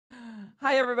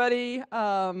Hi, everybody.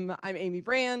 I'm Amy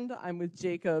Brand. I'm with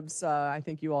Jacobs. I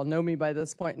think you all know me by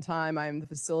this point in time. I'm the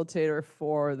facilitator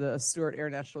for the Stewart Air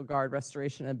National Guard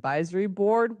Restoration Advisory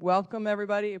Board. Welcome,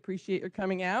 everybody. Appreciate your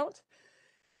coming out.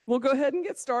 We'll go ahead and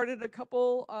get started. A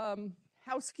couple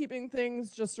housekeeping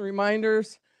things, just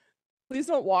reminders. Please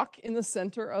don't walk in the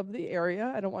center of the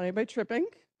area. I don't want anybody tripping,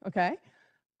 okay?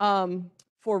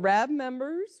 For RAB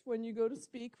members, when you go to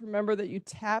speak, remember that you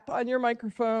tap on your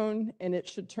microphone and it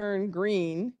should turn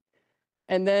green.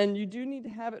 And then you do need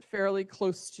to have it fairly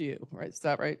close to you, right? Is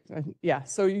that right? Yeah,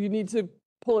 so you need to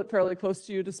pull it fairly close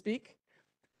to you to speak.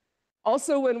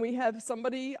 Also, when we have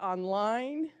somebody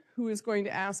online who is going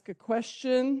to ask a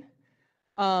question,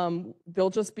 there'll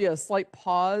just be a slight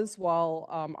pause while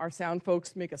our sound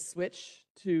folks make a switch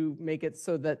to make it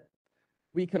so that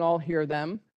we can all hear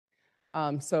them.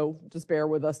 So just bear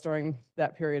with us during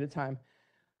that period of time.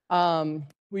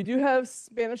 We do have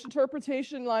Spanish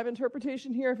interpretation, live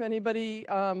interpretation here if anybody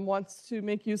wants to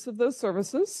make use of those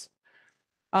services.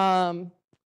 I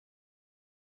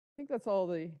think that's all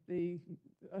the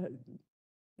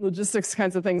logistics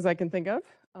kinds of things I can think of.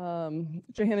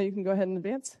 Johanna, you can go ahead and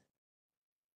advance.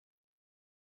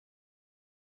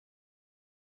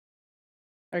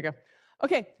 There you go.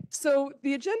 Okay, so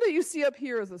the agenda you see up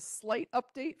here is a slight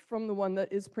update from the one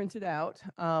that is printed out.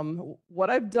 What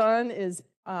I've done is,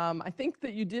 I think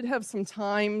that you did have some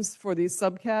times for these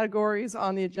subcategories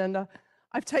on the agenda.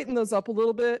 I've tightened those up a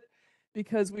little bit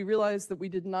because we realized that we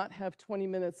did not have 20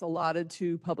 minutes allotted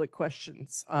to public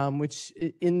questions, which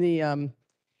in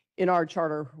our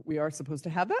charter, we are supposed to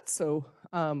have that. So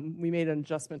we made an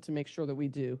adjustment to make sure that we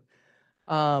do.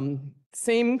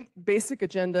 Same basic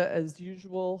agenda as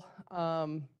usual.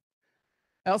 I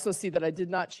also see that I did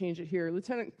not change it here.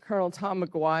 Lieutenant Colonel Tom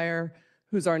McGuire,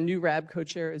 who's our new RAB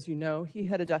co-chair, as you know, he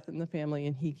had a death in the family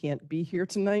and he can't be here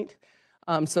tonight.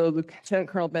 So Lieutenant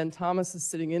Colonel Ben Thomas is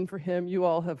sitting in for him. You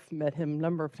all have met him a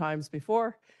number of times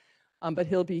before, but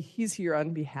he's here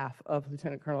on behalf of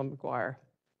Lieutenant Colonel McGuire.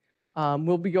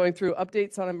 We'll be going through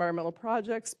updates on environmental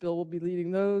projects. Bill will be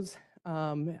leading those,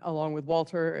 along with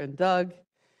Walter and Doug.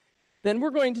 Then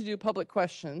we're going to do public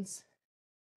questions,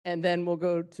 and then we'll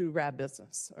go to RAB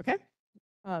business, okay?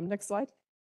 Next slide.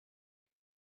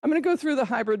 I'm going to go through the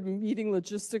hybrid meeting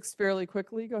logistics fairly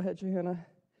quickly. Go ahead, Johanna.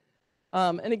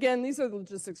 And again, these are the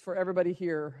logistics for everybody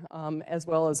here, as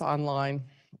well as online.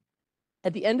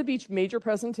 At the end of each major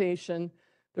presentation,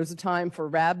 there's a time for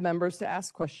RAB members to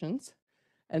ask questions.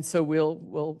 And so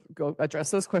we'll go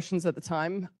address those questions at the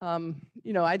time.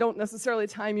 You know, I don't necessarily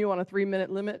time you on a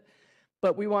 3-minute limit,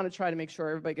 but we want to try to make sure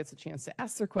everybody gets a chance to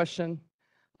ask their question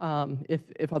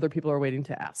if other people are waiting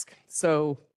to ask.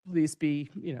 So please be,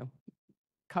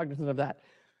 cognizant of that.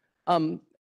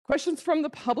 Questions from the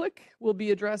public will be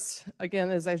addressed,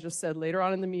 again, as I just said, later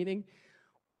on in the meeting.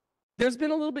 There's been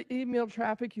a little bit of email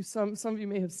traffic. Some of you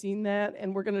may have seen that,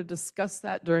 and we're going to discuss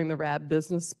that during the RAB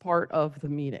business part of the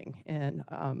meeting. And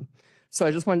so I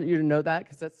just wanted you to know that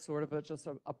because that's sort of just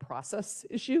a process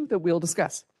issue that we'll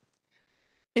discuss.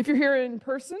 If you're here in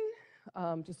person,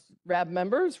 just RAB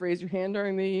members, raise your hand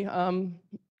during the,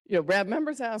 RAB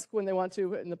members ask when they want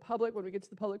to. In the public, when we get to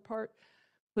the public part,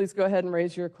 please go ahead and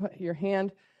raise your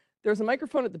hand. There's a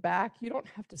microphone at the back. You don't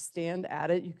have to stand at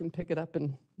it. You can pick it up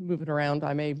and move it around.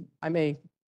 I may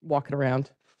walk it around.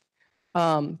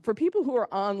 For people who are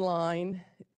online,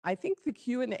 I think the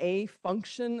Q&A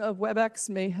function of WebEx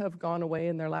may have gone away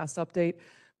in their last update,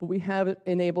 but we have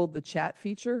enabled the chat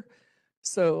feature.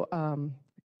 So,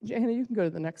 Johanna, you can go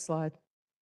to the next slide.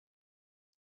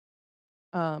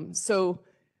 So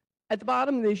at the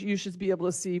bottom, you should be able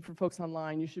to see, for folks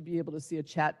online, you should be able to see a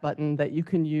chat button that you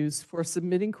can use for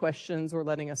submitting questions or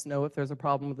letting us know if there's a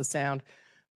problem with the sound.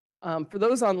 For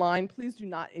those online, please do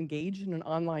not engage in an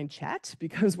online chat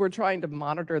because we're trying to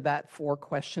monitor that for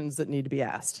questions that need to be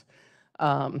asked.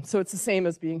 So it's the same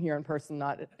as being here in person,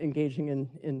 not engaging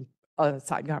in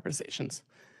side conversations.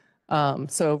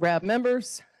 So RAB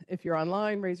members, if you're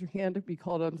online, raise your hand to be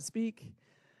called on to speak.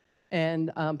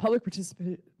 And public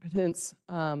participants,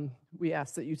 we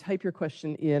ask that you type your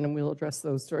question in and we'll address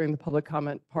those during the public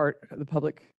comment part, the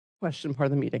public question part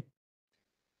of the meeting.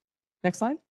 Next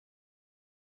slide.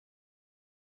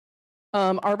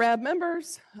 Our RAB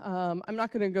members, I'm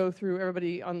not going to go through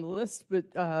everybody on the list, but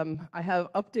I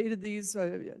have updated these.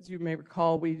 As you may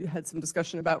recall, we had some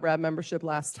discussion about RAB membership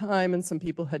last time and some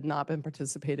people had not been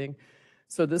participating.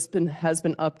 So this has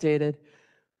been updated.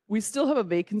 We still have a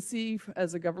vacancy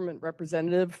as a government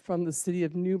representative from the city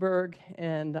of Newburgh,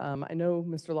 and I know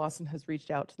Mr. Lawson has reached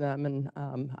out to them, and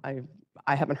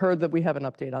I haven't heard that we have an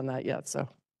update on that yet. So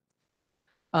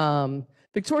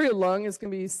Victoria Lung is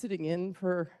going to be sitting in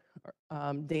for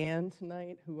Dan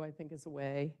tonight, who I think is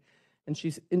away. And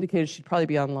she's indicated she'd probably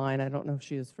be online. I don't know if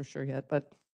she is for sure yet,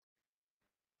 but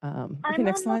okay, I'm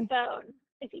next on slide. the phone,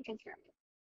 if you can hear me.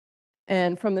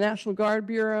 And from the National Guard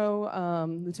Bureau,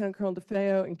 Lieutenant Colonel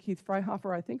DeFeo and Keith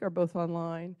Freihofer, I think, are both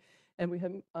online. And we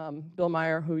have Bill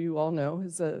Meyer, who you all know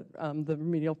is the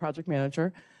remedial project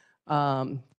manager.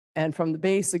 And from the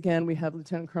base, again, we have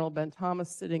Lieutenant Colonel Ben Thomas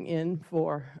sitting in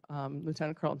for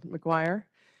Lieutenant Colonel McGuire.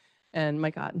 And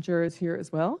Mike Ottinger is here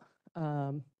as well.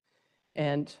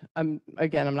 And I'm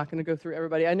not going to go through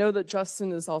everybody. I know that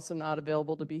Justin is also not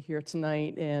available to be here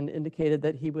tonight and indicated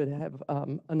that he would have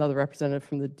another representative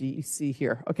from the DEC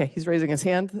here. Okay, he's raising his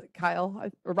hand.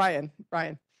 Kyle, or Ryan.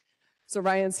 So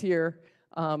Ryan's here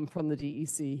from the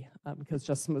DEC because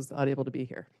Justin was not able to be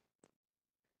here.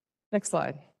 Next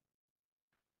slide.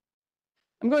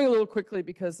 I'm going a little quickly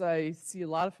because I see a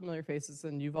lot of familiar faces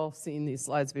and you've all seen these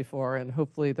slides before, and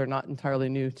hopefully they're not entirely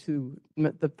new to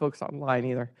the folks online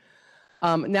either.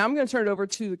 Now I'm going to turn it over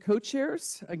to the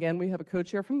co-chairs. Again, we have a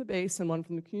co-chair from the base and one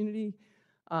from the community,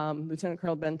 Lieutenant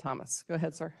Colonel Ben Thomas. Go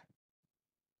ahead, sir.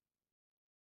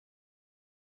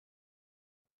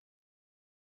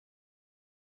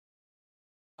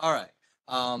 All right.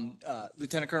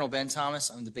 Lieutenant Colonel Ben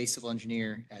Thomas. I'm the base civil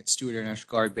engineer at Stewart National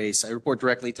Guard Base. I report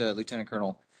directly to Lieutenant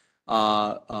Colonel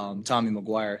Tommy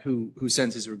McGuire, who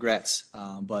sends his regrets,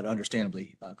 but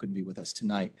understandably couldn't be with us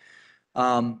tonight.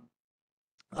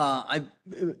 I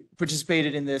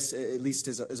participated in this at least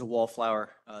as a wallflower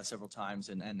several times,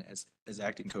 and as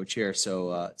acting co-chair.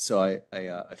 So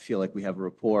I feel like we have a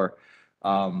rapport.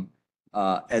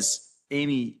 As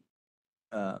Amy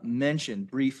mentioned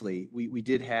briefly, we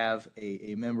did have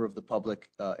a member of the public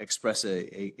express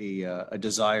a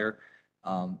desire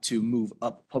to move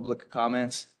up public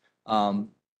comments.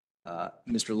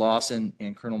 Mr. Lawson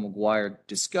and Colonel McGuire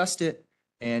discussed it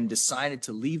and decided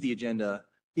to leave the agenda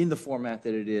in the format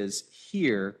that it is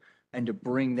here, and to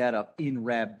bring that up in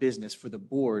RAB business for the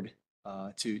board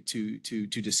to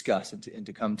discuss and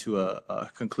to come to a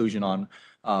conclusion on,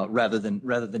 rather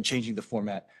than changing the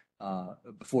format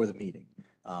before the meeting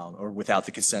or without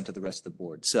the consent of the rest of the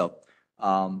board. So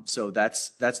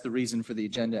that's the reason for the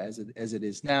agenda as it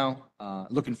is now.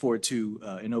 Looking forward to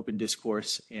an open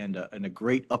discourse and a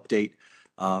great update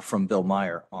from Bill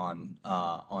Meyer on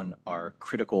our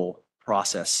critical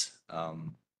process.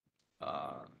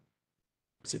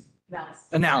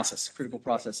 Analysis, critical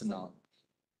process analysis.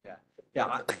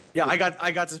 Yeah. I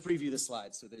got to preview the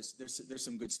slides, so there's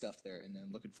some good stuff there, and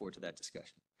I'm looking forward to that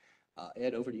discussion.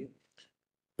 Ed, over to you.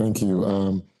 Thank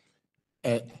you.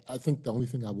 Ed, I think the only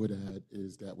thing I would add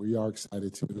is that we are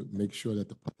excited to make sure that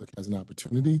the public has an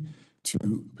opportunity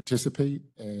to participate,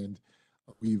 and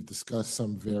we've discussed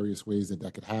some various ways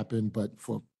that could happen, but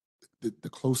for the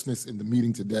closeness in the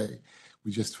meeting today,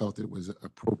 we just felt it was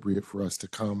appropriate for us to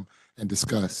come and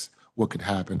discuss what could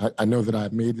happen. I know that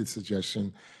I've made the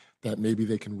suggestion that maybe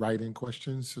they can write in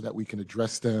questions so that we can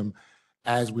address them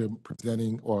as we're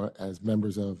presenting, or as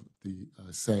members of the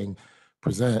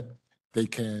present, they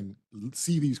can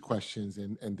see these questions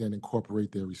and then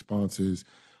incorporate their responses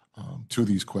to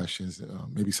these questions.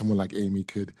 Maybe someone like Amy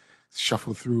could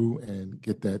shuffle through and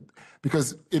get that,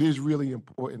 because it is really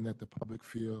important that the public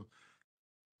feel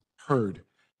heard,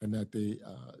 and that the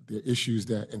issues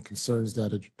and concerns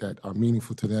that are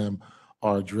meaningful to them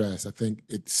are addressed. I think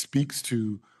it speaks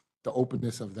to the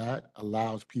openness of that,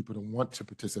 allows people to want to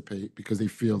participate because they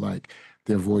feel like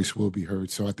their voice will be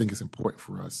heard. So I think it's important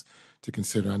for us to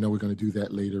consider. I know we're going to do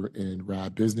that later in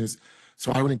RAB business.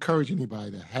 So I would encourage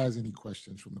anybody that has any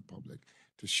questions from the public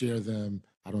to share them.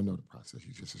 I don't know the process,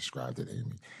 you just described it,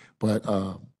 Amy, but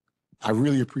I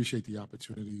really appreciate the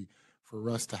opportunity for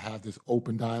us to have this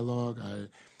open dialogue.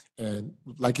 And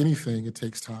like anything, it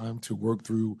takes time to work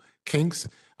through kinks.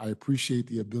 I appreciate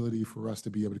the ability for us to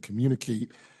be able to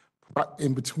communicate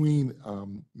in between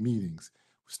meetings.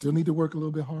 We still need to work a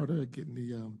little bit harder at getting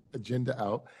the agenda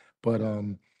out, but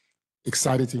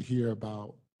excited to hear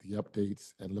about the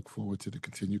updates and look forward to the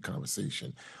continued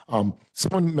conversation.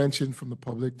 Someone mentioned from the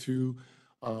public too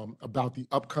about the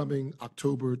upcoming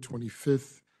October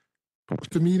 25th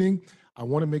poster meeting. I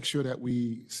want to make sure that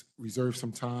we reserve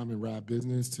some time in RAB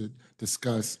business to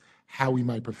discuss how we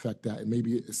might perfect that. And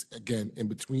maybe it's, again, in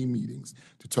between meetings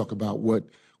to talk about what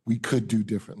we could do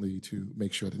differently to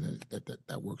make sure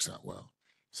that works out well.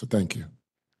 So thank you.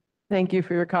 Thank you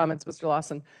for your comments, Mr.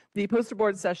 Lawson. The poster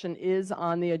board session is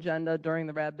on the agenda during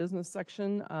the RAB business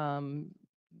section.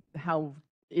 How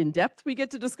in depth we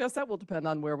get to discuss that will depend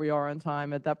on where we are on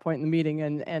time at that point in the meeting.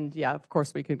 And yeah, of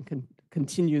course, we can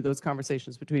continue those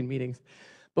conversations between meetings.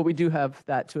 But we do have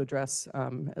that to address,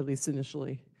 at least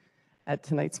initially, at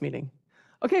tonight's meeting.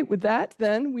 Okay, with that,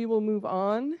 then we will move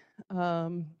on.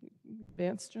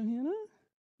 Vance, Johanna,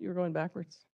 you were going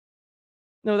backwards.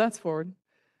 No, that's forward.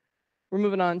 We're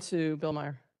moving on to Bill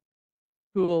Meyer,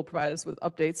 who will provide us with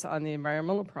updates on the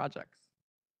environmental projects.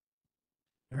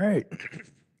 All right.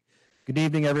 Good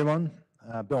evening, everyone.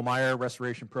 Bill Meyer,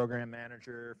 Restoration Program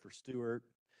Manager for Stewart.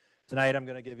 Tonight, I'm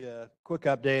going to give you a quick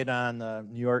update on the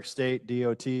New York State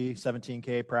DOT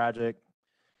 17K project,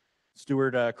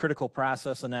 Stewart critical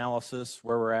process analysis,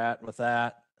 where we're at with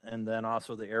that, and then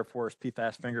also the Air Force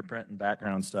PFAS fingerprint and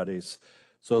background studies.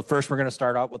 So first, we're going to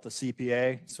start out with the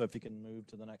CPA. So if you can move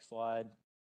to the next slide.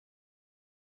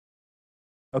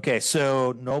 Okay,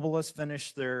 so Nobilis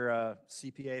finished their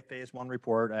CPA Phase 1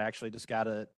 report. I actually just got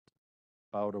it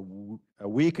about a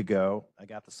week ago. I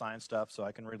got the signed stuff, so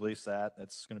I can release that.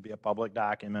 That's going to be a public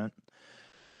document.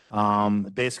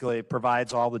 It basically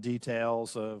provides all the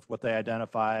details of what they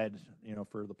identified,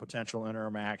 for the potential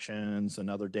interim actions and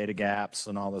other data gaps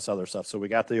and all this other stuff. So we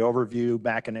got the overview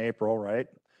back in April, right?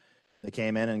 They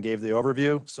came in and gave the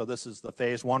overview. So this is the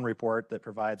Phase 1 report that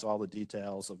provides all the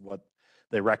details of what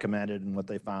they recommended and what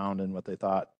they found and what they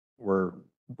thought were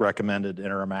recommended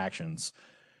interim actions.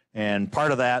 And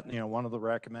part of that, one of the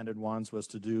recommended ones was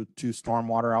to do 2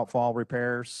 stormwater outfall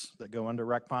repairs that go into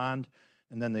Rec Pond.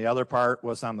 And then the other part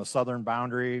was on the southern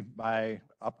boundary by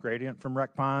up gradient from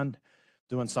Rec Pond,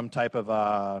 doing some type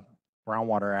of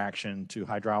groundwater action to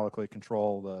hydraulically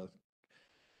control the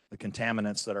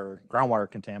contaminants that are groundwater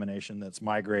contamination that's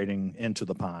migrating into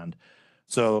the pond.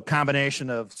 So a combination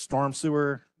of storm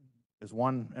sewer is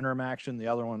one interim action. The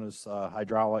other one is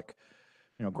hydraulic,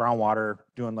 groundwater,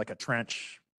 doing like a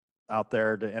trench out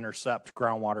there to intercept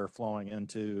groundwater flowing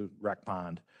into Rec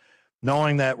Pond.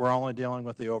 Knowing that we're only dealing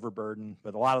with the overburden,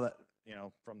 but a lot of that,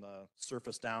 from the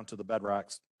surface down to the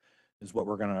bedrocks is what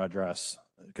we're going to address,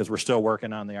 because we're still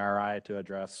working on the RI to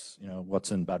address,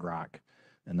 what's in bedrock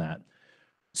and that.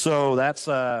 So that's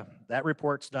that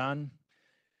report's done.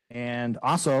 And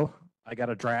also, I got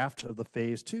a draft of the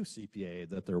Phase 2 CPA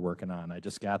that they're working on. I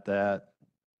just got that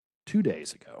 2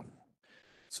 days ago.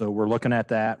 So we're looking at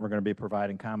that. We're going to be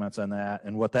providing comments on that.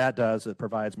 And what that does, it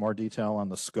provides more detail on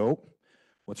the scope,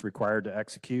 what's required to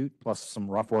execute, plus some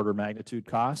rough order magnitude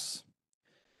costs.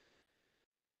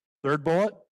 Third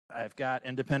bullet, I've got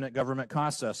independent government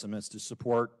cost estimates to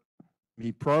support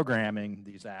me programming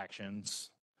these actions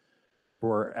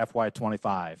for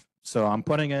FY25. So I'm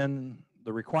putting in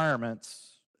the requirements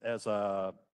it's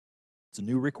a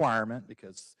new requirement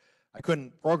because I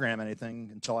couldn't program anything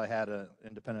until I had an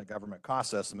independent government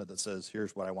cost estimate that says,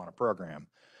 here's what I want to program.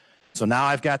 So now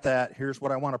I've got that, here's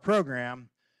what I want to program.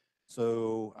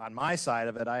 So on my side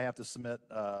of it, I have to submit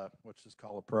what's just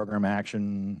called a program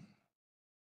action,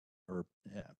 a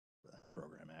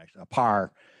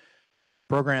PAR,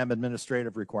 program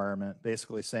administrative requirement,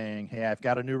 basically saying, hey, I've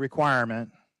got a new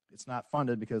requirement. It's not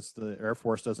funded because the Air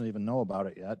Force doesn't even know about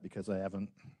it yet because I haven't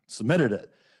submitted it.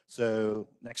 So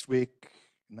next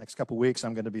couple weeks,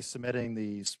 I'm going to be submitting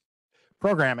these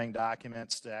programming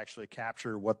documents to actually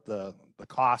capture what the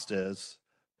cost is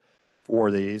for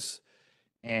these.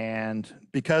 And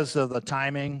because of the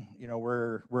timing,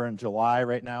 we're in July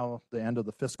right now. The end of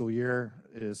the fiscal year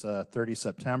is 30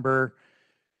 September.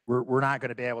 We're not going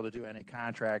to be able to do any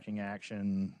contracting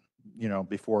action,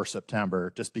 before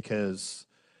September, just because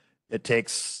it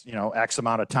takes, X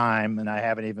amount of time, and I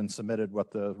haven't even submitted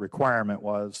what the requirement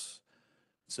was.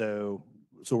 So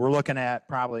we're looking at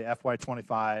probably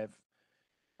FY25.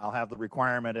 I'll have the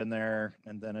requirement in there,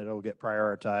 and then it'll get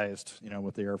prioritized,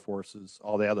 with the Air Force's,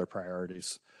 all the other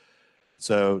priorities.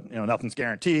 So, nothing's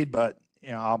guaranteed, but,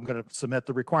 I'm going to submit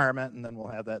the requirement, and then we'll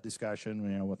have that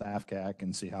discussion, with AFCAC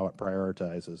and see how it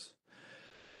prioritizes.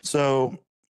 So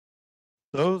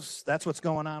that's what's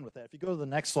going on with that. If you go to the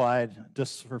next slide,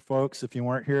 just for folks, if you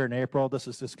weren't here in April, this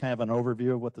is just kind of an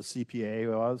overview of what the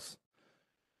CPA was,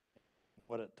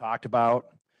 what it talked about.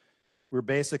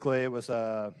 It was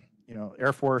a,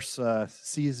 Air Force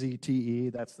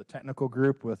CZTE, that's the technical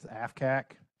group with AFCAC.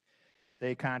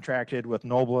 They contracted with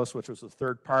Nobilis, which was a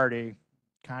third-party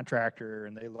contractor,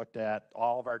 and they looked at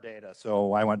all of our data.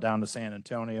 So I went down to San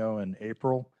Antonio in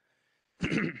April,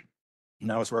 and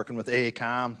I was working with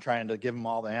AECOM, trying to give them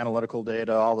all the analytical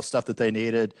data, all the stuff that they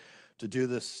needed to do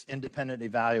this independent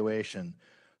evaluation.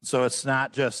 So it's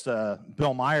not just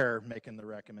Bill Meyer making the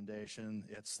recommendation,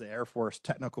 it's the Air Force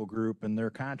technical group and their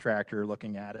contractor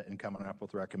looking at it and coming up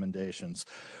with recommendations.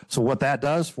 So what that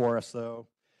does for us, though,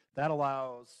 that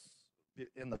allows,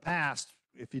 in the past,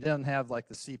 if you didn't have like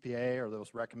the CPA or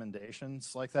those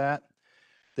recommendations like that,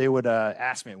 they would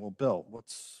ask me, well, Bill,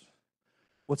 what's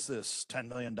what's this $10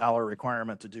 million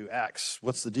requirement to do X?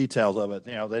 What's the details of it?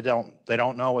 You know, they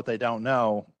don't know what they don't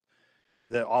know.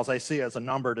 That all they see is a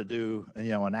number to do, you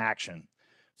know, an action.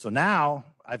 So now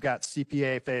I've got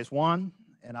CPA phase 1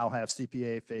 and I'll have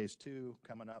CPA phase 2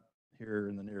 coming up here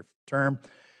in the near term,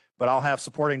 but I'll have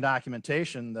supporting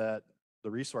documentation that the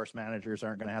resource managers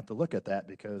aren't going to have to look at that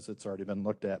because it's already been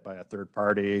looked at by a third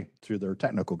party through their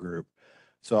technical group.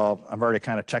 So I've already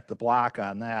kind of checked the block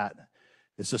on that.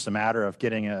 It's just a matter of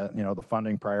getting the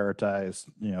funding prioritized,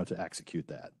 to execute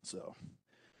that. So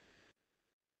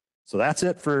that's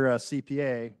it for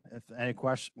CPA. If any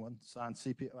questions on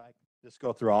CPA, I just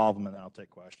go through all of them and then I'll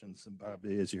take questions and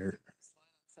probably easier.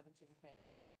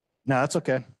 No, that's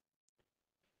okay.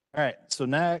 All right. So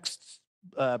next,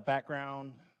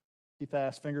 background,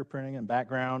 PFAS fingerprinting and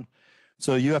background.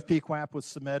 So UFP QAP was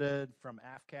submitted from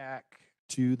AFCAC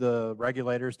to the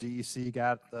regulators. DEC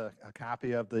got a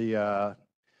copy of the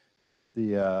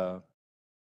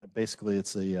basically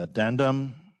it's the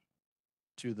addendum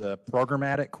to the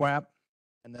programmatic QAP.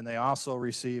 And then they also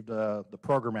received the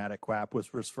programmatic QAP,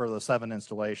 which was for the 7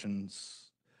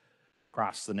 installations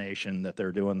across the nation that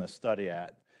they're doing the study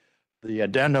at. The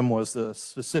addendum was the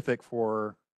specific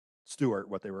for Stewart,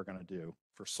 what they were going to do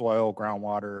for soil,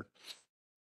 groundwater,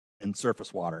 and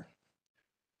surface water.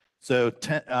 So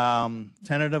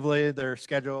tentatively, they're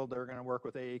scheduled, they're going to work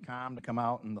with AECOM to come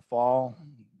out in the fall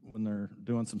when they're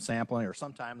doing some sampling, or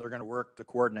sometime they're going to work to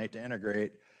coordinate to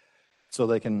integrate so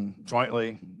they can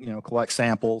jointly, collect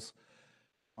samples.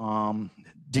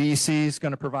 DEC is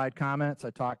going to provide comments. I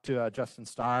talked to Justin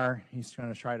Starr. He's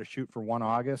going to try to shoot for 1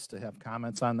 August to have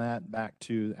comments on that back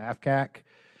to AFCAC.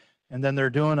 And then they're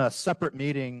doing a separate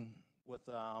meeting with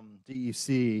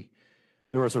DEC.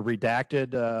 There was a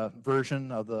redacted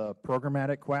version of the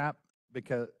programmatic QAP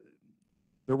because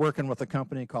they're working with a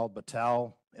company called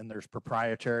Battelle, and there's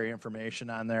proprietary information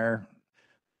on there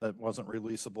that wasn't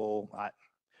releasable.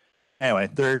 Anyway,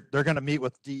 they're going to meet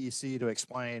with DEC to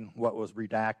explain what was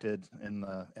redacted in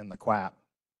the QAP.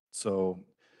 So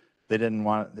they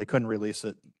couldn't release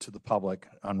it to the public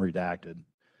unredacted.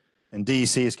 And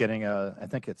DEC is getting I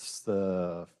think it's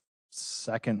the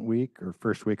second week or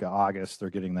first week of August, they're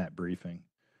getting that briefing.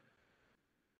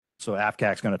 So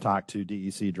AFCAC's going to talk to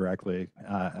DEC directly.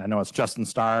 I know it's Justin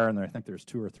Starr, and I think there's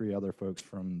 2 or 3 other folks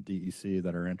from DEC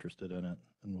that are interested in it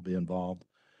and will be involved.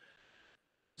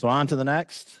 So on to the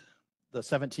next, the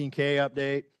 17K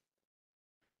update.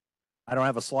 I don't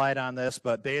have a slide on this,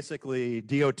 but basically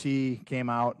DOT came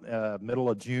out middle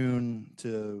of June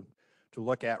to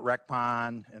look at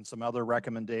RecPon and some other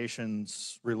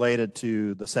recommendations related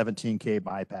to the 17K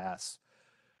bypass.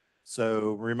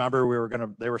 So remember,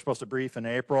 they were supposed to brief in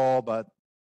April, but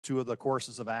 2 of the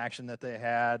courses of action that they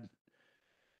had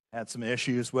some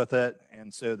issues with it.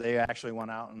 And so they actually went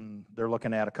out and they're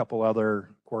looking at a couple other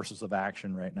courses of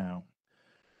action right now.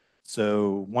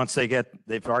 So once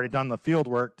they've already done the field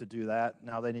work to do that.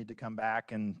 Now they need to come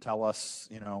back and tell us,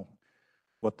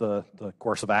 what the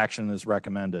course of action is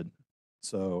recommended.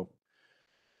 So,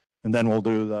 and then we'll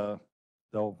do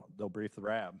they'll brief the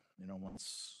RAB,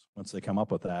 once they come up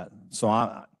with that. So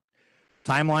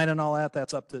timeline and all that,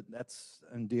 that's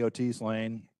in DOT's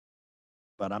lane,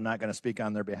 but I'm not going to speak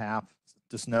on their behalf.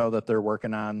 Just know that they're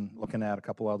looking at a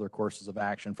couple other courses of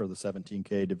action for the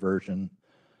 17K diversion,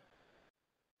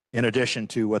 in addition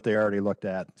to what they already looked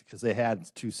at, because they had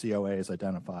 2 COAs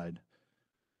identified.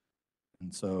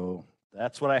 And so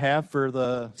that's what I have for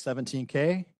the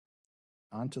 17K.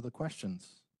 On to the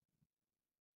questions.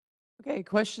 Okay,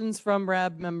 questions from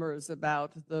RAB members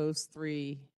about those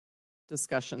 3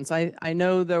 discussions. I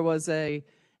know there was an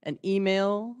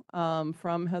email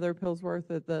from Heather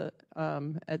Pillsworth at the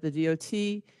DOT,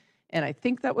 and I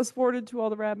think that was forwarded to all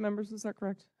the RAB members. Is that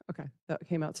correct? Okay, that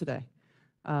came out today.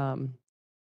 I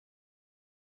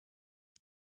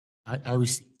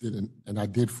received it and I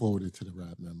did forward it to the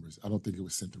RAB members. I don't think it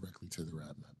was sent directly to the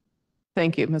RAB members.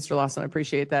 Thank you, Mr. Lawson. I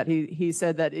appreciate that. He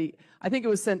said that I think it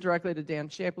was sent directly to Dan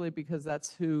Shapley because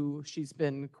that's who she's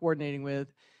been coordinating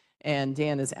with, and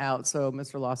Dan is out. So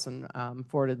Mr. Lawson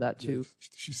forwarded that to. Yeah,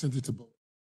 she sent it to both.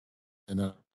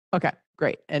 And okay,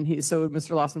 great. And so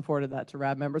Mr. Lawson forwarded that to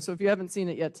RAB members. So if you haven't seen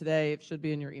it yet today, it should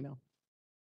be in your email.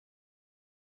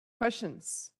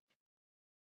 Questions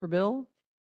for Bill?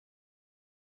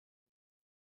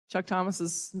 Chuck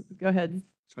Thomas go ahead.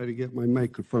 Try to get my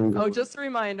microphone going. Oh, just a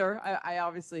reminder, I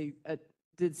obviously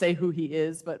did say who he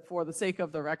is, but for the sake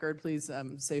of the record, please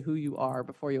say who you are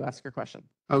before you ask your question.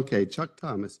 Okay, Chuck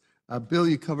Thomas. Bill,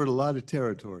 you covered a lot of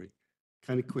territory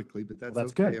kind of quickly, but that's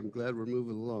okay. Good. I'm glad we're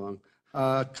moving along.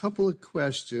 A couple of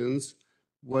questions.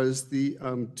 Was the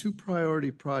 2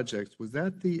 priority projects, was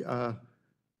that the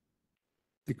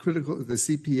the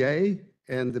CPA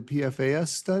and the PFAS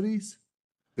studies,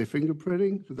 the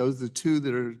fingerprinting, those are the two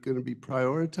that are going to be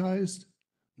prioritized?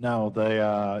 No,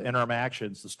 the interim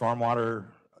actions, the stormwater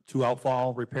two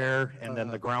outfall repair, and then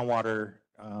the groundwater,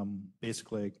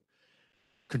 basically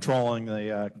controlling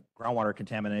the groundwater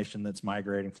contamination that's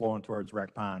migrating, flowing towards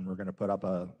Rec Pond. We're going to put up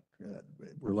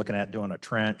we're looking at doing a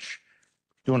trench,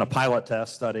 doing a pilot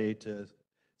test study to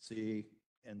see,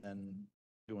 and then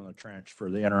doing a trench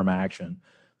for the interim action.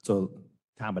 So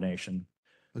combination.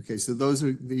 Okay, so those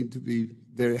need to be,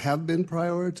 they have been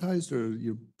prioritized, or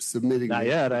you're submitting? Not them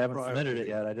yet. for I haven't submitted it priority?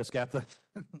 yet. I just got the,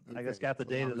 I just Okay. got the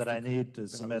Well, data that I need to that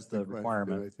submit was the question,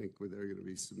 requirement. I think where they're going to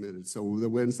be submitted. So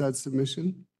when's that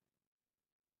submission?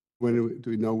 When, do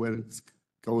we know when it's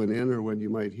going in or when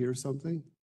you might hear something?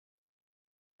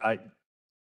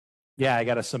 Yeah, I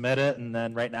got to submit it, and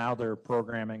then right now they're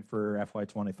programming for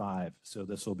FY25. So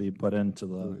this will be put into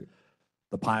Right.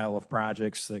 the pile of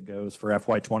projects that goes for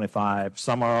FY25.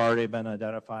 Some are already been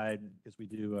identified because we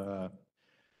do,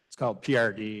 it's called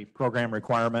PRD, Program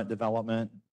Requirement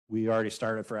Development. We already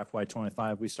started for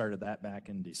FY25. We started that back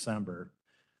in December.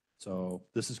 So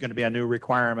this is going to be a new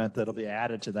requirement that'll be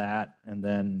added to that. And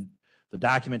then the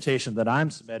documentation that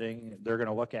I'm submitting, they're going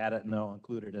to look at it and they'll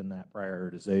include it in that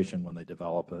prioritization when they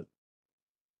develop it.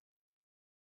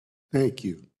 Thank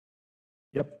you.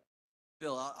 Yep.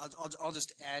 Bill, I'll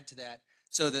just add to that.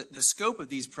 So the scope of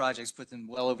these projects put them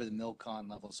well over the MILCON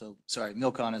level. So, sorry,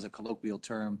 MILCON is a colloquial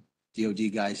term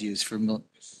DOD guys use for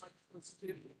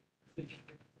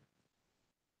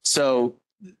So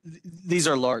these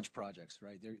are large projects,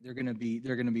 right? They're going to be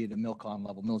at the MILCON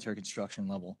level, military construction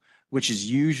level, which is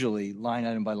usually line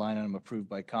item by line item approved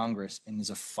by Congress and is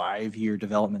a 5-year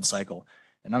development cycle.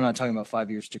 And I'm not talking about 5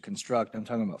 years to construct. I'm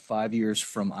talking about 5 years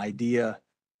from idea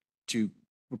to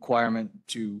requirement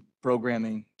to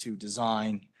programming to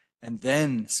design and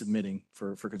then submitting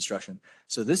for construction.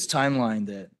 So this timeline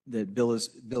that Bill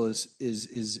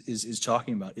is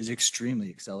talking about is extremely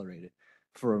accelerated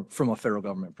from a federal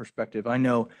government perspective. I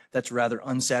know that's rather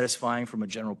unsatisfying from a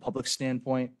general public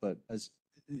standpoint, but as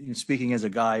speaking as a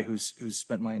guy who's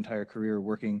spent my entire career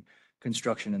working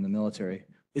construction in the military,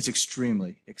 it's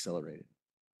extremely accelerated.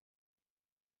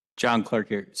 John Clark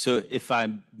here. So if I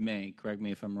may, correct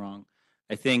me if I'm wrong,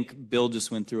 I think Bill just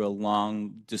went through a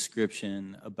long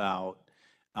description about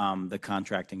the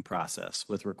contracting process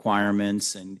with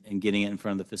requirements and getting it in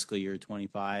front of the fiscal year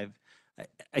 25.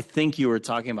 I think you were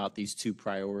talking about these two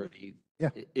priority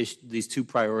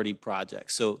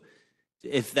projects. So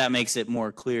if that makes it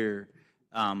more clear,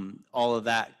 all of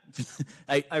that,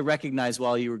 I recognize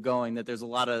while you were going that there's a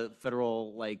lot of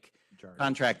federal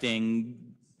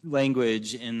contracting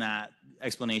language in that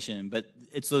explanation, but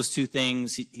it's those two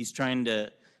things. He was trying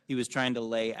to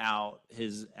lay out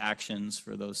his actions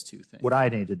for those two things. What I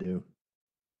need to do.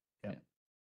 Yeah.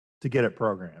 To get it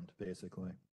programmed,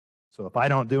 basically. So if I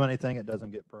don't do anything, it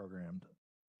doesn't get programmed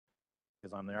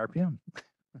because I'm the RPM.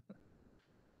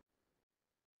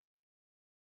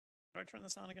 Do I turn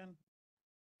this on again?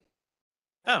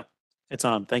 Oh, it's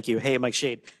on. Thank you. Hey, Mike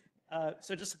Shade.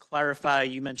 So just to clarify,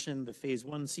 you mentioned the phase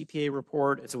 1 CPA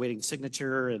report. It's awaiting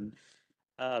signature, and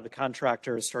the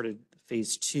contractor has started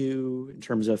phase 2 in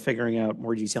terms of figuring out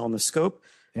more detail on the scope.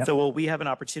 Yep. So will we have an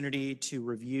opportunity to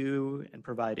review and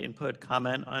provide input,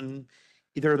 comment on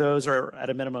either of those, or at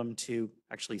a minimum to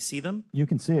actually see them? You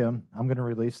can see them. I'm going to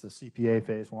release the CPA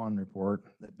phase 1 report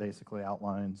that basically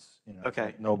outlines, Okay.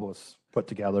 what Nobles put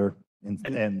together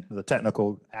and the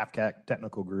technical AFCAC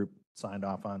technical group signed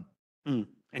off on.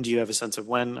 And do you have a sense of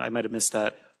when? I might have missed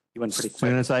that. You went pretty As quick.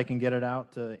 soon as I can get it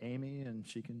out to Amy and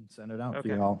she can send it out to Okay.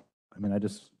 you all. I mean, I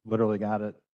just literally got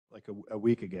it like a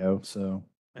week ago, so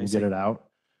we'll see. get it out.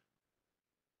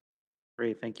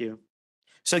 Great, thank you.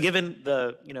 So given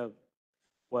the,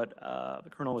 what the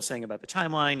Colonel was saying about the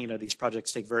timeline, these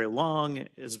projects take very long,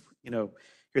 is,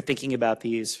 you're thinking about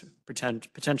these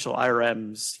potential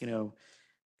IRMs,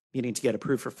 needing to get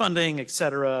approved for funding, et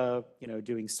cetera,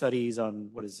 doing studies on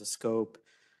what is the scope,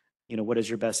 what is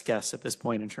your best guess at this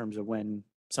point in terms of when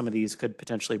some of these could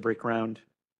potentially break ground?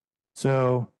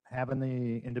 So having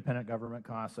the independent government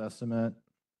cost estimate,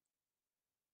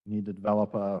 you need to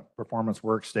develop a performance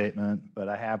work statement, but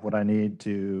I have what I need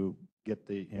to get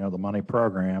the money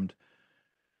programmed.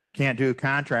 Can't do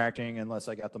contracting unless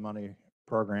I got the money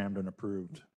programmed and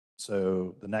approved.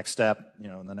 So the next step,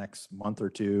 in the next month or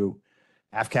two,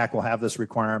 AFCAC will have this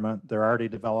requirement. They're already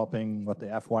developing what the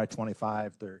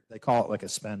FY25, they call it like a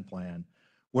spend plan.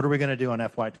 What are we going to do on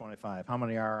FY25? How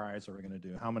many RIs are we going to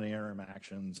do? How many interim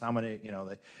actions? How many,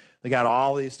 they got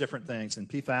all these different things, and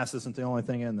PFAS isn't the only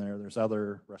thing in there. There's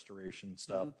other restoration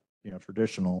stuff,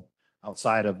 traditional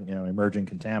outside of, emerging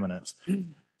contaminants.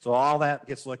 So all that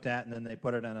gets looked at, and then they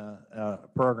put it in a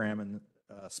program and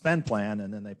a spend plan,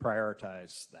 and then they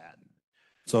prioritize that.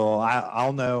 So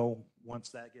I'll know once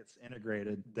that gets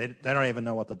integrated. They don't even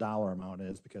know what the dollar amount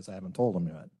is because I haven't told them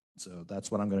yet. So that's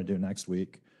what I'm going to do next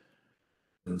week,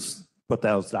 is put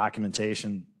those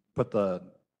documentation, put the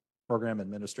program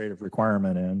administrative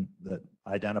requirement in that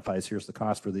identifies here's the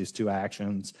cost for these two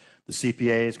actions. The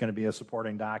CPA is going to be a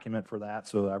supporting document for that,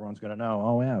 so everyone's going to know,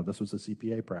 oh yeah, this was a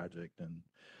CPA project,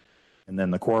 and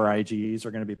then the core IGEs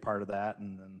are going to be part of that,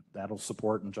 and then that'll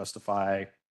support and justify,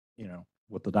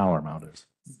 what the dollar amount is.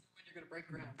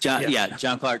 John,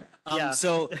 John Clark. Yeah.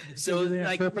 So You're the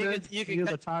like interpreter? you You're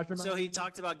could the Taj Mahal? so he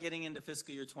talked about getting into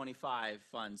fiscal year 25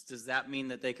 funds. Does that mean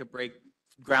that they could break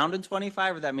ground in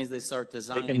 25, or that means they start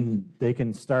designing? They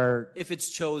can start, If it's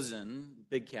chosen,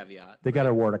 big caveat. they got to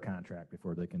award a contract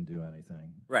before they can do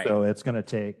anything. Right. So it's going to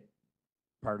take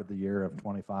part of the year of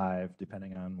 25,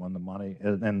 depending on when the money,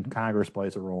 and Congress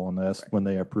plays a role in this, when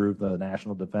they approve the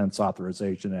National Defense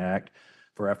Authorization Act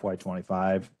for FY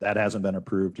 25. That hasn't been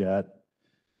approved yet.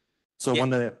 So when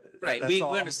the. Right, that's we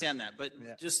all. understand that, but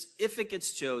Yeah. just if it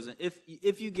gets chosen,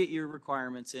 if you get your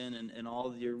requirements in and all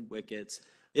of your wickets,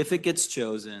 if it gets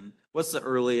chosen, what's the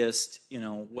earliest,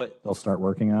 what? They'll start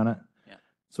working on it. Yeah.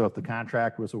 So if the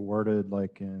contract was awarded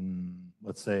like in,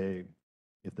 let's say,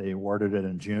 if they awarded it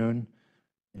in June,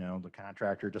 the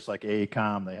contractor, just like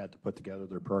AECOM, they had to put together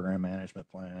their program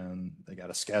management plan. They got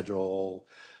a schedule.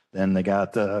 Then they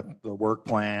got the work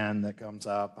plan that comes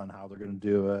up on how they're going to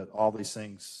do it, all these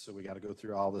things. So we got to go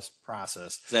through all this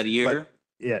process. Is that a year?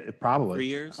 Yeah, it probably. 3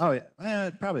 years? Oh, yeah.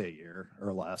 Probably a year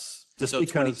or less. Just So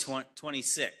because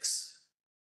 26,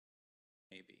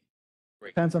 maybe.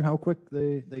 Break depends on how quick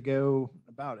they go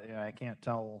about it. I can't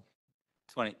tell.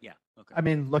 20, yeah, okay. I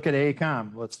mean, look at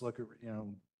AECOM. Let's look at,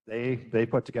 they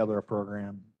put together a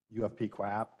program, UFP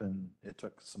QAP, and it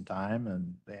took some time,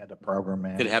 and they had to program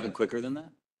manage. Could it happen quicker than that?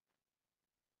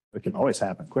 It can always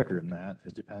happen quicker than that.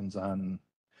 It depends on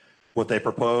what they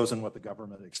propose and what the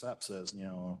government accepts as,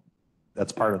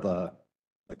 that's part of the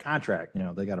contract.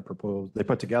 They got to propose, they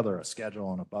put together a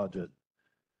schedule and a budget.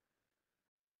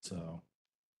 So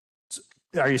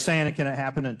are you saying it can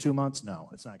happen in 2 months? No,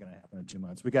 it's not going to happen in 2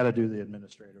 months. We got to do the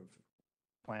administrative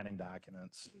planning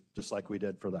documents, just like we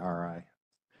did for the RI.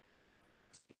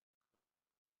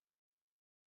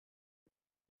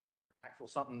 Actual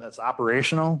something that's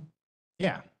operational,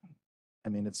 yeah. I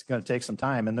mean, it's going to take some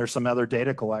time, and there's some other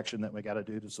data collection that we got to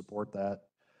do to support that.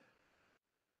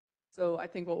 So I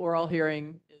think what we're all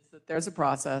hearing is that there's a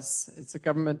process. It's a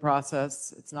government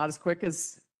process. It's not as quick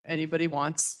as anybody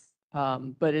wants,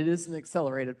 but it is an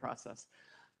accelerated process.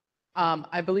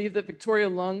 I believe that Victoria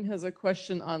Lung has a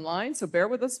question online, so bear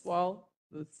with us while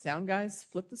the sound guys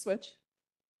flip the switch.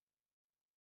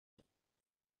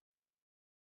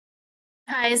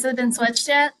 Hi, has it been switched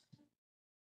yet?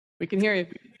 We can hear you.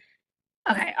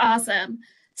 Okay, awesome.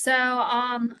 So,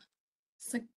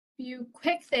 just a few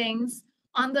quick things.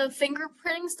 On the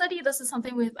fingerprinting study, this is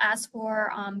something we've asked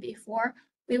for before.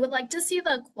 We would like to see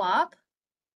the QUAP,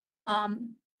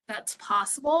 that's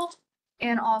possible.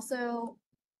 And also,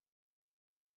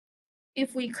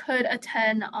 if we could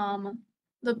attend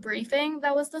the briefing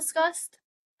that was discussed,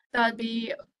 that would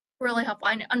be really helpful.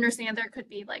 I understand there could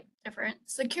be like different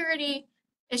security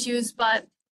issues, but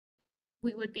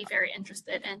we would be very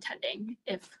interested in attending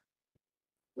if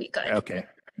we could. Okay.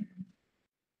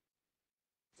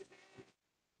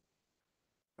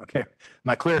 Okay, am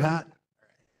I cleared hot?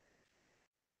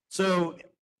 So,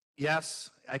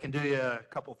 yes, I can do you a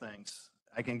couple things.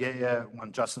 I can get you,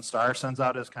 when Justin Starr sends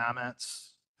out his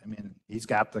comments, I mean, he's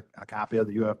got a copy of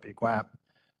the UFP QAP.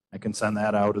 I can send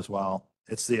that out as well.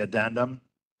 It's the addendum.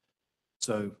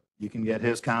 So you can get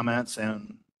his comments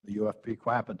and the UFP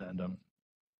QAP addendum.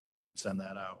 Send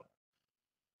that out.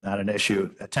 Not an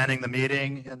issue. Attending the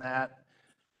meeting and that,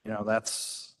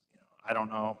 that's, I don't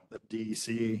know, the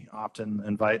DEC often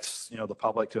invites, the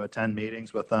public to attend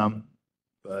meetings with them,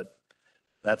 but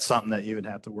that's something that you would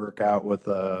have to work out with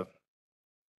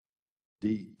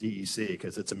DEC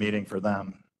because it's a meeting for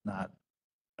them, not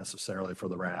necessarily for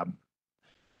the RAB.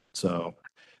 So,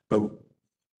 but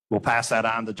we'll pass that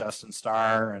on to Justin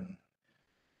Starr, and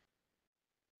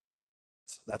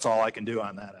that's all I can do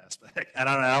on that aspect. And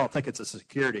I don't think it's a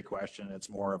security question. It's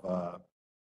more of a,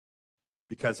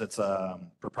 because it's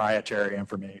proprietary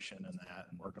information and that,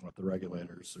 and working with the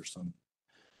regulators, there's some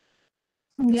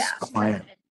client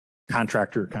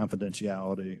contractor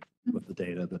confidentiality with the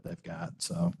data that they've got.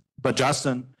 So, but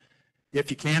Justin, if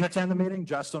you can attend the meeting,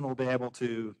 Justin will be able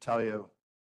to tell you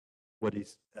what he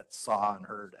saw and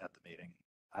heard at the meeting.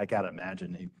 I gotta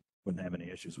imagine wouldn't have any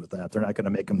issues with that. They're not going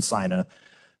to make them sign a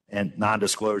and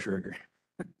non-disclosure agreement.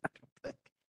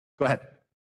 Go ahead.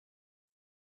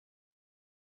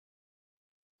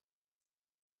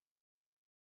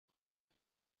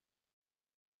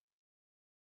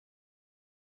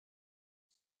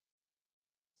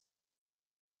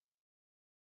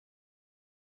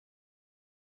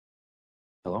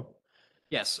 Hello?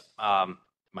 Yes,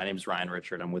 my name is Ryan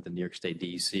Richard. I'm with the New York State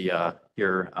DEC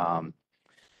here,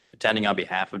 attending on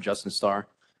behalf of Justin Starr.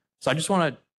 So I just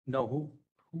want to know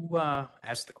who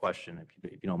asked the question,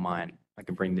 if you don't mind. I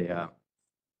can bring the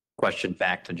question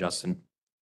back to Justin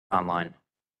online.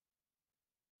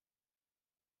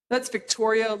 That's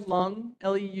Victoria Lung,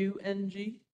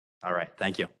 Leung. All right,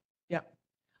 thank you. Yeah.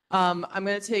 I'm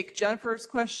going to take Jennifer's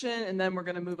question and then we're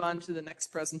going to move on to the next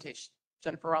presentation.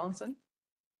 Jennifer Rollinson.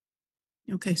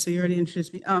 Okay, so you already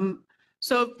introduced me.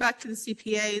 So back to the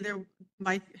CPA, there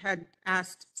Mike had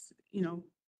asked,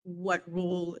 what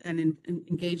role and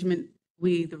engagement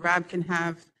we, the RAB, can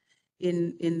have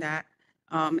in that.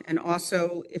 And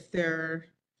also if there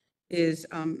is,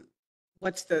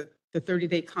 what's the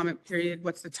 30-day comment period?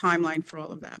 What's the timeline for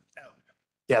all of that?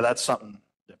 Yeah, that's something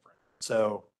different.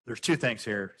 So there's two things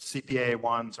here. CPA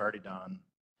 1's already done.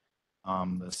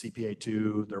 The CPA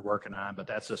 2 they're working on, but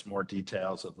that's just more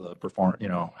details of the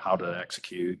how to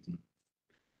execute and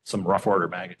some rough order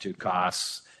magnitude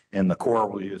costs. And the Corps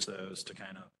will use those to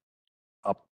kind of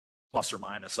up plus or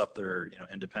minus up their,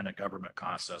 independent government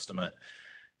cost estimate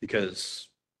because,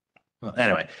 well,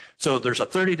 anyway, so there's a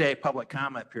 30-day public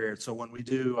comment period. So when we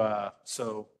do,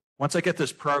 so once I get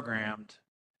this programmed,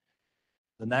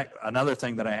 another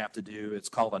thing that I have to do, it's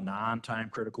called a non-time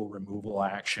critical removal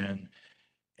action.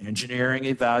 Engineering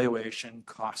evaluation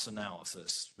cost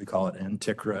analysis. We call it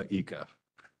NTICRA-ECA.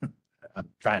 I'm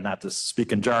trying not to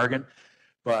speak in jargon,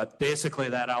 but basically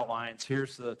that outlines,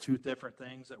 here's the two different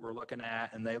things that we're looking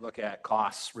at, and they look at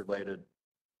costs related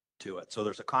to it. So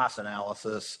there's a cost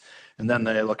analysis, and then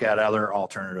they look at other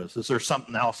alternatives. Is there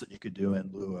something else that you could do in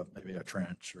lieu of maybe a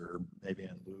trench or maybe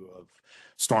in lieu of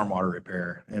stormwater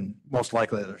repair? And most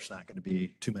likely there's not going to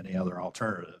be too many other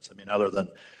alternatives. I mean, other than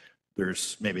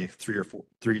there's maybe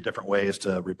three different ways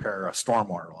to repair a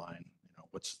stormwater line,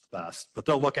 what's the best, but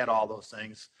they'll look at all those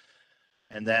things.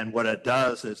 And then what it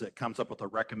does is it comes up with a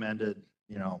recommended,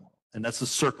 and that's a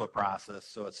circular process.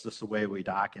 So it's just the way we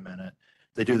document it.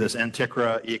 They do this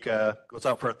NTICRA-ECA, goes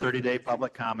out for a 30-day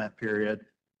public comment period.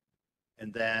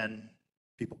 And then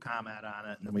people comment on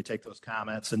it. And then we take those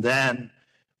comments and then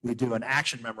we do an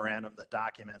action memorandum that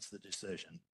documents the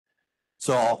decision.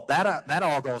 So that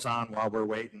all goes on while we're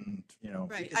waiting,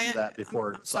 Right. I'm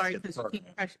before. sorry, because you keep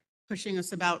pushing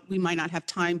us about, we might not have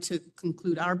time to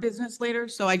conclude our business later.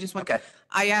 So I just want, Okay.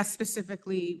 I asked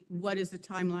specifically, what is the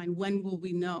timeline? When will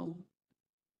we know?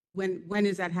 When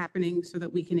is that happening so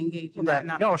that we can engage in that?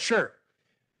 No, sure.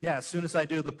 Yeah, as soon as I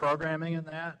do the programming in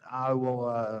that, I will,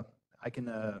 I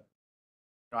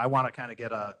want to kind of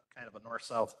get a kind of a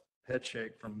north-south head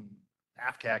shake from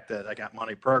AFCAC that I got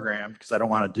money programmed because I don't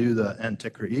want to do the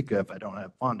NTICRA-ECA if I don't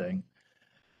have funding.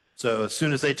 So as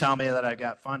soon as they tell me that I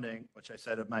got funding, which I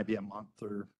said it might be a month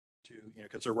or two,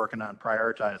 because they're working on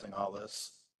prioritizing all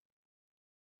this,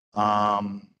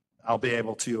 I'll be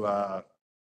able to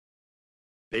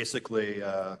basically,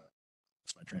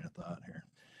 what's my train of thought here?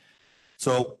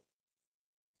 So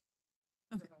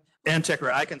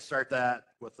NTICRA, I can start that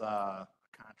with a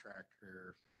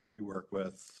contractor we work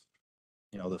with,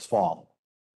 this fall.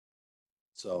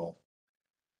 So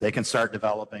they can start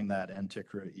developing that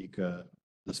NTICRA-ECA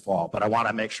this fall, but I want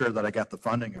to make sure that I got the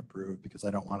funding approved because I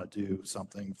don't want to do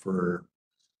something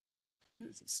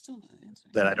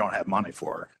that I don't have money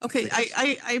for. Okay,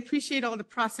 I appreciate all the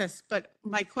process, but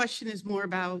my question is more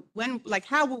about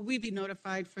how will we be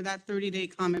notified for that 30-day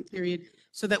comment period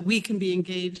so that we can be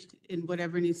engaged in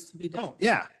whatever needs to be done? Oh,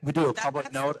 yeah, we do a public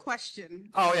That's the note. question.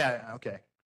 Oh, yeah, okay.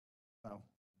 Well,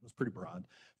 it was pretty broad,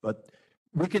 but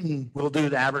we'll do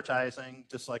the advertising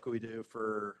just like we do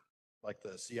for like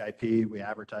the CIP. We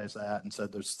advertise that and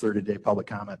said there's 30-day public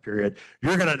comment period.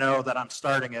 You're going to know that I'm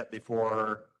starting it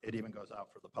before it even goes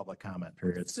out for the public comment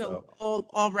period. So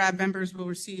all RAB members will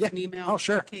receive an email Oh,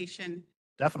 sure. notification.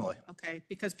 Definitely. Okay,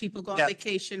 because people go on Yeah.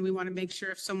 vacation, we want to make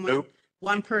sure if Nope.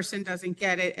 one person doesn't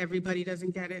get it, everybody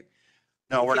doesn't get it.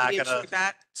 No, we're Can not we going ensure to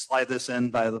that? slide this in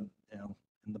by the,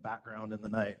 in the background in the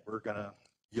night.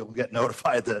 You'll get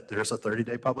notified that there's a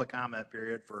 30-day public comment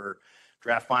period for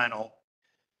draft final.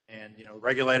 And,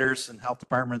 regulators and health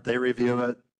department, they review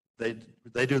it.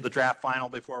 They do the draft final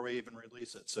before we even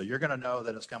release it. So you're going to know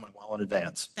that it's coming well in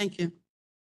advance. Thank you.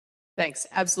 Thanks.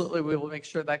 Absolutely. We will make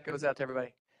sure that goes out to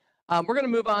everybody. We're going to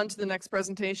move on to the next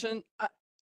presentation.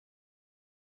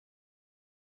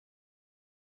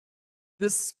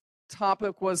 this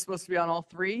topic was supposed to be on all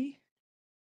three.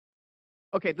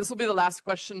 Okay, this will be the last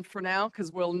question for now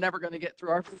because we're never going to get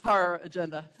through our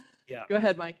agenda. Yeah. Go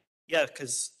ahead, Mike. Yeah,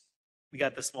 because we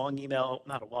got this long email,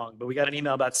 not a long, but we got an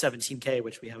email about 17K,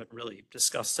 which we haven't really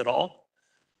discussed at all.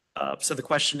 So the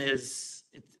question is,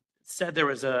 it said there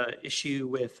was a issue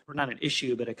with, or not an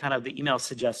issue, but the email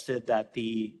suggested that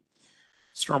the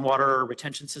stormwater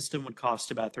retention system would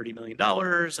cost about $30 million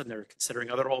and they're considering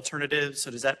other alternatives.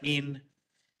 So does that mean,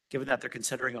 given that they're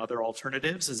considering other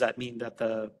alternatives, does that mean that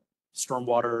the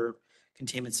stormwater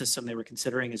containment system they were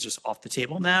considering is just off the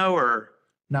table now, or?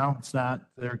 No, it's not.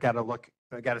 They've got to look,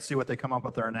 they got to see what they come up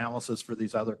with their analysis for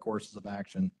these other courses of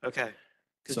action. Okay.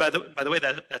 Because So- by the way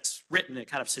that's written, it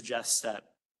kind of suggests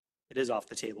that it is off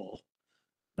the table.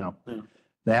 No, No.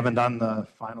 they haven't done the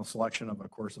final selection of a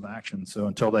course of action. So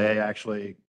until they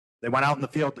went out in the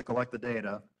field to collect the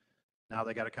data, now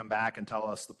they got to come back and tell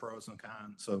us the pros and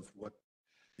cons of what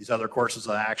these other courses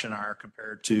of action are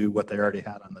compared to what they already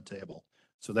had on the table.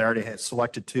 So they already had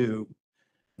selected two,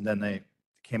 and then they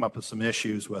came up with some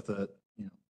issues with it,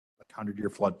 like 100-year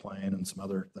floodplain and some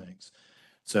other things.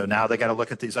 So now they got to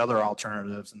look at these other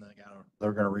alternatives, and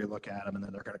they're going to relook at them, and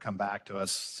then they're going to come back to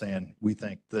us saying, we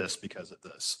think this because of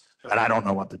this. And I don't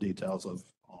know what the details of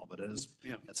all of it is.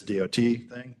 Yeah. It's a DOT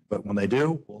thing, but when they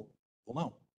do, we'll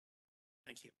know.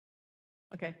 Thank you.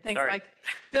 Okay, thanks, Sorry. Mike.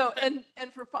 No, and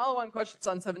for follow-on questions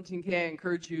on 17K, I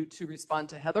encourage you to respond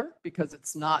to Heather because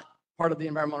it's not part of the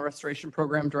environmental restoration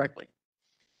program directly.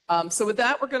 So with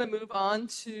that, we're going to move on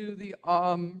to the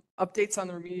updates on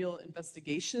the remedial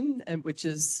investigation, and which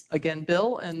is again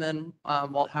Bill, and then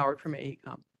Walt Howard from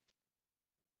AECOM.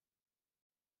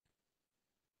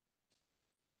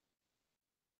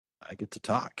 I get to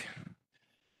talk.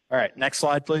 All right, next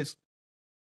slide, please.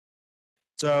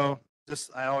 So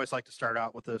I always like to start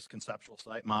out with this conceptual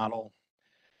site model.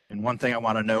 And one thing I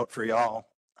want to note for y'all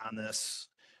on this,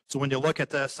 so when you look at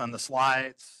this on the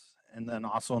slides and then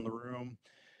also in the room,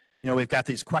 we've got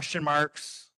these question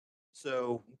marks.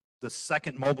 So the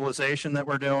second mobilization that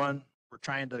we're doing, we're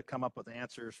trying to come up with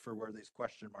answers for where these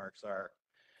question marks are.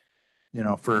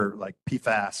 For like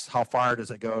PFAS, how far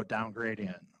does it go down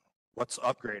gradient? What's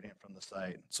up gradient from the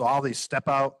site? So all these step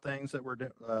out things that we're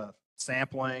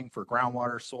sampling for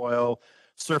groundwater, soil,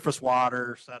 surface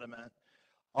water, sediment,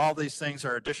 all these things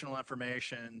are additional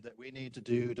information that we need to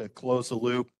do to close the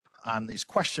loop on these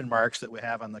question marks that we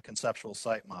have on the conceptual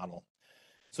site model.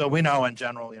 So we know in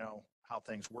general, how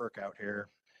things work out here.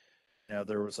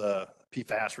 There was a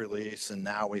PFAS release, and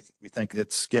now we think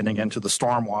it's getting into the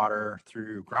stormwater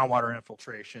through groundwater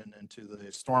infiltration into the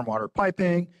stormwater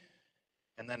piping.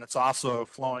 And then it's also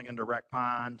flowing into rec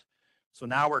pond. So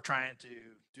now we're trying to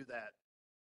do that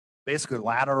basically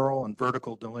lateral and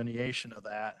vertical delineation of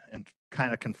that and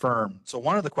kind of confirm. So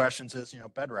one of the questions is,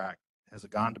 bedrock. Has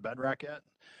it gone to bedrock yet?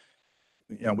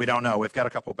 We don't know. We've got a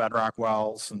couple bedrock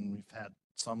wells and we've had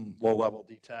some low-level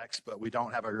detects, but we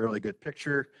don't have a really good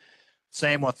picture.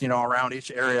 Same with, around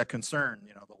each area concerned,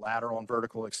 the lateral and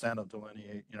vertical extent of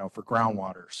delineate, for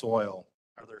groundwater, soil.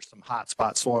 Are there some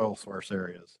hotspot soil source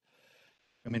areas?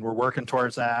 We're working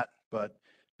towards that, but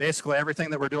basically everything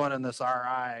that we're doing in this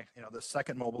RI, the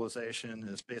second mobilization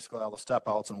is basically all the step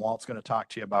outs, and Walt's going to talk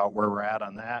to you about where we're at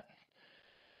on that.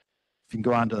 If you can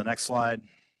go on to the next slide.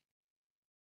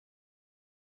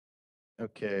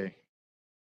 Okay.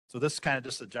 So this is kind of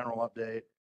just a general update.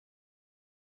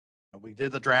 We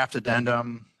did the draft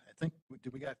addendum. I think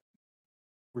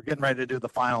we're getting ready to do the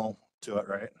final to it,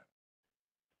 right?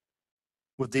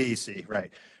 With DEC,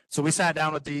 right. So we sat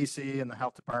down with DEC and the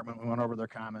health department. We went over their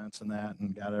comments and that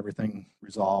and got everything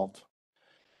resolved.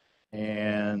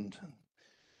 And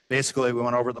basically we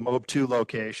went over the MOB 2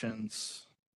 locations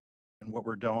and what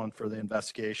we're doing for the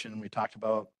investigation. We talked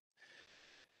about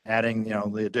adding,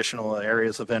 the additional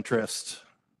areas of interest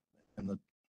in the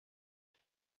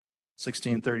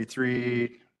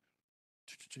 1633.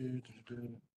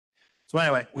 So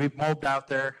anyway, we've mobed out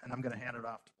there, and I'm going to hand it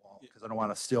off to Walt because I don't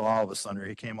want to steal all of his thunder.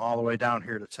 He came all the way down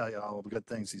here to tell you all the good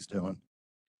things he's doing.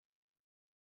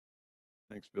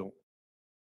 Thanks, Bill.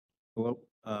 Hello.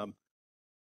 Hi,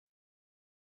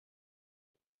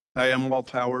 I'm Walt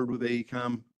Howard with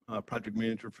AECOM, project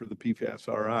manager for the PFAS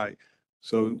RI.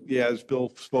 So yeah, as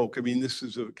Bill spoke, this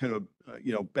is a kind of,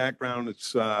 background.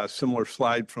 It's a similar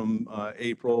slide from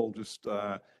April, just,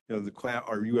 our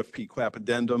UFP CLAP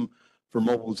addendum for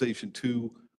mobilization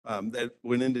 2 that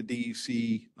went into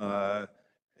DEC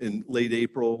in late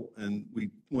April. And we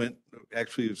went,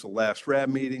 actually it was the last RAB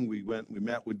meeting. We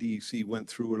met with DEC, went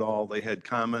through it all. They had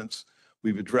comments.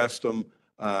 We've addressed them.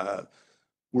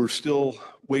 We're still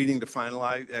waiting to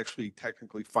finalize, actually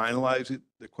technically finalize it,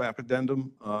 the QAP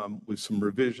addendum, with some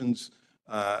revisions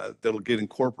that'll get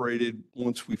incorporated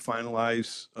once we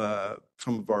finalize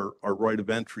some of our right of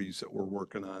entries that we're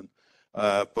working on.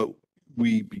 But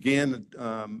we began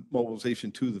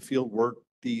mobilization to the field work.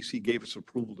 DEC gave us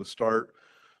approval to start.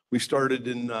 We started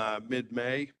in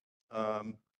mid-May.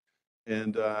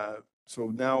 So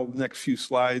now next few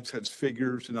slides has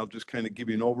figures, and I'll just kind of give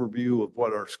you an overview of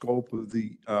what our scope of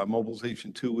the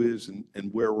mobilization 2 is and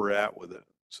where we're at with it.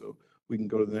 So we can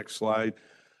go to the next slide.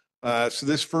 So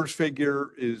this first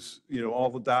figure is, all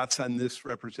the dots on this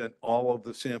represent all of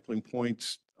the sampling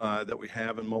points that we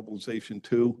have in mobilization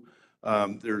 2.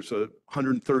 There's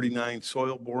 139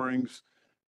 soil borings.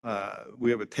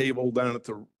 We have a table down at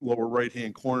the lower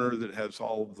right-hand corner that has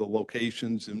all of the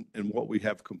locations and what we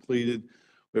have completed.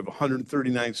 We have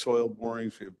 139 soil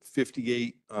borings. We have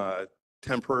 58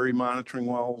 temporary monitoring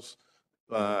wells.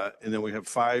 And then we have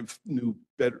 5 new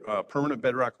permanent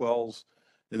bedrock wells.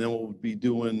 And then we'll be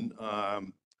doing,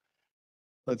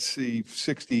 we have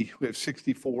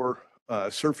 64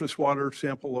 surface water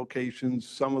sample locations.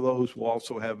 Some of those will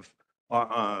also have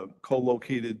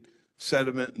co-located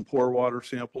sediment and pore water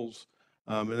samples.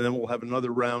 And then we'll have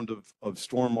another round of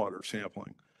stormwater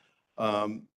sampling.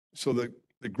 So the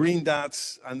green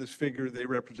dots on this figure, they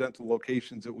represent the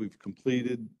locations that we've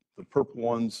completed. The purple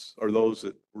ones are those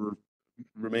that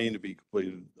remain to be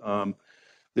completed.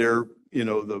 They're,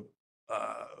 the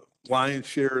lion's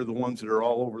share of the ones that are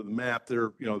all over the map.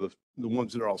 They're, the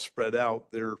ones that are all spread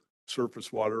out, they're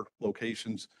surface water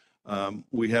locations.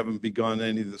 We haven't begun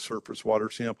any of the surface water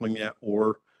sampling yet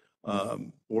or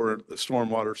the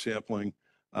stormwater sampling.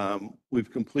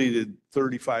 We've completed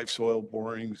 35 soil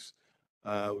borings.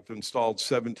 We've installed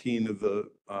 17 of the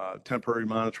temporary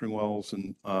monitoring wells.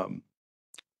 And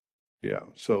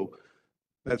so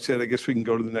that's it. I guess we can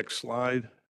go to the next slide.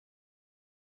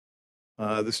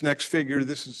 This next figure,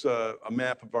 this is a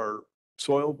map of our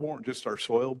soil boring, just our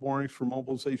soil borings for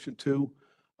mobilization 2.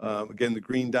 Again, the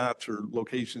green dots are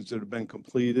locations that have been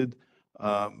completed,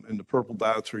 and the purple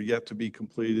dots are yet to be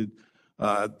completed.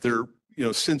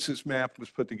 Since this map was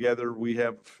put together, we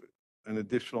have an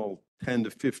additional 10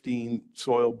 to 15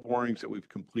 soil borings that we've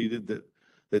completed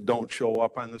that don't show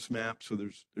up on this map. So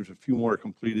there's a few more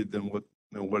completed than what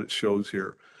it shows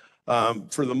here.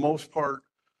 For the most part,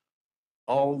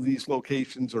 all of these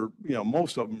locations are,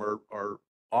 most of them are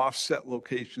offset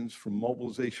locations from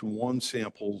mobilization 1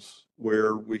 samples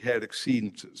where we had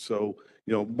exceedances. So,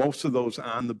 most of those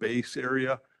on the base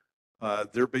area,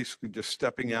 they're basically just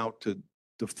stepping out to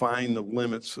define the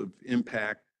limits of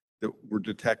impact that were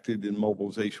detected in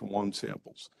mobilization 1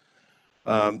 samples.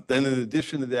 Then in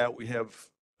addition to that, we have,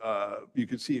 you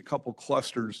can see a couple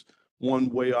clusters, one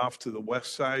way off to the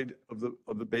west side of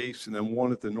the base, and then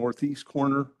one at the northeast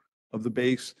corner of the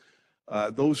base.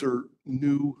 Those are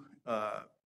new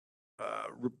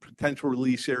potential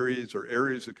release areas or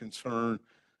areas of concern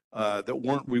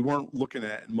that we weren't looking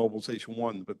at in mobilization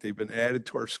 1, but they've been added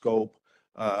to our scope.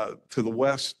 To the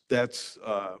west, that's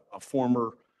a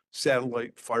former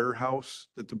satellite firehouse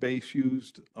that the base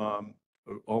used.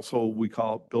 Also, we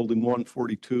call it Building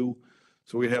 142.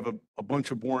 So we have a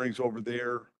bunch of borings over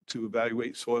there to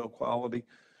evaluate soil quality.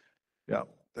 Yeah,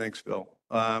 thanks, Bill.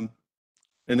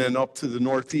 And then up to the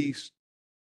northeast,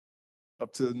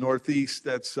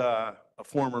 that's a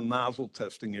former nozzle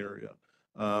testing area.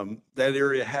 That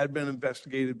area had been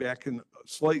investigated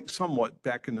somewhat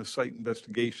back in the site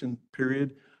investigation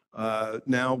period.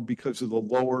 Now, because of the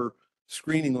lower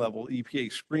screening level,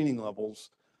 EPA screening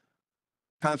levels,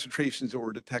 concentrations that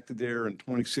were detected there in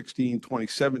 2016,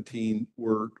 2017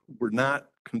 were not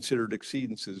considered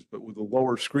exceedances, but with the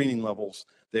lower screening levels,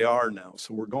 they are now.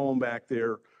 So we're going back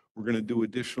there. We're going to do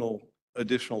additional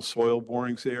soil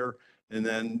borings there, and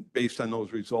then based on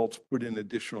those results, put in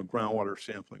additional groundwater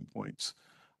sampling points.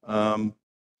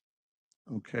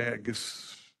 Okay, I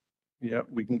guess, yeah,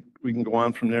 we can go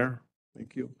on from there.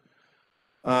 Thank you.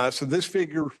 So this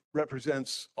figure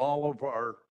represents all of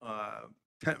our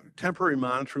temporary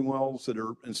monitoring wells that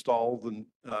are installed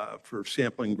for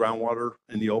sampling groundwater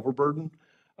in the overburden.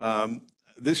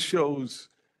 This shows,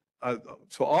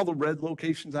 so all the red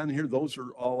locations on here, those are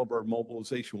all of our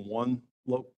mobilization 1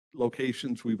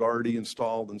 locations. We've already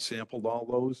installed and sampled all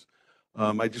those.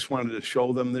 I just wanted to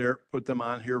show them there, put them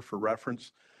on here for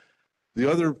reference. The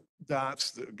other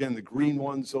dots, again, the green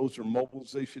ones, those are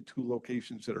mobilization 2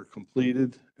 locations that are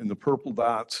completed, and the purple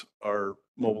dots are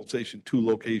mobilization 2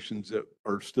 locations that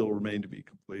are still remain to be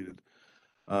completed.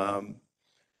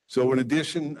 So in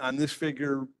addition, on this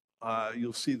figure,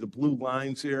 you'll see the blue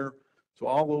lines there. So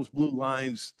all those blue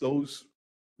lines, those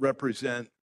represent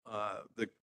the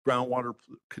groundwater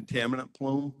contaminant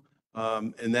plume.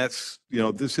 And that's,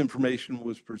 this information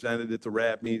was presented at the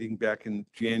RAB meeting back in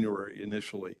January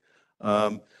initially.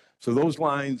 So those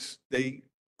lines, they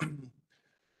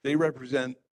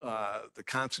represent the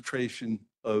concentration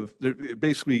of,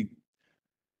 basically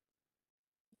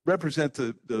represent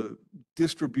the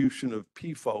distribution of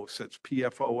PFOS, that's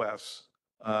PFOS,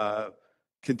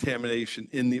 contamination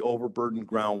in the overburdened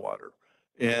groundwater.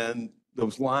 And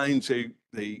those lines,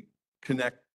 they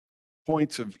connect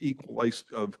points of equal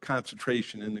of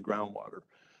concentration in the groundwater.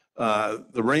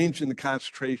 The range in the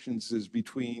concentrations is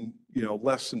between,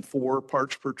 less than 4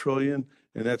 parts per trillion,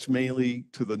 and that's mainly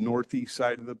to the northeast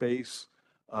side of the base,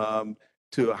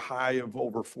 to a high of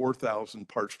over 4,000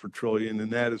 parts per trillion,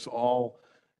 and that is all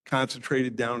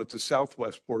concentrated down at the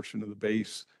southwest portion of the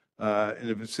base, in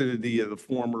the vicinity of the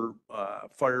former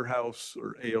firehouse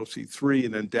or AOC3,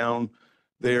 and then down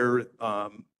there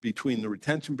between the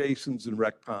retention basins and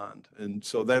rec pond. And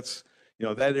so that's,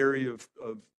 that area of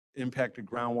impacted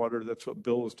groundwater, that's what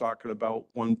Bill was talking about.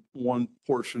 One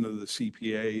portion of the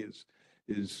CPA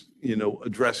is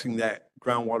addressing that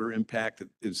groundwater impact that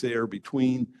is there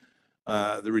between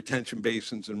the retention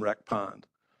basins and rec pond.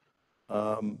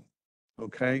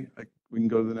 Okay, we can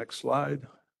go to the next slide.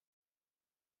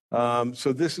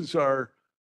 So this is our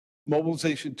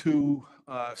mobilization 2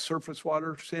 surface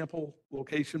water sample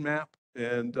location map.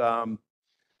 And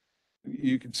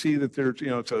you can see that there's,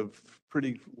 it's a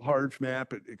pretty large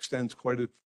map. It extends quite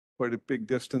a big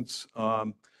distance.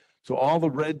 So all the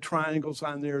red triangles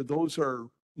on there, those are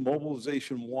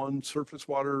mobilization 1 surface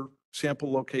water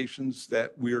sample locations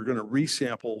that we are going to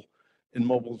resample in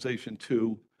mobilization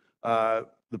 2.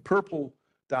 The purple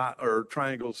dot or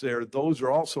triangles there, those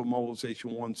are also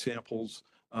mobilization 1 samples,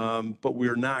 but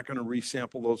we're not going to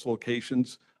resample those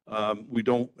locations. We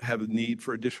don't have a need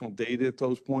for additional data at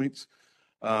those points.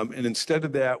 And instead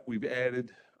of that, we've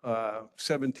added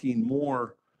 17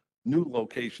 more new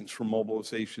locations for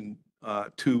mobilization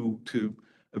 2 to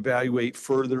evaluate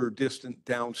further distant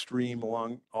downstream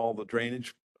along all the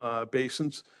drainage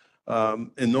basins.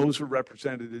 And those are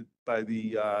represented by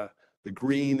the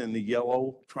green and the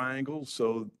yellow triangles.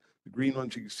 So the green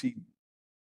ones you can see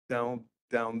down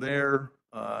there,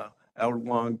 out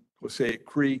along Passaic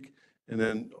Creek, and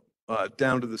then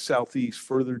down to the southeast,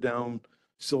 further down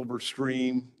Silver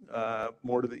Stream,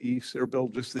 more to the east. They're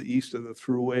built just to the east of the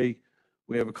thruway.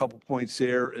 We have a couple points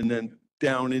there, and then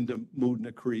down into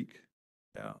Moodna Creek.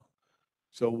 Yeah.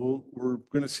 So we're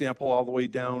going to sample all the way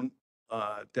down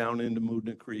into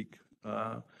Moodna Creek.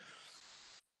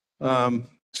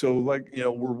 So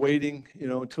we're waiting,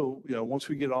 until, once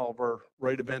we get all of our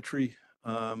right of entry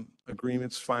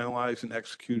agreements finalized and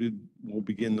executed, we'll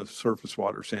begin the surface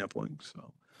water sampling.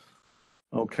 So,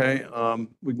 okay,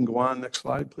 we can go on. Next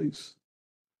slide, please.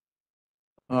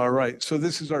 All right, so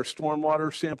this is our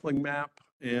stormwater sampling map,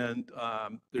 and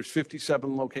there's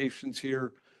 57 locations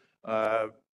here.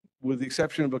 With the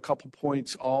exception of a couple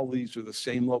points, all these are the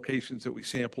same locations that we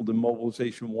sampled in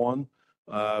mobilization 1.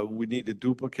 We need to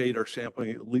duplicate our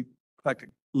sampling, collect at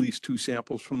least 2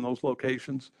 samples from those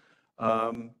locations.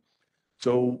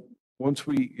 So once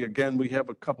we have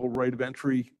a couple right of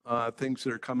entry things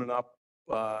that are coming up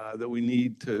that we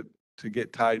need to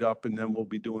get tied up, and then we'll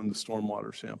be doing the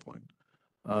stormwater sampling.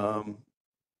 And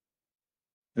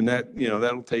that,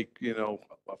 that'll take,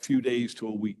 a few days to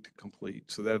a week to complete.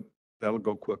 So that'll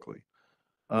go quickly.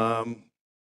 And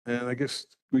I guess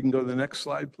we can go to the next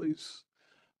slide, please.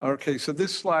 Okay, so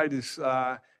this slide is,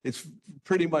 it's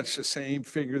pretty much the same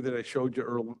figure that I showed you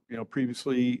earlier,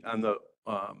 previously on the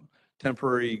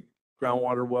temporary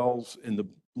groundwater wells in the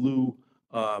blue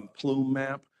plume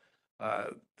map.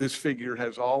 This figure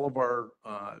has all of our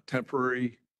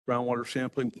temporary groundwater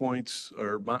sampling points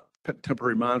or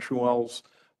temporary monitoring wells.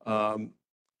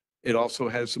 It also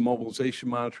has the mobilization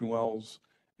monitoring wells,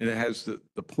 and it has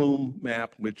the plume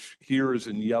map, which here is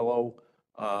in yellow.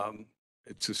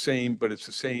 It's the same, but it's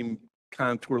the same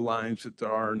contour lines that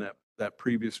there are in that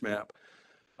previous map.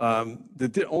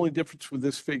 The only difference with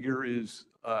this figure is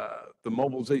the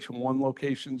mobilization 1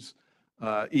 locations.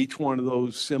 Each one of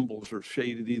those symbols are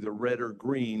shaded either red or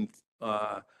green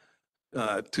to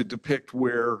depict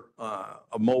where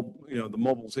the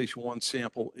mobilization 1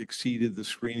 sample exceeded the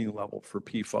screening level for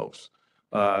PFOS.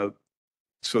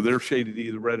 So they're shaded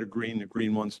either red or green. The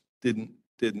green ones didn't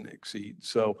exceed.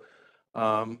 So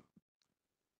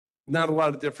not a lot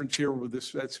of difference here with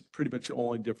this. That's pretty much the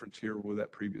only difference here with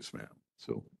that previous map.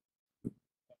 So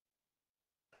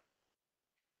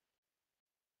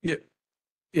yeah.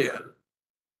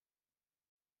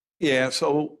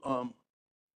 So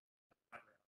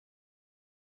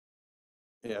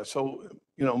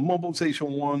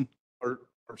mobilization one, our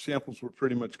samples were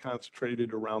pretty much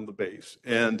concentrated around the base.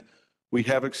 And we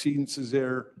have exceedances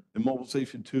there. In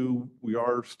mobilization two, we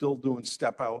are still doing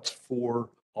step outs for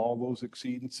all those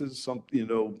exceedances. Some,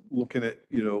 looking at,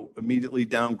 immediately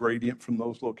down gradient from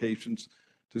those locations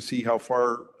to see how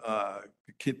far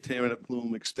the contaminant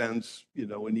plume extends,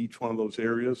 in each one of those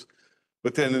areas.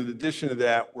 But then in addition to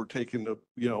that, we're taking a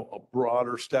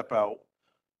broader step out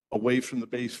away from the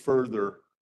base further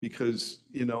because,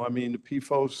 the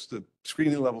PFOS, the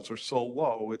screening levels are so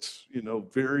low. It's,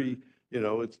 very,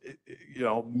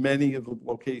 many of the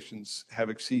locations have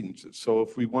exceedances. So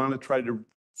if we want to try to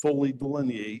fully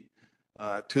delineate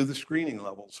to the screening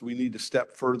levels, we need to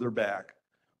step further back,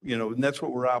 and that's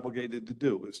what we're obligated to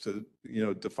do is to,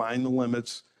 define the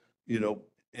limits,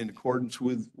 in accordance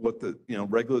with what the,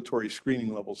 regulatory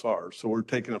screening levels are. So we're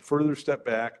taking a further step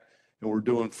back and we're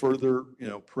doing further,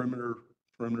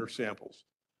 perimeter samples.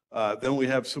 Then we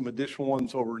have some additional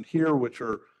ones over in here, which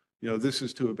are, this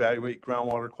is to evaluate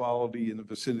groundwater quality in the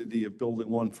vicinity of building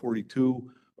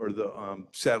 142 or the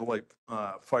satellite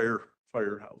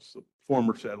firehouse, the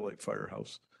former satellite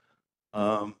firehouse.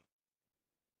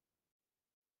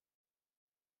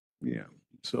 Yeah,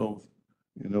 so,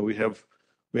 we have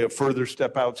further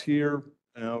step outs here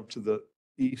out to the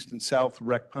east and south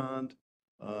Wreck Pond.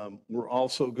 We're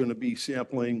also going to be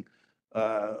sampling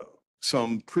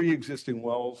some pre-existing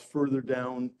wells further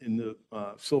down in the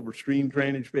Silver Stream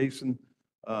drainage basin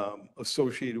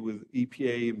associated with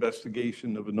EPA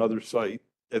investigation of another site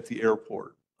at the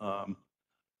airport. I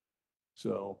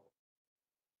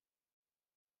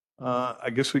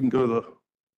guess we can go to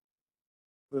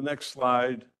the next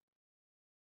slide.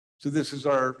 So this is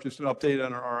just an update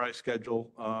on our RI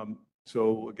schedule.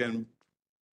 So again,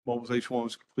 mobilization one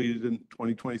was completed in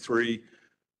 2023.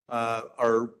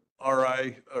 Our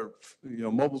RI,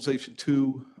 mobilization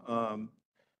two,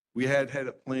 we had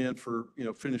a plan for,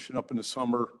 finishing up in the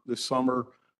summer. This summer,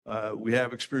 we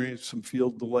have experienced some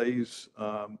field delays.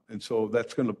 And so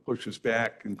that's going to push us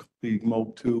back and completing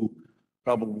Mob 2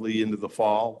 probably into the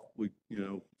fall,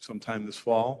 sometime this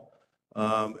fall.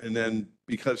 And then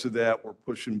because of that, we're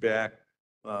pushing back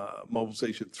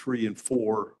mobilization 3 and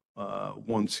 4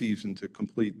 one season to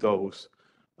complete those.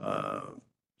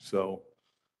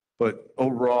 But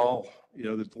overall,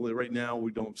 the delay right now,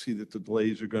 we don't see that the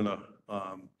delays are going to,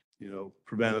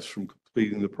 prevent us from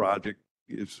completing the project.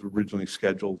 It's originally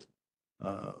scheduled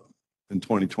in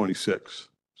 2026.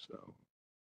 So,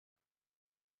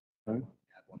 right.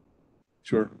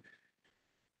 Sure.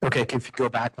 Okay, if you go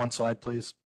back one slide,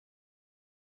 please.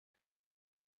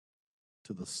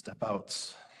 To the step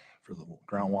outs for the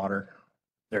groundwater.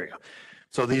 There you go.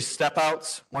 So these step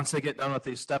outs, once they get done with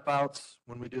these step outs,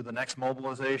 when we do the next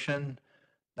mobilization,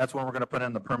 that's when we're going to put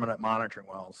in the permanent monitoring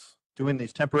wells. Doing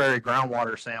these temporary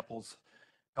groundwater samples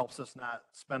helps us not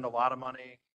spend a lot of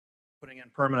money putting in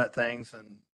permanent things,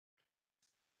 and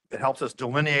it helps us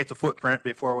delineate the footprint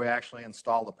before we actually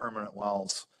install the permanent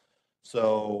wells.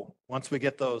 So once we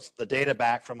get the data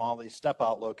back from all these step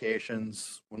out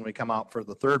locations, when we come out for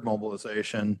the third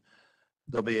mobilization,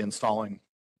 they'll be installing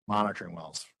monitoring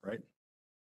wells, right?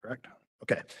 Correct?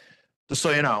 Okay. Just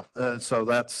so you know, so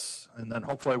that's, and then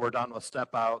hopefully we're done with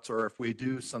step outs, or if we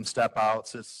do some step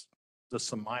outs, it's just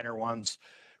some minor ones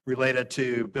related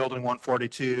to building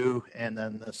 142 and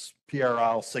then this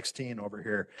PRL 16 over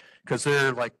here, because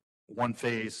they're like one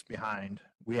phase behind.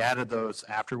 We added those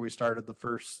after we started the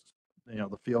first,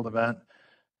 the field event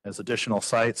as additional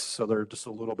sites. So they're just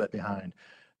a little bit behind,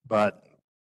 but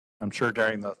I'm sure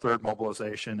during the third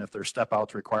mobilization, if there's step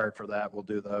outs required for that, we'll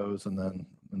do those and then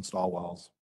install wells.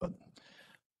 But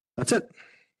that's it.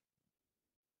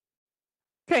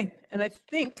 Okay, and I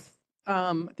think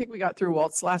we got through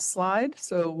Walt's last slide,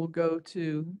 so we'll go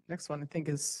to next one. I think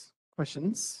is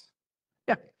questions.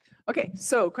 Yeah. Okay.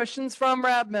 So questions from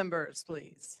RAB members,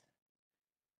 please.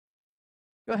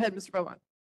 Go ahead, Mr. Beaumont.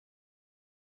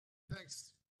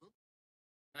 Thanks.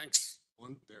 Thanks.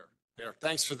 One there.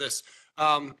 Thanks for this.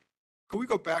 Can we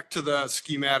go back to the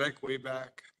schematic way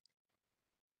back?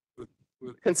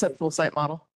 Conceptual site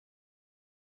model.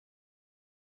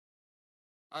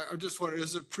 I'm just wondering,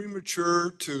 is it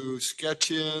premature to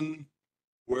sketch in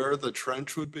where the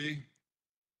trench would be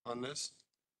on this?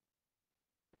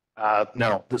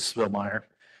 No, this is Bill Meyer.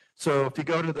 So if you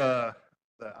go to the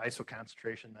ISO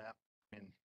concentration map, I mean,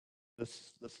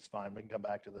 this is fine. We can come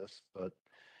back to this, but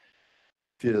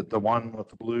the one with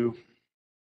the blue,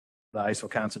 the ISO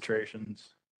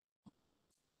concentrations.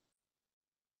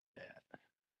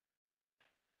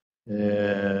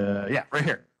 Yeah, right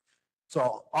here.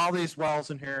 So all these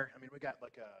wells in here, I mean, we got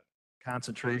like a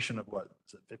concentration of what,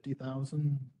 is it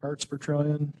 50,000 parts per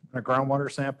trillion in a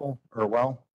groundwater sample or a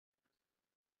well?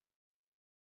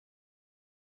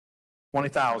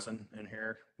 20,000 in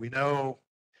here. We know,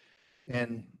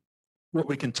 and what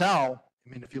we can tell, I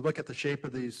mean, if you look at the shape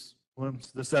of these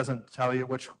plumes, this doesn't tell you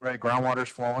which way groundwater is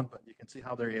flowing, but you can see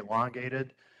how they're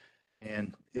elongated.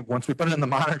 And once we put it in the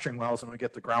monitoring wells and we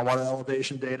get the groundwater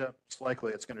elevation data, it's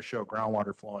likely it's going to show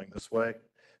groundwater flowing this way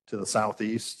to the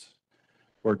southeast.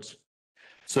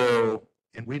 So,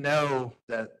 and we know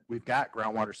that we've got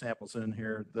groundwater samples in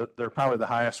here. They're probably the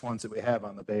highest ones that we have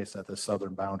on the base at this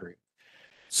southern boundary.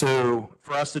 So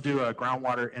for us to do a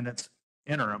groundwater in its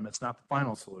interim, it's not the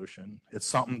final solution. It's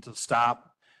something to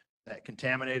stop that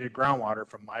contaminated groundwater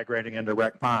from migrating into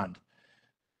Wreck Pond.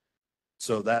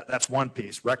 So that's one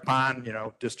piece. Wreck Pond,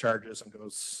 discharges and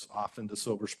goes off into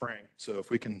Silver Spring. So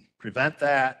if we can prevent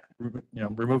that,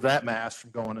 remove that mass from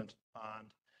going into the pond,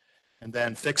 and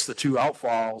then fix the two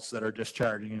outfalls that are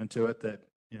discharging into it that,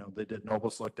 they did,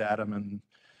 Nobles looked at them and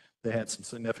they had some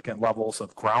significant levels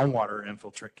of groundwater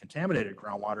contaminated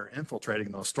groundwater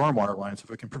infiltrating those stormwater lines.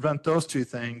 If we can prevent those two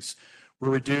things,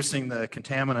 we're reducing the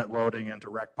contaminant loading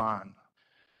into Wreck Pond,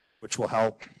 which will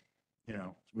help.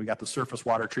 We got the surface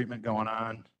water treatment going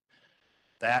on.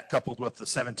 That coupled with the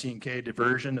 17K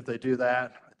diversion, if they do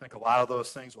that, I think a lot of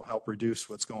those things will help reduce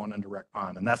what's going into Wreck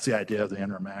Pond. And that's the idea of the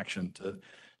interim action, to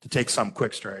take some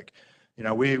quick strike.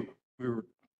 We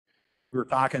were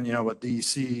talking, with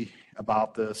DEC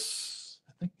about this,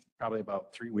 I think probably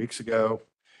about 3 weeks ago.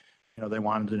 They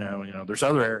wanted to know, there's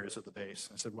other areas of the base.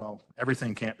 I said, well,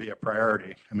 everything can't be a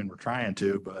priority. I mean, we're trying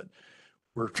to, but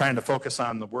we're trying to focus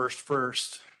on the worst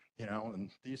first. And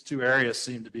these two areas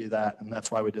seem to be that, and that's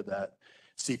why we did that.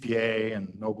 CPA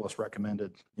and Nobles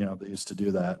recommended, these to do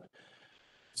that.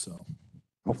 So,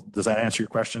 does that answer your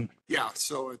question? Yeah,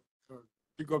 so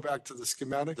you go back to the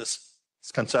schematic. This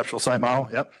conceptual site model,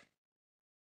 yep.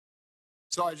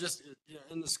 So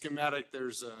in the schematic,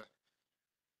 there's a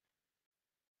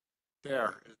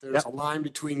line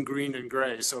between green and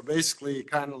gray. So basically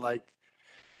kind of like.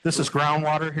 This is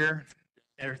groundwater here,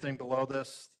 everything below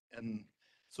this. And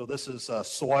so this is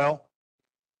soil.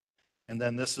 And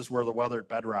then this is where the weathered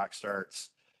bedrock starts.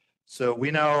 So we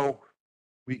know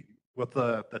with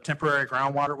the temporary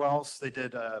groundwater wells, they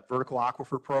did vertical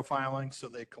aquifer profiling. So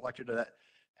they collected it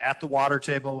at the water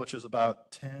table, which is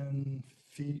about 10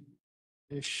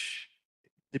 feet-ish,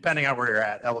 depending on where you're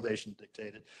at, elevation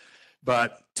dictated.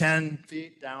 But 10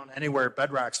 feet down anywhere,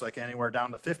 bedrock's like anywhere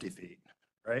down to 50 feet,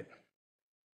 right?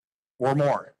 Or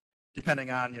more, depending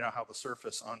on, how the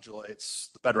surface undulates,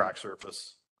 the bedrock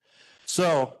surface.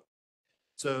 So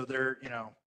there,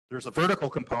 there's a vertical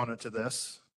component to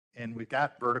this, and we've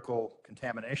got vertical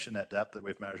contamination at depth that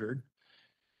we've measured.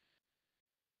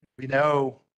 We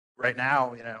know right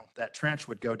now, that trench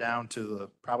would go down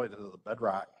to probably to the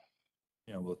bedrock,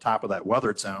 the top of that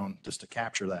weathered zone, just to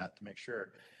capture that, to make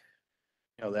sure.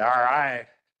 The RI,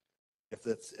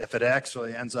 if it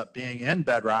actually ends up being in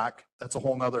bedrock, that's a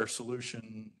whole nother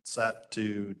solution set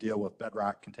to deal with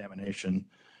bedrock contamination.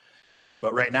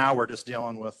 But right now we're just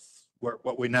dealing with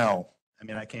what we know. I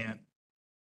mean,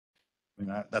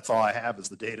 that's all I have is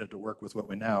the data to work with what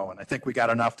we know. And I think we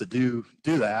got enough to do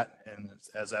that. And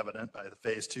as evident by the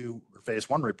phase 2 or phase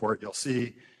 1 report, you'll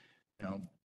see,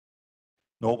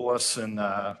 Nobles and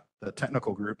the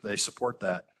technical group, they support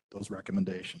those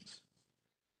recommendations.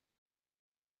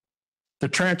 The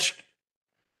trench,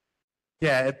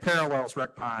 it parallels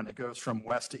Wreck Pond. It goes from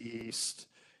west to east,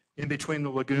 in between the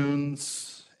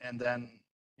lagoons, and then,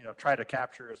 try to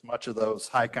capture as much of those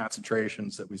high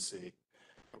concentrations that we see.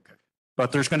 Okay.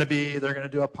 But they're going to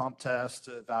do a pump test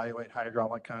to evaluate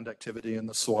hydraulic conductivity in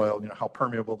the soil, how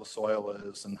permeable the soil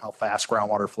is and how fast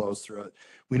groundwater flows through it.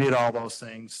 We need all those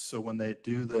things. So when they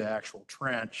do the actual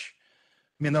trench,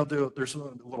 there's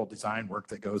a little design work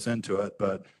that goes into it,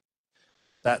 but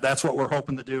that's what we're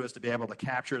hoping to do, is to be able to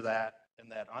capture that in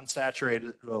that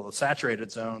the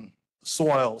saturated zone,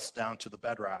 soils down to the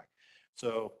bedrock.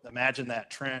 So imagine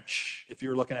that trench, if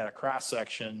you're looking at a cross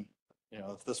section,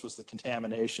 if this was the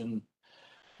contamination,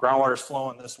 groundwater's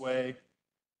flowing this way,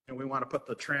 and we want to put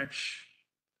the trench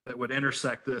that would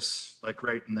intersect this, like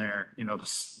right in there, to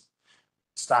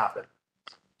stop it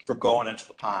from going into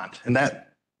the pond. And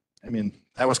that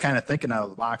was kind of thinking out of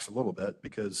the box a little bit,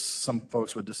 because some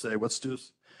folks would just say, let's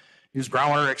use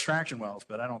groundwater extraction wells.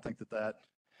 But I don't think that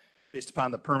based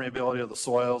upon the permeability of the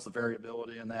soils, the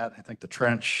variability in that, I think the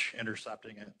trench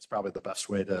intercepting it is probably the best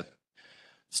way to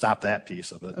stop that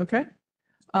piece of it. Okay.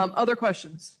 Other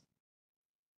questions?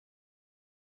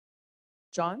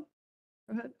 John?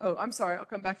 Go ahead. Oh, I'm sorry. I'll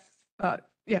come back.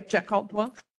 Jack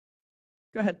Caldwell.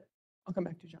 Go ahead. I'll come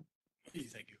back to you, John.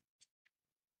 Thank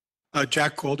you.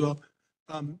 Jack Caldwell.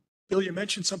 Bill, you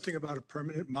mentioned something about a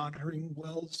permanent monitoring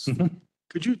wells.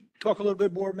 Could you talk a little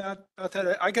bit more about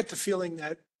that? I get the feeling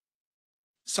that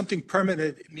something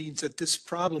permanent means that this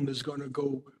problem is going to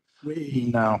go way.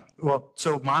 No. Well,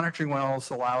 so monitoring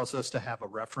wells allows us to have a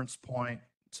reference point.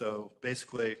 So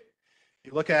basically,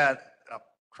 you look at a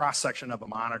cross section of a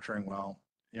monitoring well,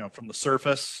 from the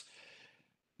surface,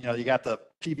 you got the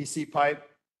PVC pipe,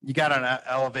 you got an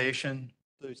elevation,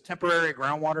 those temporary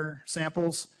groundwater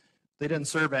samples, they didn't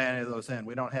survey any of those in.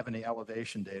 We don't have any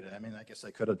elevation data. I mean, I guess they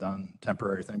could have done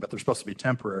temporary thing, but they're supposed to be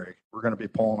temporary. We're going to be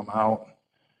pulling them out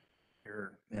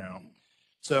here,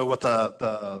 So what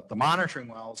the monitoring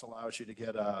wells allows you to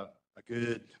get a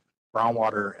good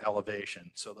groundwater elevation.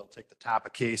 So they'll take the top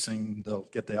of casing, they'll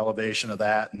get the elevation of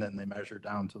that, and then they measure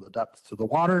down to the depth to the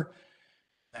water.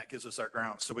 That gives us our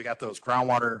ground. So we got those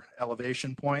groundwater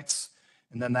elevation points,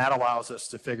 and then that allows us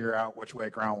to figure out which way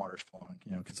groundwater is flowing,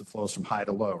 because it flows from high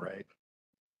to low, right?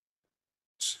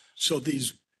 So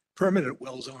these permanent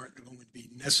wells aren't going to be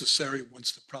necessary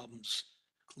once the problem's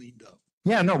cleaned up.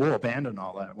 Yeah, no, we'll abandon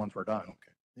all that once we're done.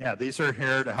 Okay. Yeah, these are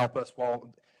here to help us.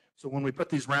 Well, so when we put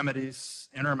these remedies,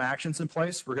 interim actions in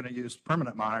place, we're going to use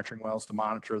permanent monitoring wells to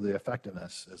monitor the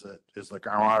effectiveness. Is the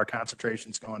groundwater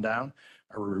concentrations going down?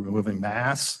 Are we removing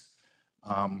mass?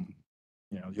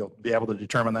 You'll be able to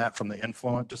determine that from the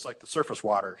influent, just like the surface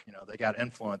water. They got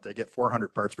influent, they get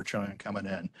 400 parts per trillion coming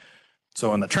in.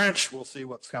 So in the trench, we'll see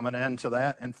what's coming into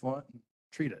that influent and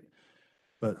treat it.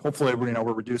 But hopefully,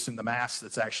 we're reducing the mass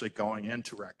that's actually going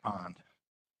into Rec Pond.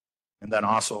 And then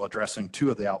also addressing 2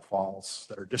 of the outfalls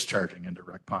that are discharging into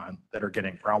Rec Pond that are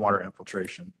getting groundwater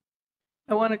infiltration.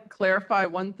 I want to clarify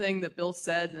one thing that Bill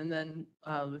said, and then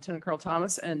Lieutenant Colonel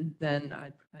Thomas, and then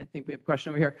I think we have a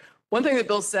question over here. One thing that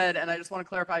Bill said, and I just want to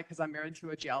clarify because I'm married to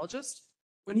a geologist.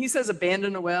 When he says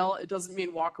abandon a well, it doesn't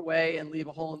mean walk away and leave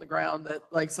a hole in the ground that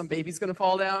like some baby's going to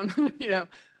fall down.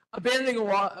 Abandoning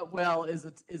a well is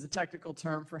a technical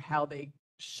term for how they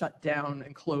shut down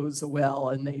and close a well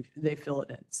and they fill it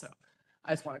in. So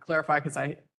I just want to clarify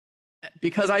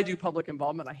because I do public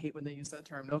involvement, I hate when they use that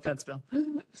term. No offense, Bill.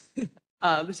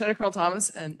 Lieutenant Colonel Thomas,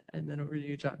 and then over to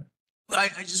you, John. But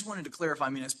I just wanted to clarify,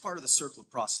 as part of the circular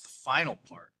process, the final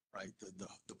part, right,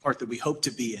 the part that we hope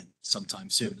to be in sometime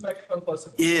soon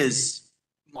is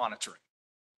monitoring.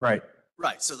 Right.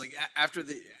 Right. So like after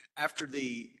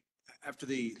the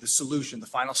solution, the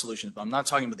final solution, but I'm not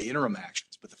talking about the interim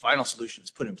actions, but the final solution is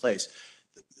put in place.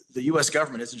 The U.S.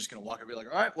 government isn't just going to walk and be like,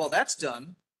 all right, well, that's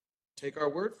done. Take our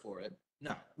word for it.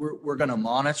 No, we're going to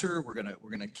monitor. We're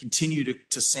going to continue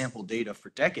to sample data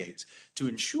for decades to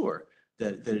ensure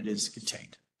that it is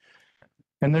contained.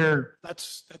 And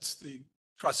that's the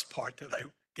trust part that I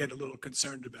get a little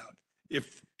concerned about.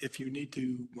 If you need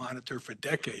to monitor for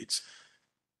decades,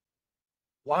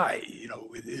 why?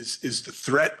 Is the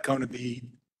threat going to be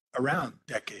around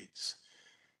decades?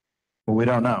 Well, we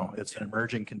don't know. It's an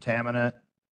emerging contaminant.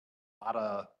 A lot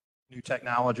of new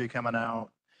technology coming out.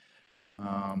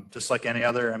 Just like any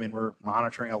other, we're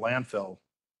monitoring a landfill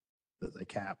that they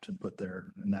capped and put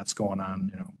there, and that's going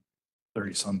on,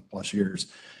 30 some plus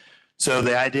years. So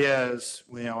the idea is,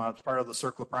 as part of the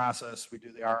circular process, we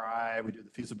do the RI, we do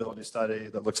the feasibility study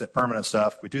that looks at permanent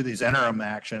stuff. We do these interim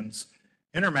actions.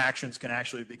 Interim actions can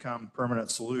actually become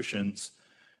permanent solutions.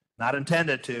 Not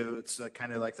intended to. It's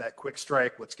kind of like that quick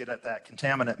strike. Let's get at that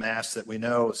contaminant mass that we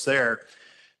know is there.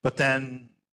 But then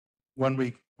when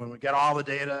we get all the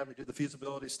data, we do the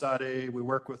feasibility study, we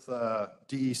work with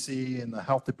DEC and the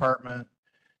health department.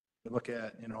 We look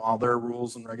at, all their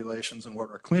rules and regulations and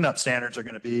what our cleanup standards are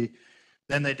going to be.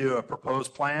 Then they do a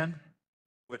proposed plan,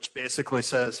 which basically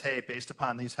says, hey, based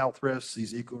upon these health risks,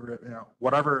 these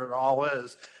whatever it all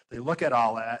is, they look at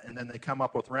all that and then they come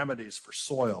up with remedies for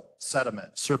soil,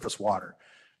 sediment, surface water,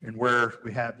 and where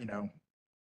we have,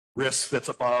 risk that's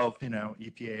above,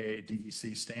 EPA,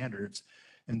 DEC standards.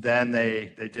 And then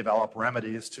they develop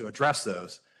remedies to address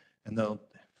those. And they'll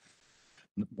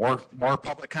more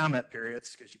public comment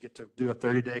periods because you get to do a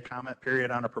 30-day comment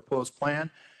period on a proposed plan.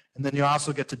 And then you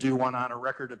also get to do one on a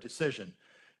record of decision.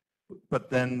 But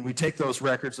then we take those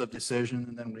records of decision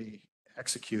and then we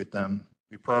execute them.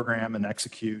 We program and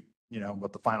execute,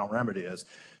 what the final remedy is.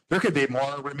 There could be more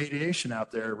remediation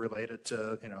out there related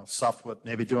to, stuff with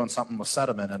maybe doing something with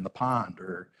sediment in the pond,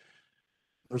 or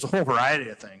there's a whole variety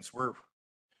of things. We're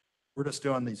just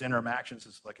doing these interim actions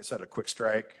as, like I said, a quick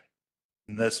strike.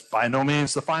 And this by no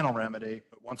means the final remedy,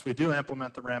 but once we do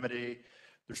implement the remedy,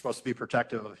 they're supposed to be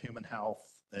protective of human health.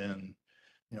 And,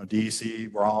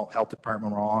 DEC, health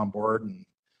department, we're all on board. And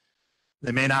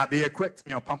they may not be a quick,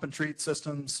 pump and treat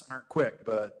systems aren't quick,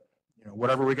 but,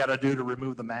 whatever we got to do to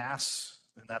remove the mass.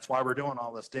 And that's why we're doing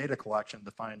all this data collection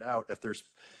to find out if there's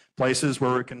places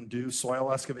where we can do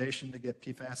soil excavation to get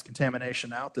PFAS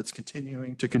contamination out that's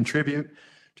continuing to contribute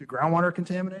to groundwater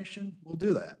contamination. We'll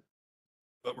do that.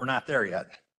 But we're not there yet.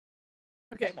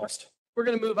 Okay, Almost. we're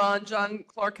going to move on. John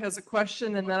Clark has a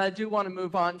question, and then I do want to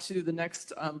move on to the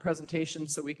next presentation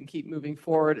so we can keep moving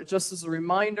forward. Just as a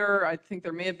reminder, I think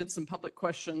there may have been some public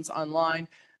questions online.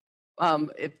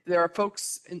 If there are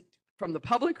folks from the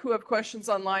public who have questions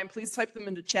online, please type them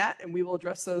into chat and we will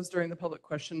address those during the public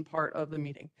question part of the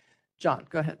meeting. John,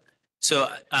 go ahead. So,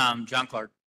 John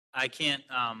Clark, I can't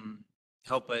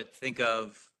help but think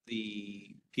of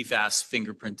the PFAS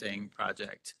fingerprinting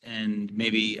project and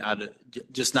maybe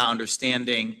just not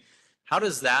understanding how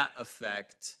does that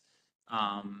affect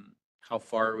how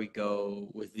far we go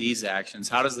with these actions?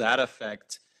 How does that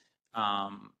affect,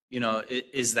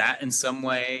 is that in some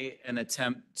way an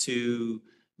attempt to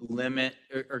limit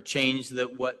or change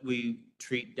what we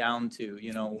treat down to,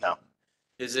 No.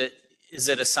 Is it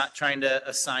trying to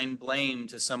assign blame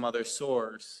to some other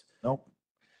source? Nope.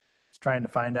 It's trying to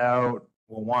find out,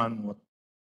 well, one, what,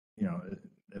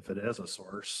 if it is a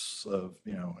source of,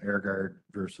 AirGuard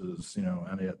versus,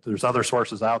 there's other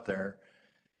sources out there.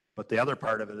 But the other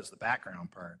part of it is the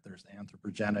background part. There's the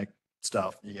anthropogenic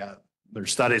stuff.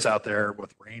 There's studies out there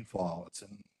with rainfall. It's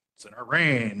in our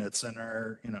rain. It's in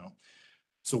our,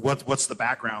 So what's the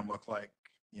background look like,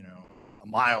 a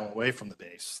mile away from the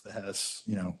base that has,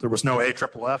 there was no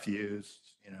AFFF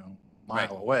used, a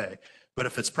mile away. But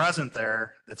if it's present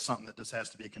there, it's something that just has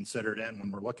to be considered in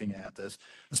when we're looking at this,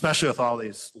 especially with all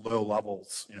these low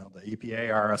levels, the EPA,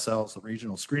 RSLs, the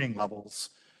regional screening levels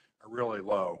are really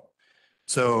low.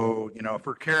 So, if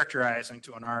we're characterizing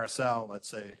to an RSL, let's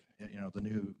say, the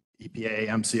new EPA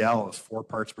MCL is 4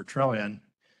 parts per trillion,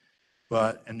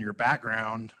 but in your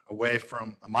background,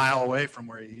 a mile away from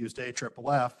where you used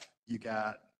AFFF, you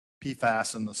got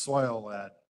PFAS in the soil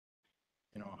at,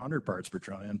 100 parts per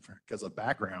trillion because of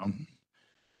background,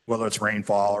 whether it's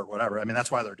rainfall or whatever. I mean, that's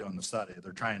why they're doing the study.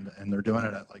 They're they're doing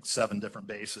it at like 7 different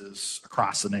bases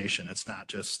across the nation. It's not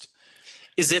just.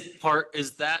 Is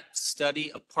that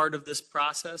study a part of this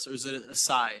process or is it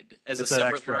aside as a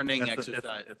separate learning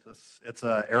exercise? It's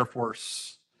a Air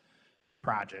Force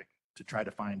project to try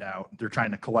to find out. They're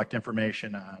trying to collect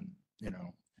information on,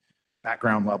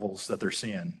 background levels that they're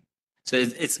seeing. So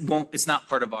it's not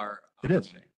part of our. It is.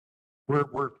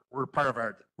 We're part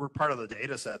of the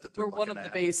data set that they're We're one of looking the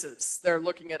at. bases. They're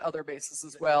looking at other bases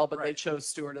as well, but they chose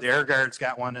Stewart. The Air Guard's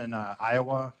got one in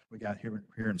Iowa. We got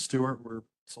here in Stewart. We're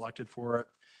selected for it.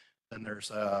 Then there's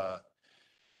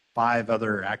 5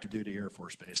 other active duty Air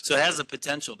Force bases. So it has the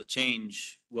potential to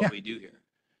change what we do here.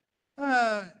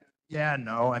 Yeah,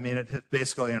 no. I mean, it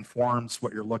basically informs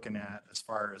what you're looking at as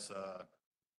far as,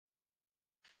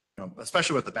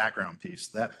 especially with the background piece.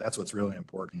 That's what's really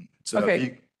important. So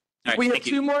Okay. All right, We have thank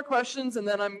you. 2 more questions and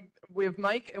then we have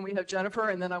Mike and we have Jennifer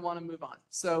and then I want to move on.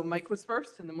 So Mike was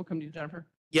first and then we'll come to you, Jennifer.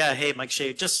 Yeah, hey, Mike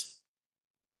Shea, just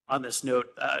on this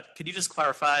note, could you just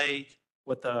clarify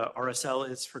what the RSL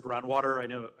is for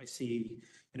groundwater? I see,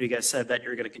 you guys said that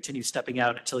you're going to continue stepping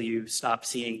out until you stop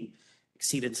seeing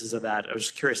exceedances of that. I was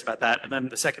just curious about that. And then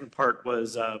the second part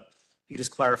was, you just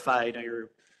clarified,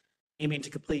 you're aiming to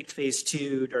complete phase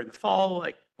 2 during the fall.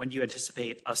 Like, when do you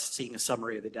anticipate us seeing a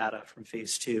summary of the data from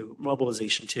phase 2,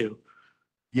 mobilization 2?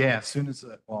 Yeah, as soon as,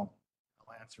 I'll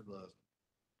answer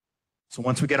so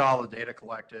once we get all the data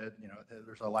collected,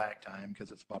 there's a lag time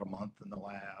because it's about a month in the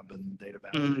lab and data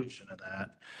validation and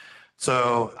that.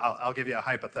 So I'll give you a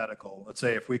hypothetical. Let's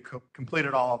say if we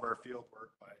completed all of our field work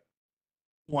by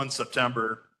 1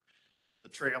 September, the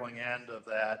trailing end of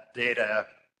that data,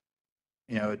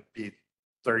 it'd be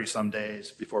 30 some days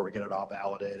before we get it all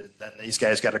validated. Then these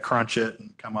guys got to crunch it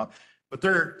and come up, but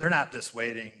they're not just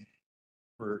waiting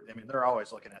they're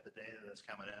always looking at the data that's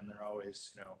coming in. They're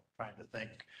always, trying to think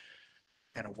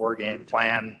kind of war game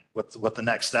plan what the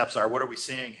next steps are. What are we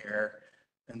seeing here?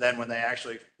 And then when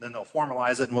then they'll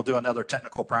formalize it and we'll do another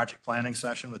technical project planning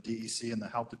session with DEC and the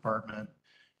health department.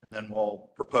 And then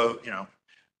we'll propose,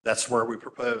 that's where we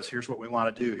propose, here's what we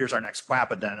want to do. Here's our next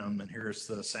QAP addendum, and here's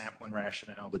the sampling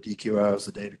rationale, the DQOs,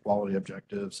 the data quality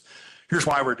objectives. Here's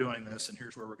why we're doing this, and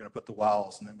here's where we're going to put the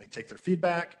wells. And then we take their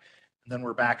feedback, and then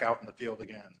we're back out in the field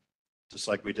again, just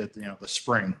like we did, the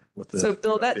spring with the. So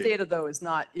Bill, that data though is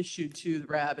not issued to the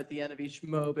RAB at the end of each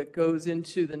MOB. It goes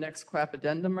into the next QAP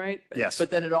addendum, right? Yes. But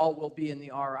then it all will be in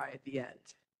the RI at the end.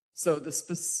 So the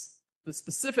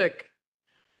specific,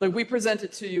 like we present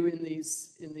it to you in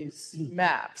these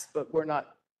maps, but we're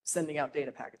not sending out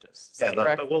data packages. Is that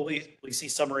correct? But will we see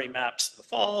summary maps in the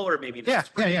fall or maybe? Yeah,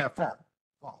 fall.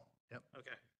 Yep.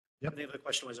 Okay. Yep. I think the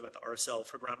question was about the RSL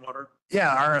for groundwater.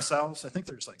 Yeah, RSLs, I think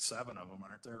there's like 7 of them,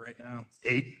 aren't there right now?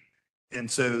 8. And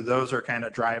so those are kind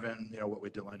of driving, what we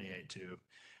delineate to.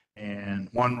 And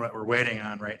one that we're waiting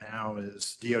on right now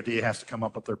is DOD has to come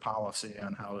up with their policy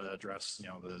on how to address,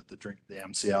 the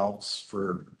MCLs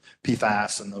for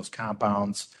PFAS and those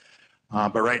compounds.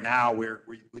 But right now we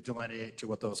delineate to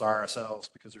what those RSLs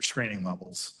because they're screening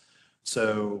levels.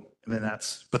 So,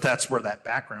 that's where that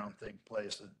background thing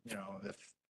plays. If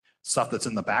stuff that's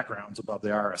in the background's above the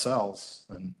RSLs,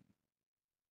 then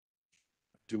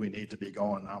do we need to be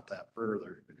going out that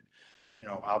further?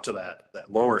 Out to that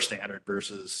lower standard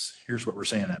versus here's what we're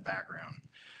saying at background.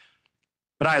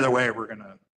 But either way, we're going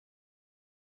to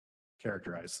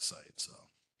characterize the site. So,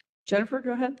 Jennifer,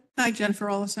 go ahead. Hi, Jennifer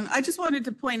Olson. I just wanted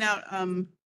to point out,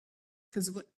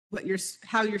 because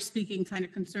how you're speaking kind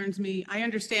of concerns me. I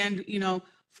understand,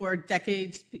 for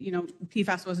decades,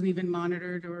 PFAS wasn't even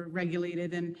monitored or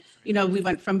regulated. And, we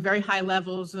went from very high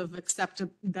levels of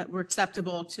that were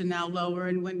acceptable to now lower.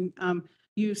 And when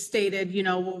you stated,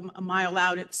 a mile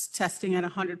out, it's testing at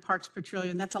 100 parts per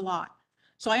trillion, that's a lot.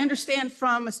 So I understand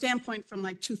from a standpoint from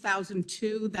like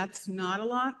 2002, that's not a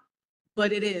lot,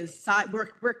 but it is.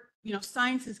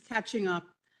 Science is catching up,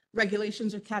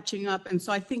 regulations are catching up. And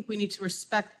so I think we need to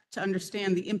respect to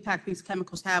understand the impact these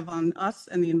chemicals have on us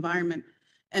and the environment.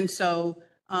 And so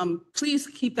please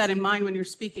keep that in mind when you're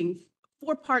speaking.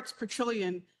 4 parts per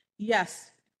trillion,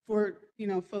 yes, for,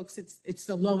 folks, it's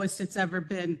the lowest it's ever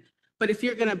been. But if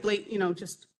you're going to,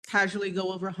 just casually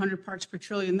go over 100 parts per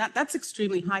trillion, that's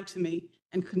extremely high to me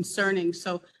and concerning.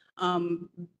 So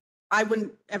I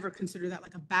wouldn't ever consider that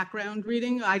like a background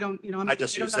reading. I don't, I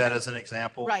just use that as an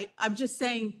example. Right. I'm just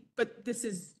saying, but this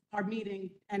is our meeting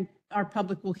and our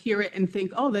public will hear it and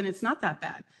think, oh, then it's not that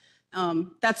bad.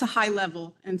 That's a high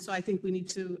level. And so I think we need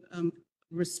to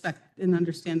respect and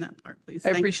understand that part, please.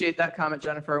 I appreciate that comment,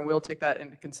 Jennifer, and we'll take that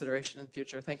into consideration in the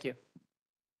future. Thank you.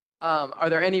 Are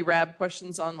there any RAB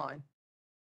questions online?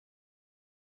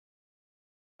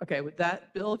 Okay, with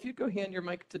that, Bill, if you go hand your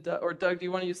mic to Doug, or Doug, do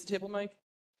you want to use the table mic?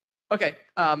 Okay,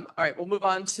 all right, we'll move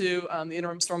on to the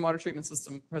interim stormwater treatment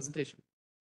system presentation.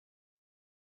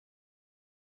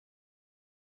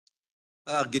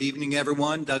 Good evening,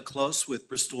 everyone. Doug Close with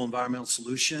Bristol Environmental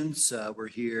Solutions. We're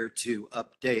here to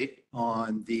update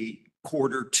on the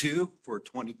Q2 for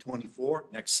 2024.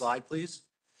 Next slide, please.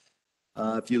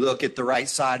 If you look at the right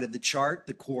side of the chart,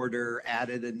 the quarter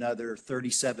added another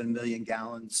 37 million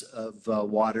gallons of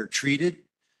water treated.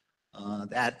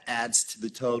 That adds to the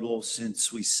total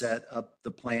since we set up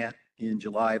the plant in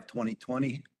July of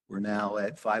 2020. We're now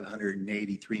at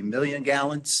 583 million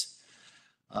gallons.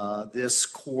 This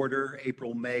quarter,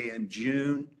 April, May, and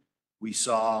June, we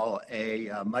saw a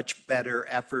much better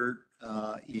effort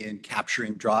in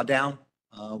capturing drawdown.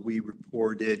 We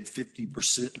reported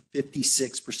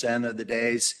 56% of the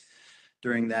days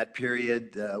during that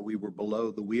period. We were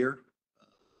below the WEIR.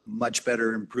 Much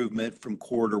better improvement from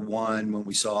Q1 when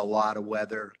we saw a lot of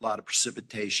weather, a lot of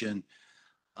precipitation.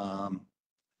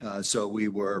 So we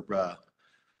were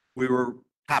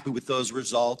happy with those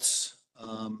results.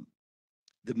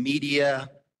 The media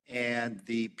and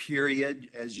the period,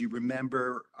 as you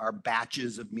remember, our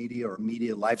batches of media or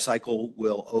media life cycle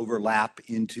will overlap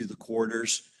into the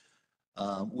quarters.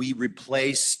 We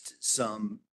replaced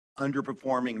some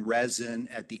underperforming resin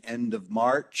at the end of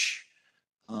March.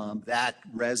 That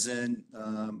resin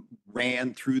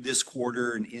ran through this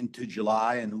quarter and into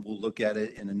July, and we'll look at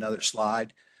it in another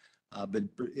slide. But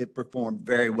it performed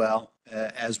very well,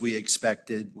 as we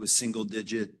expected, with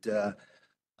single-digit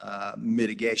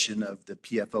mitigation of the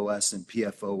PFOS and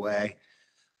PFOA.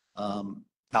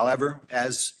 However,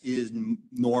 as in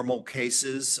normal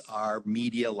cases, our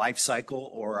media life cycle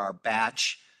or our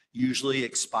batch usually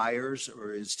expires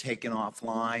or is taken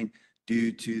offline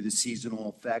due to the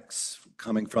seasonal effects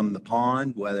coming from the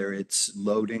pond, whether it's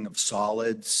loading of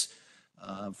solids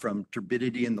from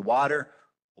turbidity in the water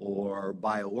or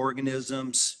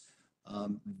bioorganisms.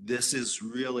 This is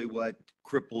really what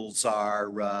cripples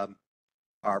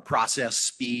our process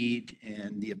speed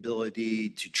and the ability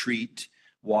to treat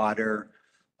water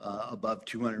above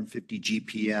 250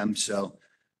 GPM. So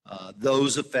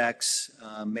those effects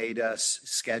made us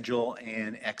schedule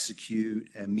and execute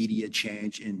a media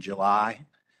change in July.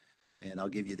 And I'll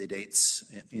give you the dates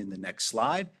in the next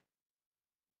slide.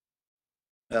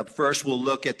 First, we'll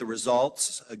look at the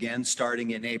results, again, starting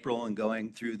in April and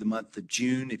going through the month of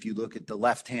June. If you look at the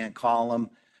left-hand column,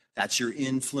 that's your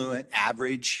influent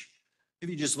average. If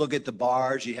you just look at the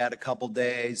bars, you had a couple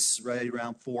days right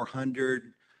around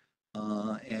 400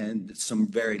 and some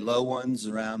very low ones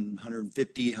around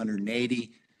 150,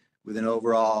 180. with an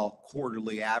overall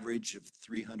quarterly average of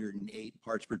 308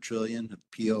 parts per trillion of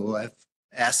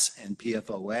POFS and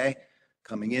PFOA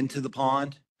coming into the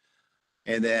pond.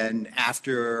 And then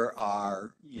after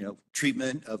our,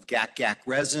 treatment of GAC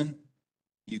resin,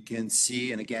 you can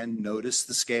see, and again, notice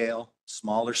the scale,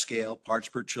 smaller scale, parts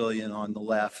per trillion on the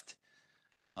left.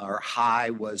 Our high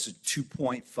was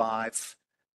 2.5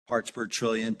 parts per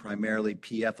trillion, primarily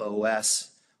PFOS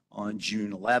on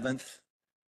June 11th.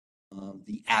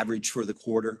 The average for the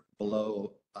quarter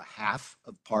below a half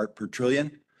of part per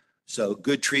trillion. So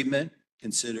good treatment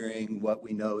considering what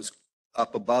we know is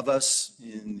up above us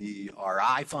in the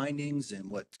RI findings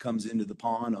and what comes into the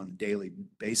pond on a daily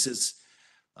basis.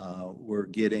 We're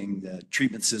getting the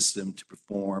treatment system to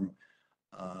perform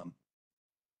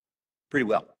pretty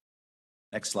well.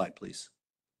 Next slide, please.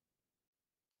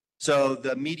 So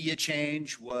the media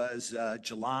change was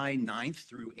July 9th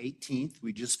through 18th.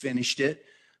 We just finished it.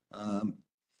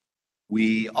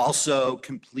 We also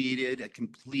completed a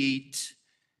complete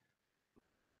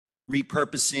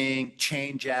repurposing,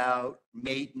 change out,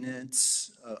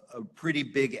 maintenance, a pretty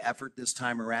big effort this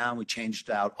time around. We changed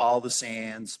out all the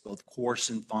sands, both coarse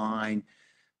and fine.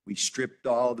 We stripped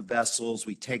all the vessels.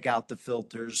 We take out the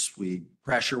filters. We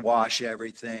pressure wash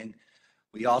everything.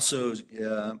 We also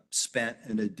spent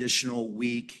an additional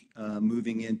week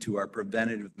moving into our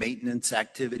preventative maintenance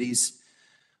activities.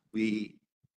 We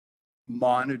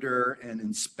monitor and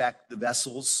inspect the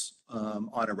vessels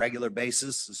on a regular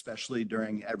basis, especially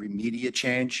during every media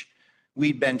change.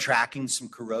 We've been tracking some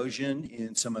corrosion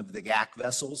in some of the GAC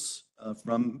vessels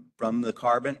from the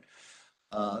carbon.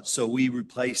 So we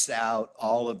replaced out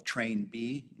all of train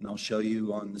B, and I'll show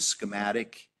you on the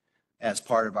schematic as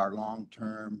part of our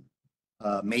long-term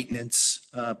maintenance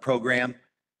program.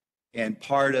 And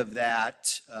part of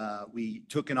that, we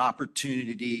took an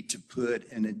opportunity to put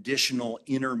an additional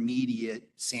intermediate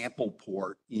sample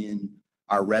port in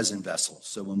our resin vessels.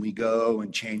 So when we go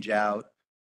and change out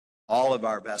all of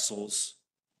our vessels,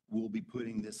 we'll be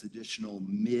putting this additional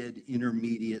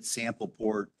mid-intermediate sample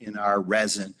port in our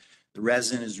resin. The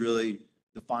resin is really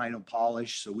the final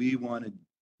polish. So we want to,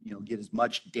 get as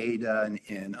much data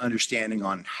and understanding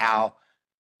on how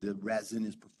the resin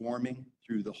is performing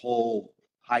through the whole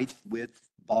height, width,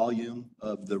 volume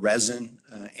of the resin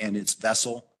and its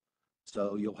vessel.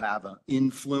 So you'll have an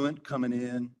influent coming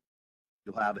in.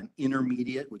 You'll have an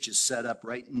intermediate, which is set up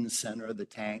right in the center of the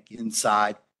tank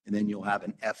inside, and then you'll have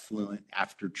an effluent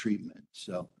after treatment.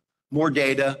 So more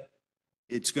data.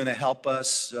 It's going to help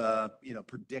us,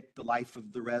 predict the life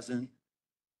of the resin.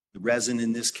 The resin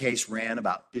in this case ran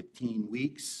about 15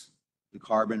 weeks. The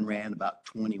carbon ran about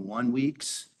 21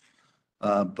 weeks.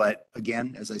 But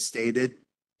again, as I stated,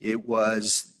 it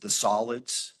was the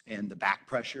solids and the back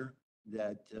pressure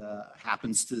that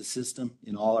happens to the system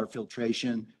in all our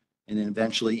filtration and then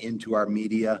eventually into our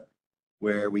media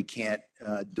where we can't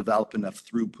develop enough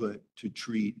throughput to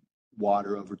treat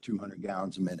water over 200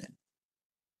 gallons a minute.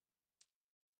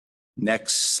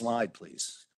 Next slide,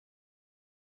 please.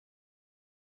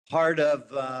 Part of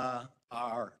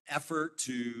our effort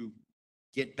to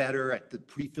get better at the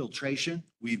pre-filtration,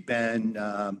 we've been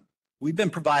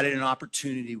provided an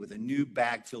opportunity with a new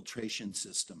bag filtration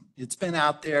system. It's been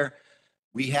out there.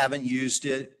 We haven't used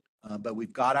it, but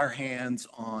we've got our hands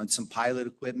on some pilot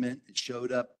equipment. It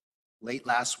showed up late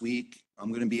last week. I'm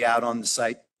going to be out on the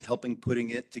site helping putting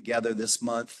it together this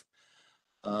month.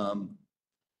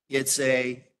 It's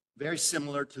very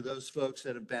similar to those folks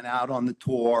that have been out on the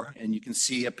tour, and you can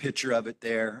see a picture of it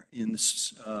there in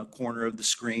the corner of the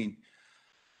screen.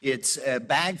 It's a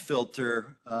bag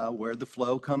filter where the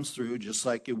flow comes through just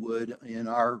like it would in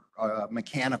our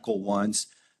mechanical ones,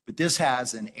 but this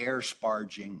has an air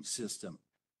sparging system.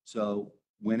 So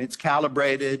when it's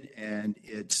calibrated and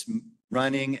it's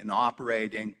running and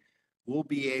operating, we'll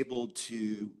be able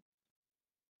to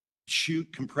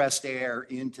shoot compressed air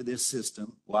into this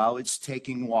system while it's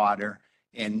taking water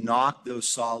and knock those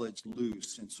solids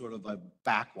loose in sort of a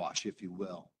backwash, if you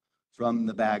will, from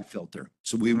the bag filter.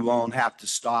 So we won't have to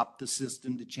stop the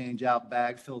system to change out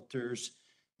bag filters.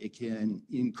 It can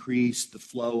increase the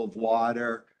flow of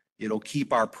water. It'll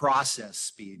keep our process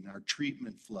speed and our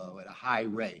treatment flow at a high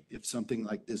rate. If something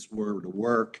like this were to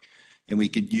work and we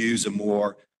could use a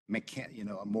more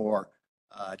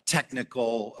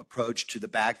technical approach to the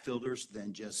bag filters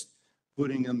than just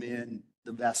putting them in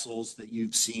the vessels that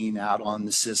you've seen out on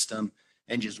the system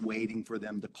and just waiting for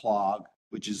them to clog,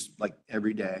 which is like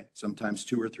every day, sometimes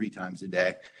 2 or 3 times a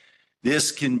day.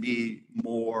 This can be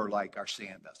more like our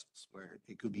sand vessels where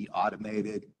it could be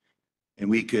automated and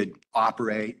we could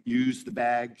use the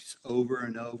bags over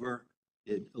and over.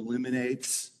 It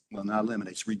eliminates well, not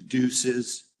eliminates,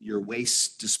 reduces your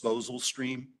waste disposal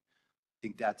stream. I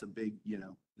think that's a big,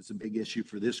 it's a big issue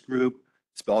for this group.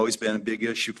 It's always been a big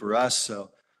issue for us.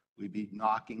 So we'd be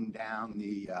knocking down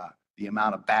the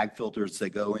amount of bag filters that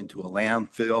go into a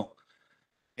landfill.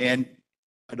 And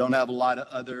I don't have a lot of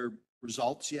other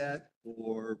results yet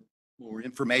or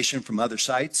information from other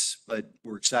sites, but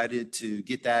we're excited to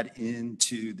get that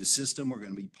into the system. We're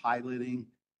going to be piloting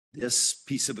this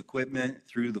piece of equipment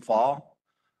through the fall,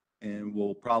 and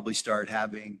we'll probably start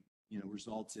having,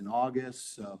 results in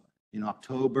August. So in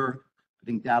October, I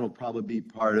think that'll probably be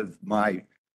part of my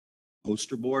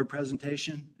poster board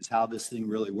presentation, is how this thing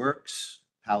really works,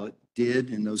 how it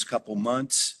did in those couple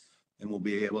months, and we'll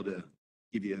be able to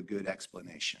give you a good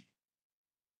explanation.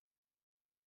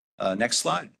 Next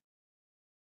slide.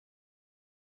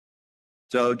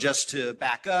 So just to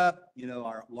back up,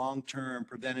 our long-term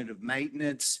preventative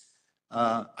maintenance,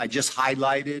 I just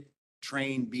highlighted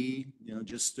train B,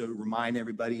 just to remind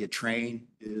everybody, a train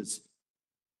is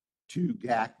 2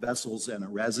 GAC vessels and a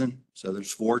resin. So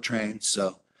there's 4 trains.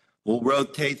 So we'll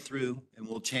rotate through and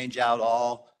we'll change out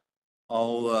all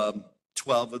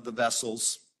 12 of the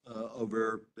vessels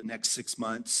over the next 6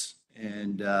 months.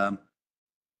 And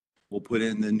we'll put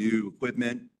in the new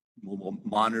equipment. We'll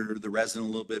monitor the resin a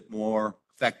little bit more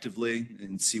effectively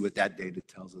and see what that data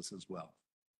tells us as well.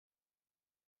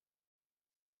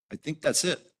 I think that's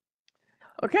it.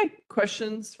 Okay,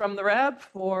 questions from the RAB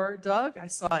for Doug? I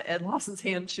saw Ed Lawson's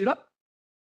hand shoot up.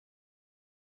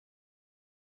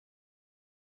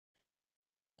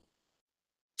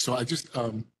 So I just,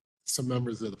 some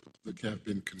members of the public have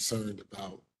been concerned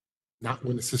about not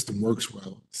when the system works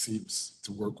well, it seems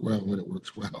to work well when it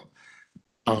works well,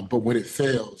 but when it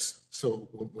fails. So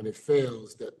when it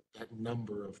fails, that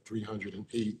number of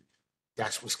 308,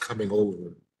 that's what's coming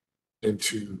over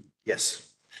into. Yes.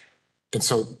 And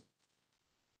so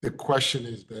the question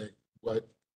is that what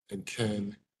and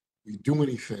can we do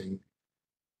anything?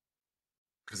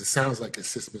 Because it sounds like the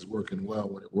system is working well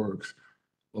when it works.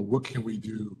 Well, what can we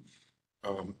do?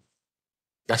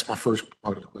 That's my first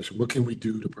part of the question. What can we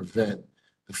do to prevent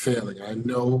the failing? I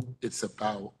know it's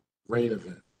about rain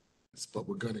events, but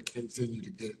we're going to continue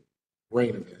to get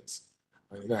rain events.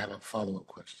 And I have a follow-up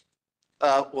question.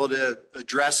 Well, to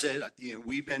address it,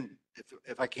 we've been,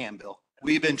 if I can, Bill,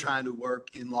 we've been trying to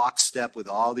work in lockstep with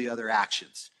all the other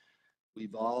actions.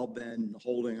 We've all been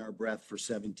holding our breath for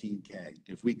 17K.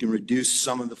 If we can reduce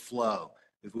some of the flow,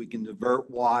 if we can divert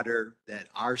water that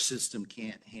our system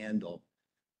can't handle,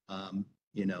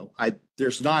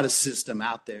 there's not a system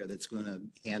out there that's going to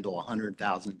handle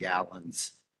 100,000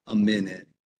 gallons a minute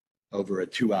over a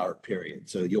 2-hour period.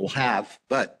 So you'll have,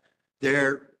 but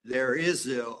there is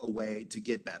a way to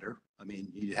get better. I mean,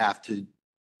 you have to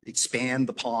expand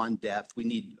the pond depth. We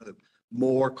need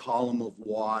more column of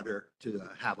water to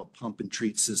have a pump and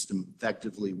treat system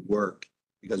effectively work,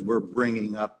 because we're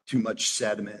bringing up too much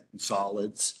sediment and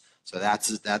solids. So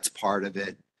that's part of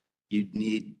it. You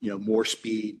need, more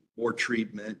speed, more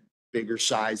treatment, bigger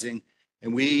sizing.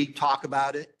 And we talk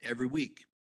about it every week,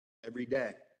 every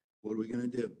day. What are we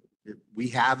going to do? We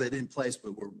have it in place,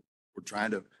 but we're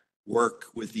trying to work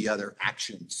with the other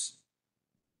actions.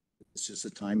 It's just a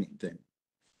timing thing.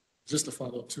 Just to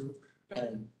follow up too,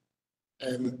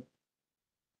 and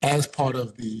as part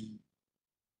of the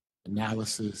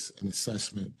analysis and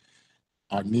assessment,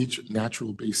 are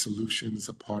natural-based solutions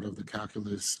a part of the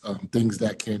calculus? Things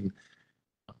that can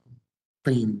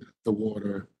clean the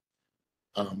water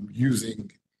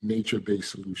using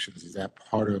nature-based solutions, is that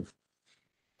part of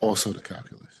also the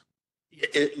calculus?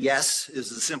 Yes,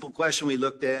 is a simple question. We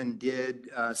looked at and did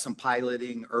some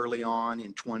piloting early on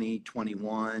in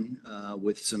 2021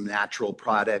 with some natural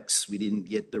products. We didn't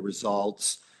get the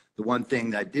results. The one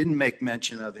thing that I didn't make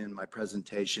mention of in my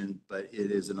presentation, but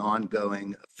it is an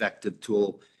ongoing effective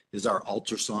tool, is our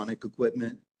ultrasonic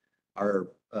equipment.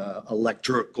 Our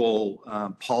electrical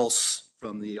pulse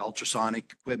from the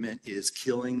ultrasonic equipment is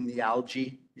killing the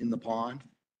algae in the pond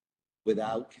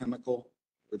without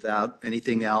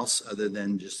anything else other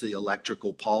than just the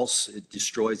electrical pulse. It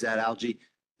destroys that algae.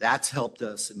 That's helped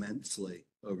us immensely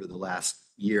over the last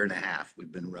 1.5 years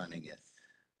we've been running it.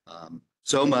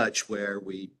 So much where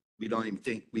we don't even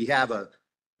think we have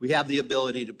the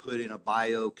ability to put in a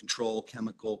biocontrol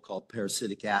chemical called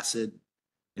parasitic acid.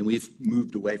 And we've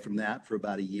moved away from that for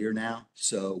about 1 year now.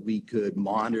 So we could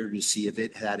monitor to see if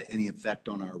it had any effect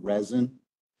on our resin.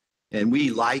 And we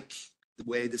like the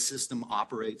way the system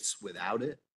operates without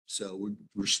it. So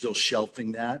we're still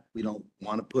shelving that. We don't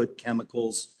want to put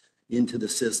chemicals into the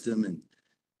system and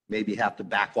maybe have to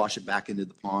backwash it back into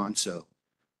the pond. So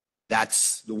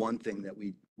that's the one thing that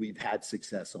we've had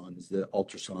success on is the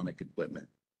ultrasonic equipment.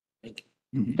 Thank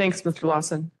you. Thanks, Mr.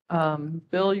 Lawson.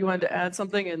 Bill, you wanted to add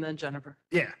something, and then Jennifer.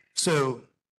 Yeah, so,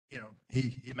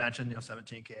 he mentioned,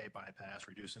 17K bypass,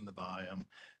 reducing the volume,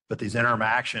 but these interim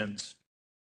actions,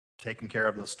 taking care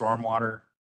of the stormwater,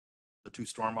 the 2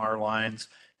 stormwater lines,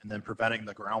 and then preventing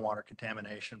the groundwater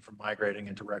contamination from migrating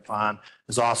into Red Pond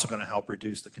is also going to help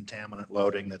reduce the contaminant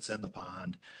loading that's in the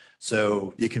pond.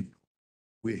 So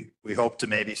we hope to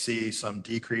maybe see some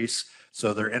decrease.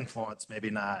 So their influence,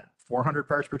 maybe not 400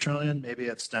 parts per trillion, maybe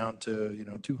it's down to,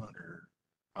 200,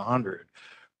 100,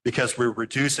 because we're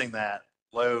reducing that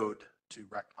load to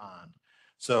Rec Pond.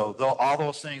 So all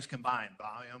those things combined,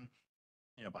 volume,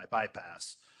 by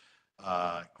bypass,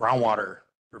 groundwater,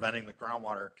 preventing the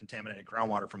contaminated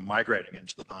groundwater from migrating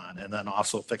into the pond, and then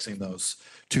also fixing those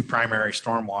 2 primary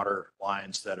stormwater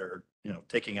lines that are,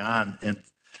 taking on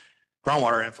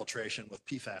groundwater infiltration with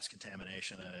PFAS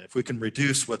contamination. And if we can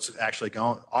reduce what's actually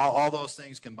going, all those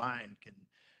things combined can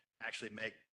actually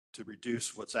make to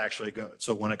reduce what's actually going.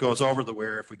 So when it goes over the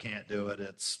weir, if we can't do it,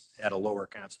 it's at a lower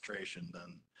concentration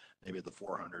than maybe the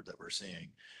 400 that we're seeing,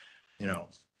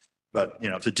 but,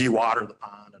 to dewater the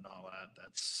pond and all that,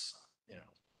 that's,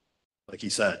 like he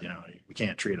said, we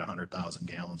can't treat 100,000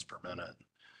 gallons per minute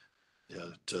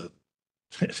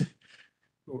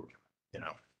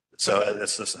so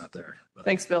it's just not there. But.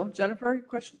 Thanks, Bill. Jennifer, your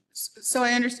question? So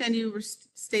I understand you were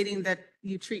stating that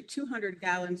you treat 200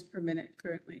 gallons per minute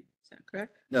currently. Is that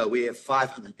correct? No, we have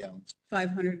 500 gallons.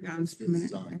 500 gallons per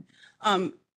minute. Design.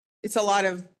 It's a lot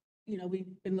of,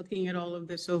 we've been looking at all of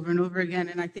this over and over again,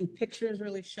 and I think pictures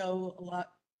really show a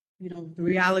lot, the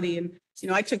reality. And,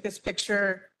 I took this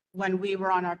picture when we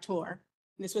were on our tour.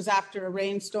 This was after a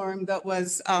rainstorm that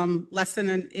was less than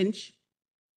an inch.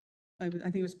 I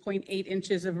think it was 0.8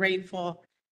 inches of rainfall.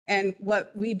 And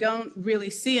what we don't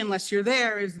really see unless you're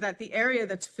there is that the area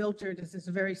that's filtered is this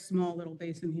very small little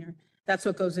basin here. That's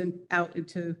what goes out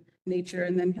into nature.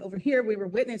 And then over here, we were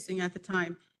witnessing at the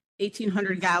time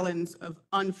 1,800 gallons of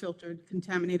unfiltered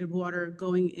contaminated water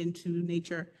going into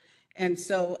nature. And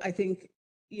so I think,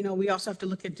 we also have to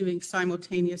look at doing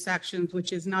simultaneous actions,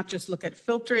 which is not just look at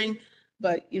filtering,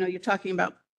 but, you're talking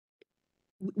about,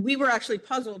 we were actually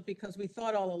puzzled because we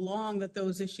thought all along that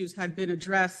those issues had been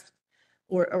addressed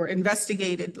or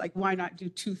investigated, like why not do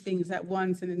 2 things at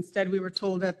once? And instead we were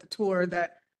told at the tour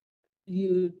that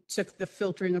you took the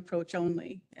filtering approach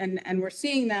only. And we're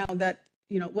seeing now that,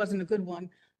 it wasn't a good one.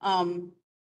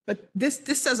 But this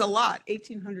says a lot,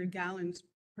 1,800 gallons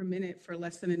per minute for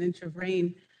less than an inch of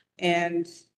rain. And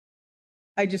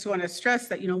I just want to stress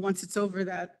that, once it's over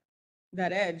that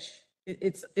edge,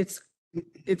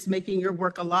 it's making your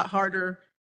work a lot harder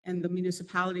and the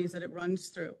municipalities that it runs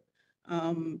through.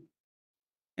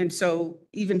 And so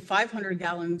even 500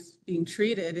 gallons being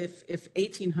treated, if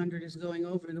 1,800 is going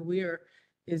over the weir,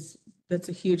 that's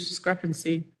a huge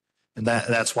discrepancy. And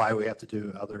that's why we have to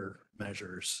do other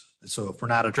measures. So if we're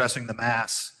not addressing the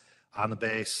mass on the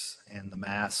base and the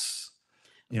mass,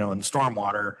 in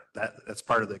stormwater, that's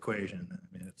part of the equation.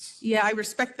 I mean, Yeah, I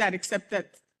respect that, except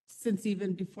that since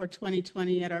even before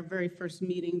 2020, at our very first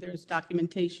meeting, there's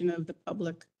documentation of the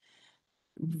public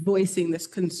voicing this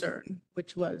concern,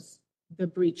 which was the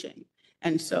breaching.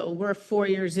 And so we're 4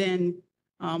 years in.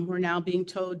 We're now being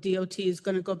told DOT is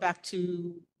going to go back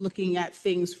to looking at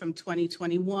things from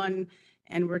 2021,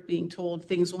 and we're being told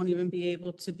things won't even be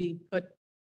able to be put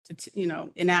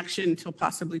to, in action until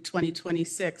possibly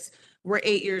 2026. We're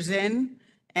 8 years in,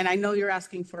 and I know you're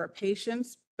asking for our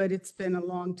patience, but it's been a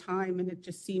long time, and it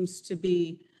just seems to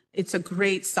be, it's a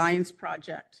great science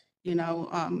project,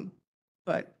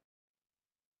 but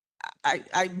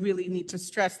I really need to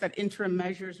stress that interim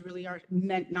measures really are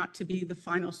meant not to be the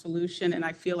final solution. And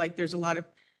I feel like there's a lot of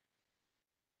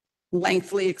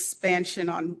lengthy expansion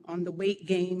on the weight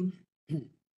game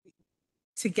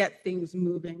to get things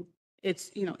moving.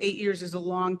 It's, 8 years is a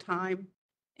long time.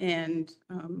 And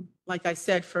like I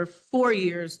said, for 4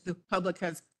 years, the public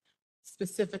has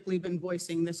specifically been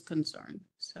voicing this concern.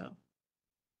 So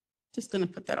just going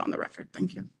to put that on the record.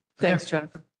 Thank you. Thanks,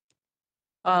 Jennifer.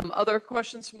 Other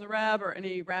questions from the RAB or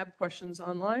any RAB questions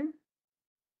online?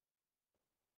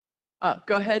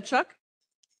 Go ahead, Chuck.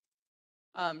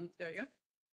 There you go.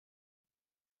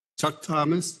 Chuck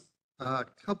Thomas, a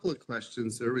couple of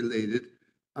questions that are related.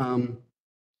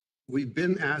 We've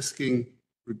been asking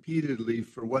repeatedly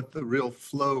for what the real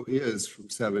flow is from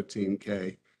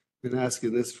 17K. Been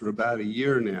asking this for about a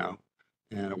year now.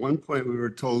 And at one point we were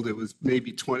told it was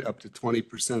maybe up to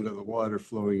 20% of the water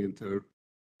flowing through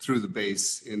the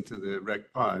base into the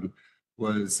Rec Pond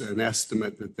was an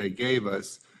estimate that they gave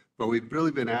us. but we've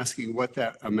really been asking what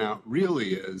that amount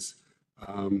really is,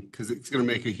 because it's going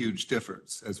to make a huge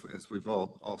difference, as we've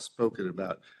all spoken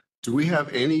about. Do we have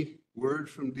any word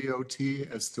from DOT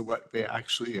as to what they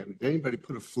actually, did anybody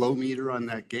put a flow meter on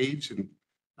that gauge and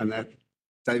on that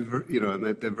on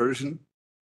that diversion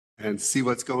and see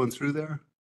what's going through there?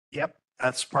 Yep,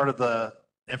 that's part of the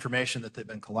information that they've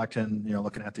been collecting,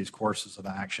 looking at these courses of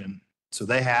action. So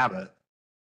they have it.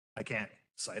 I can't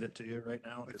cite it to you right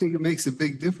now. I think it makes a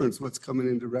big difference what's coming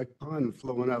into Rec Pond and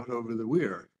flowing out over the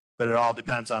weir. But it all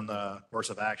depends on the course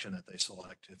of action that they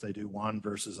select. If they do one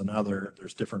versus another,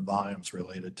 there's different volumes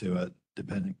related to it,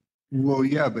 depending. Well,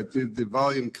 yeah, but the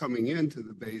volume coming into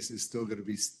the base is still going to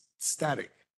be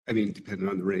static. I mean, depending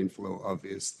on the rainflow,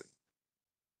 obviously.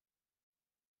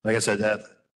 Like I said, that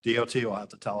DOT will have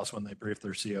to tell us when they brief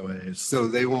their COAs. So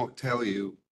they won't tell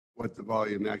you what the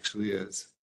volume actually is.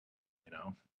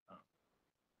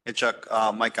 Hey Chuck,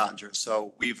 Mike Ottinger.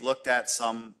 So we've looked at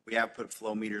we have put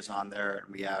flow meters on there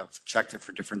and we have checked it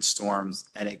for different storms,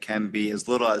 and it can be as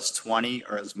little as 20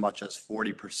 or as much as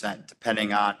 40%,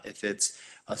 depending on if it's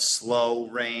a slow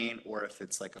rain or if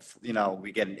it's like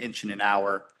we get an inch in an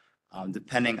hour,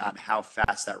 depending on how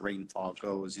fast that rainfall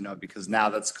goes, because now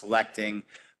that's collecting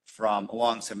from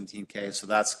along 17K. So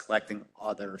that's collecting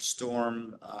other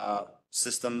storm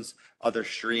systems, other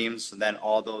streams, and then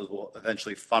all those will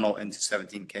eventually funnel into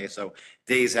 17K. So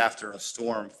days after a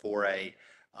storm for a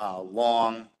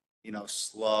long,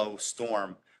 slow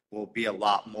storm will be a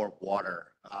lot more water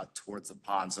towards the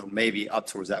pond. So maybe up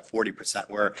towards that 40%,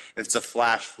 where if it's a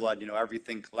flash flood,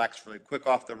 everything collects really quick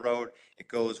off the road. It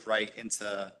goes right into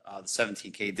the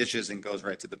 17K ditches and goes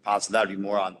right to the pond. So that would be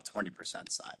more on the 20%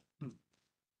 side.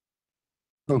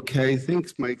 Okay,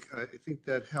 thanks, Mike. I think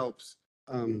that helps.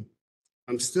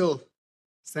 I'm still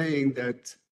saying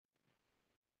that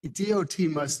DOT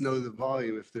must know the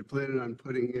volume. If they're planning on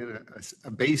putting in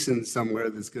a basin somewhere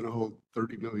that's going to hold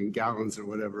 30 million gallons or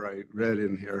whatever I read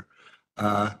in here,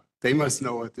 they must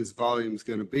know what this volume is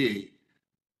going to be.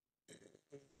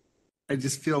 I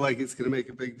just feel like it's going to make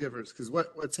a big difference, because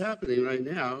what's happening right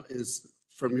now is,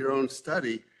 from your own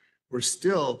study, we're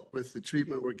still, with the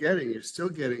treatment we're getting, you're still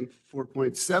getting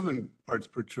 4.7 parts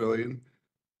per trillion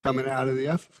coming out of the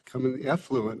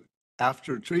effluent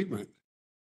after treatment.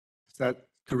 Is that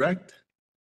correct?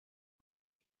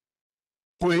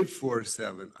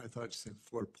 0.47. I thought you said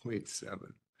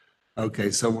 4.7. Okay,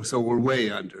 so we're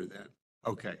way under then.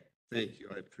 Okay, thank you.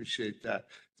 I appreciate that.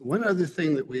 One other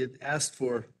thing that we had asked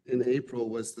for in April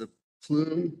was the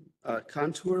plume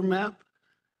contour map.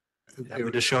 Yeah,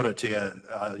 we just showed it to you,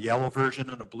 a yellow version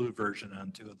and a blue version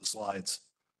on two of the slides.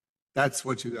 That's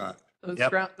what you got.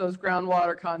 Those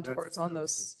groundwater contours on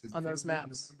those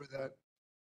maps. Remember that?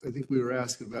 I think we were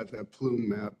asking about that plume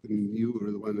map, and you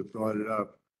were the one that brought it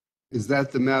up. Is that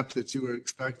the map that you were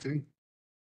expecting?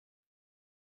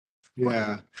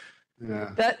 Yeah,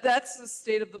 yeah. That's the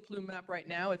state of the plume map right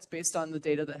now. It's based on the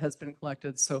data that has been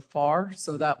collected so far.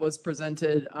 So that was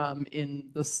presented in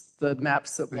the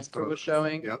maps that Walter was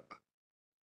showing. Yep.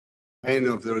 I didn't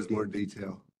know if there was more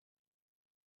detail.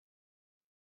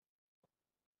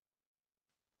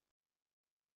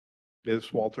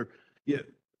 Yes, Walter. Yeah,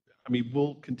 I mean,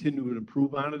 we'll continue to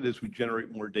improve on it as we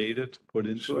generate more data to put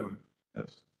into it.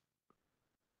 Yes.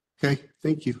 Okay,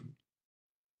 thank you.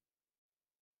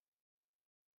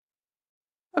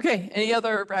 Okay, any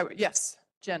other, yes,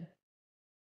 Jen.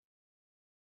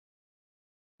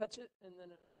 Touch it and then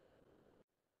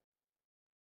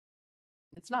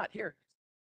it's not here.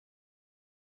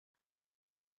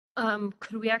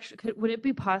 Would it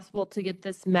be possible to get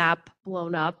this map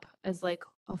blown up as like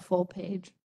a full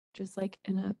page, just like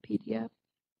in a PDF?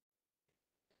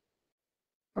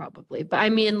 Probably, but I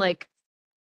mean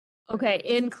okay,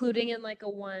 including in like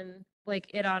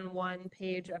it on one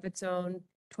page of its own,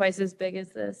 twice as big as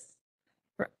this.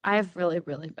 I have really,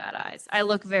 really bad eyes. I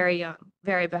look very young,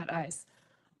 very bad eyes.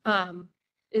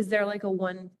 Is there like a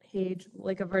one page,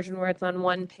 like a version where it's on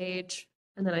one page?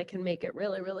 And then I can make it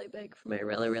really, really big for my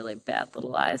really, really bad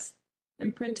little eyes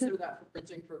and print it.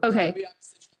 Okay.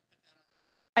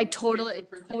 I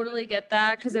totally get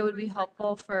that, because it would be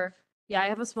helpful for, I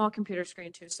have a small computer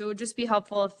screen too. So it would just be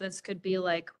helpful if this could be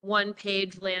like one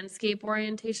page landscape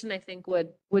orientation. I think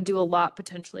would do a lot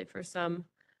potentially for some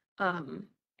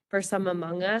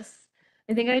among us.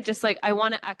 I think I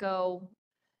want to echo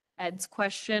Ed's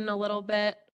question a little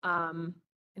bit and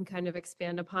kind of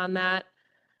expand upon that.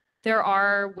 There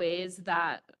are ways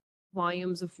that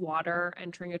volumes of water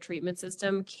entering a treatment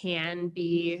system can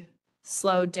be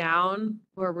slowed down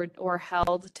or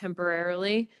held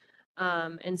temporarily.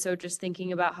 And so just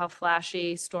thinking about how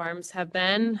flashy storms have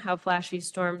been, how flashy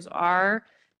storms are,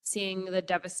 seeing the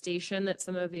devastation that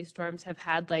some of these storms have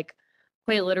had, like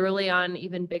quite literally on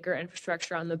even bigger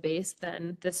infrastructure on the base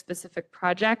than this specific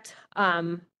project.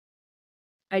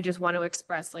 I just want to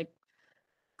express like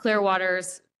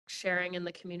Clearwater's sharing in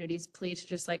the community's plea to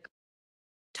just like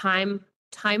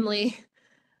timely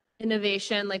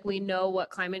innovation. Like we know what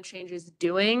climate change is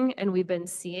doing and we've been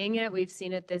seeing it. We've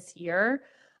seen it this year.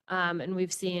 And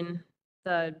we've seen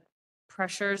the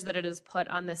pressures that it has put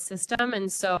on the system.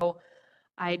 And so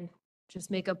I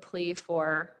just make a plea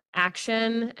for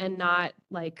action and not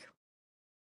like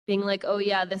being like, oh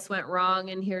yeah, this went wrong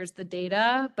and here's the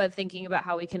data, but thinking about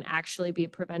how we can actually be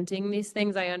preventing these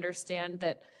things. I understand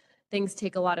that things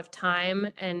take a lot of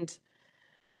time and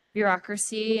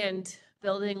bureaucracy and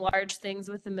building large things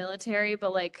with the military,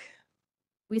 but like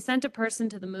we sent a person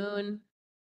to the moon.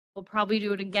 We'll probably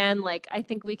do it again. Like I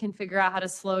think we can figure out how to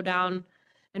slow down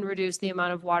and reduce the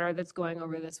amount of water that's going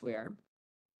over this weir.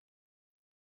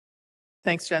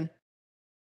 Thanks, Jen.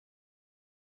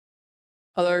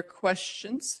 Other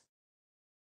questions?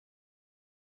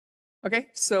 Okay,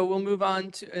 so we'll move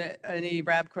on to any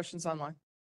RAB questions online.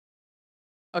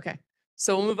 Okay,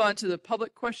 so we'll move on to the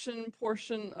public question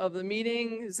portion of the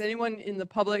meeting. Does anyone in the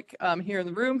public here in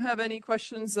the room have any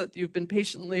questions that you've been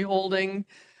patiently holding?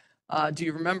 Do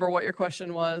you remember what your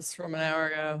question was from an hour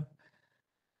ago?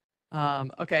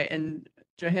 Okay, and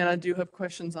Johanna, do you have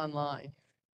questions online?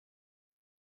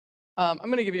 I'm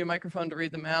going to give you a microphone to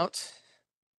read them out.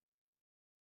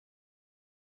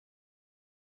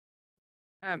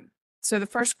 So the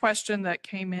first question that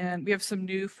came in, we have some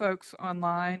new folks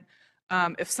online.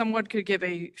 If someone could give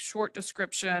a short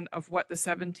description of what the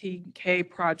 17K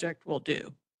project will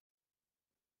do.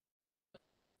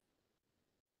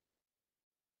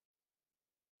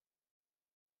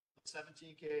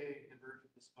 17K conversion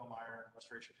to Spillmeyer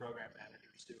Restoration Program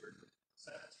Manager, Stewart.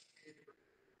 17K.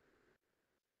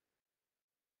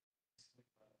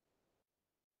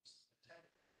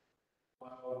 Flow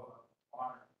of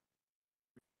water.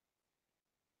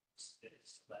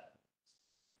 It's that.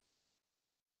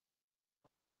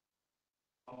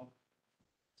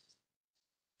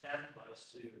 10 plus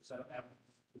 2, so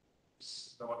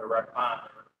going to rec pond.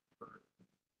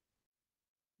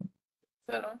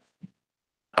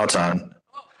 Now it's on.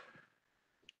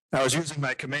 I was using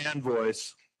my command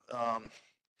voice.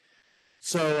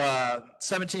 So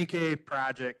 17K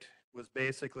project was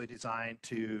basically designed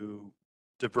to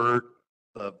divert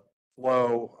the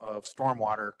flow of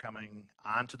stormwater coming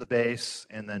onto the base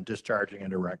and then discharging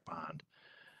into rec pond.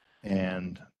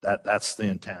 And that's the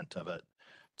intent of it.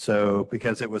 So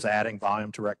because it was adding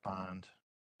volume to rec pond,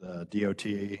 the DOT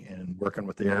and working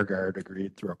with the Air Guard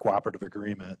agreed through a cooperative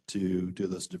agreement to do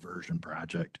this diversion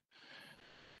project.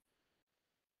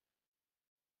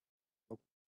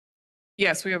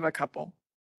 Yes, we have a couple.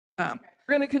 We're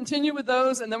going to continue with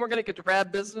those and then we're going to get to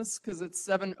RAB business because it's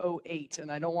 7:08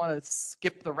 and I don't want to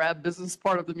skip the RAB business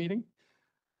part of the meeting.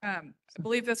 I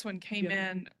believe this one came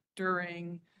in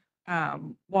during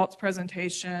Walt's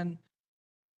presentation.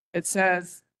 It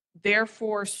says,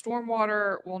 therefore,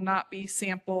 stormwater will not be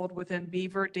sampled within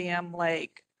Beaver Dam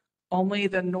Lake, only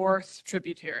the north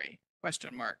tributary,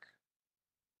 question mark.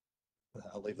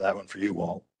 I'll leave that one for you,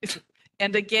 Walt.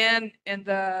 And again, in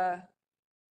the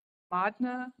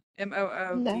Moodna,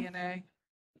 M-O-O-D-N-A.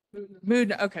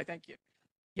 Moodna, okay, thank you.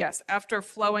 Yes, after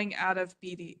flowing out of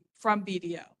from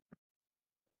BDO.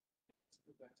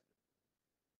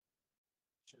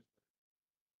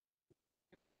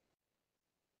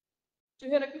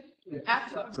 Johanna, could you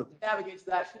actually navigate to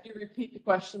that? Could you repeat the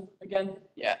question again?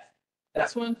 Yeah,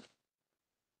 this one.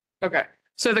 Okay,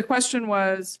 so the question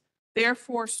was,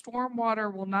 therefore,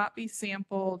 stormwater will not be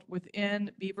sampled within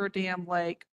Beaver Dam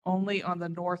Lake, only on the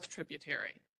north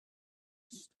tributary.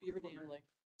 Beaver Dam Lake.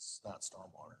 It's not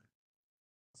stormwater.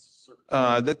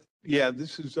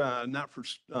 This is not for,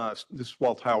 this is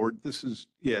Walt Howard. This is,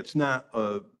 it's not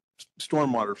a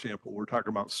stormwater sample. We're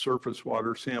talking about surface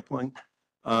water sampling.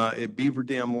 At Beaver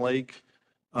Dam Lake,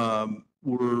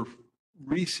 we're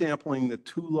resampling the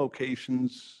 2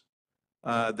 locations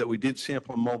that we did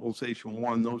sample in mobilization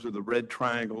 1. Those are the red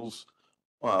triangles.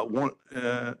 No,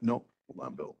 hold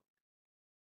on, Bill.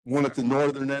 One at the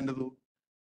northern end of the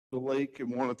lake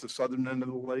and one at the southern end of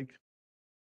the lake.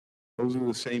 Those are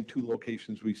the same 2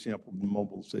 locations we sampled in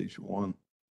mobilization 1.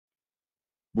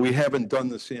 We haven't done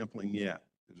the sampling yet,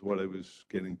 is what I was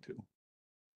getting to.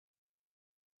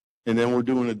 And then we're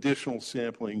doing additional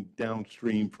sampling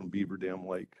downstream from Beaver Dam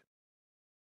Lake.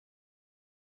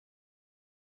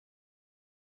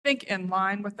 I think in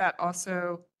line with that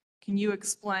also, can you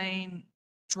explain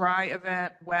dry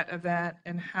event, wet event,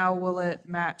 and how will it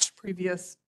match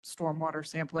previous stormwater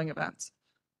sampling events?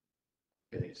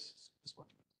 base.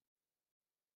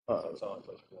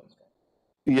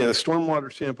 Yeah, the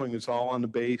stormwater sampling is all on the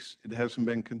base. It hasn't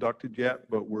been conducted yet,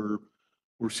 but we're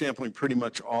sampling pretty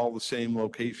much all the same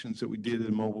locations that we did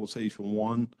in mobilization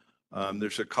one.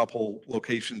 There's a couple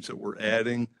locations that we're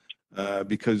adding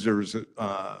because there's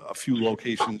a few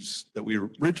locations that we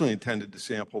originally intended to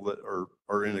sample that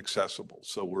are inaccessible.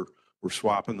 So we're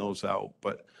swapping those out.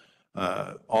 But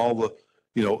all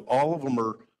of them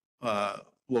are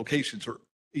locations are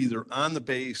either on the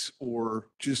base or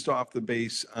just off the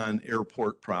base on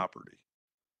airport property.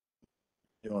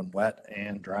 Doing wet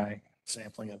and dry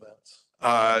sampling events.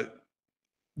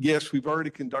 Yes, we've already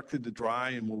conducted the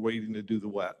dry and we're waiting to do the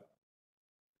wet.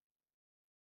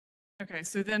 Okay,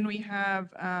 so then we have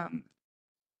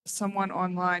someone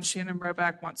online, Shannon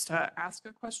Roback wants to ask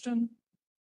a question.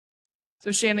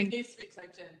 So Shannon. It needs to be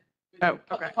typed in. Oh,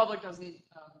 okay. The public doesn't,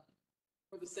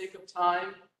 for the sake of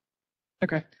time.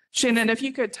 Okay. Shannon, if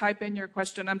you could type in your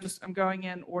question, I'm going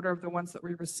in order of the ones that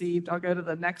we received. I'll go to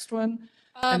the next one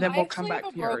and then we'll come back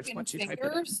to yours once you type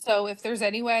it in. So if there's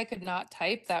any way I could not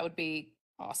type, that would be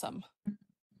awesome.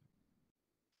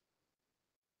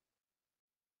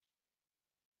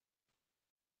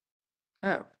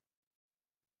 Oh.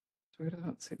 So I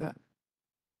don't see that.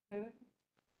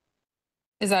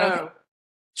 Is that okay? Oh.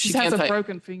 She has a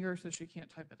broken finger, so she can't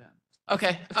type it in.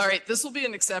 Okay, all right, this will be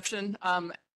an exception.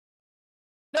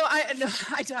 No,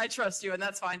 I trust you, and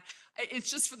that's fine.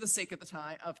 It's just for the sake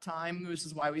of time, which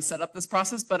is why we set up this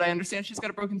process, but I understand she's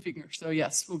got a broken finger. So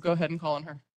yes, we'll go ahead and call on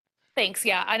her. Thanks.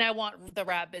 Yeah. And I want the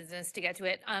RAB business to get to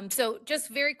it. So just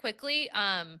very quickly,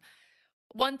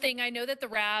 one thing I know that the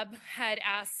RAB had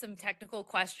asked some technical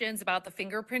questions about the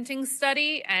fingerprinting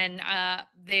study, and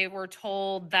they were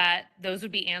told that those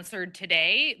would be answered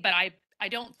today, but I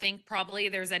don't think probably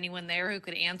there's anyone there who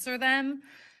could answer them.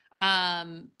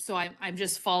 So I'm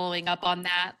just following up on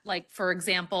that. Like, for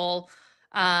example,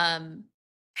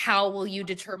 how will you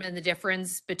determine the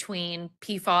difference between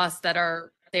PFAS that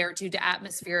are there due to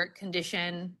atmospheric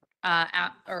condition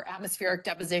or atmospheric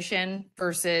deposition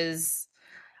versus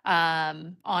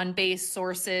on-base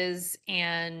sources?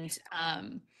 And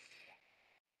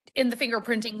in the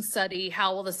fingerprinting study,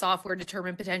 how will the software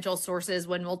determine potential sources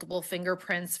when multiple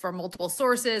fingerprints from multiple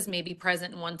sources may be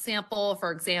present in one sample?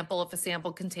 For example, if a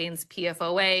sample contains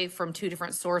PFOA from two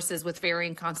different sources with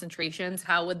varying concentrations,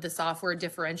 how would the software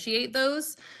differentiate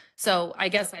those? So I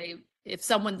guess if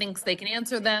someone thinks they can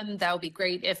answer them, that would be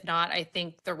great. If not, I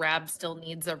think the RAB still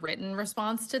needs a written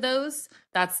response to those.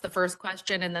 That's the first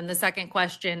question. And then the second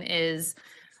question is,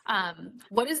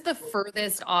 what is the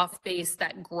furthest off base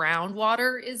that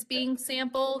groundwater is being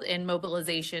sampled in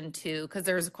mobilization 2? Because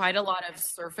there's quite a lot of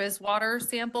surface water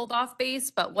sampled off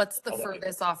base, but what's the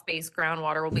furthest off base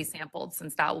groundwater will be sampled,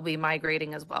 since that will be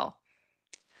migrating as well?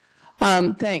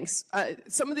 Thanks.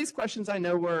 Some of these questions I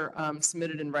know were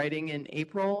submitted in writing in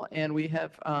April, and we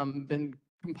have been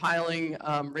compiling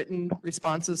written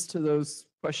responses to those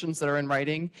questions that are in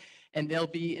writing, and they'll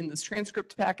be in this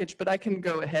transcript package, but I can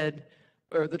go ahead,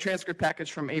 or the transcript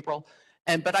package from April,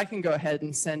 but I can go ahead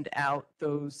and send out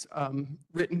those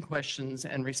written questions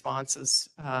and responses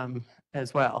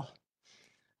as well.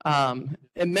 And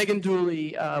Megan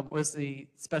Dooley was the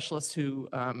specialist who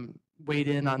weighed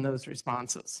in on those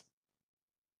responses.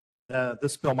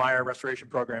 This Bill Meyer Restoration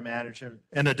Program Manager,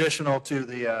 in additional to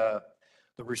the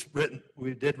written,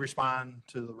 we did respond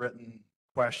to the written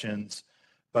questions,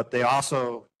 but they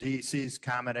also, DEC's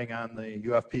commenting on the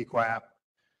UFP QAP,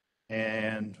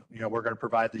 and we're going to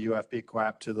provide the UFP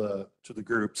QAP to the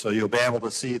group, so you'll be able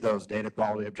to see those data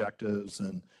quality objectives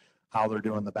and how they're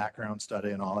doing the background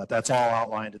study and all that. That's all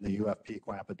outlined in the UFP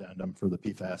QAP addendum for the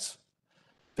PFAS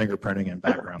fingerprinting and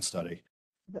background study.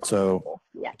 So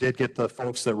you did get the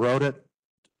folks that wrote it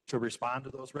to respond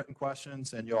to those written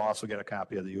questions, and you'll also get a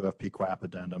copy of the UFP QAP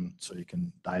addendum so you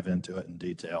can dive into it in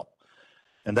detail.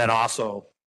 And then also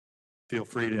feel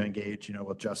free to engage,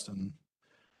 with Justin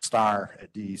Starr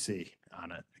at DEC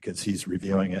on it, because he's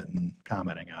reviewing it and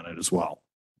commenting on it as well.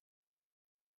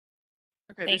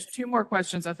 Okay, there's two more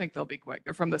questions. I think they'll be quick.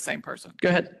 They're from the same person. Go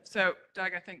ahead. So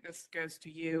Doug, I think this goes to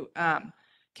you.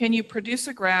 Can you produce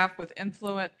a graph with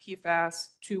influent PFAS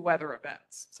to weather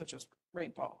events, such as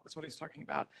rainfall? That's what he's talking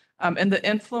about. And the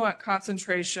influent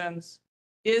concentrations,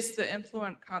 does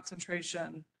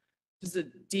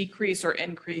it decrease or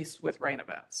increase with rain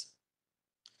events?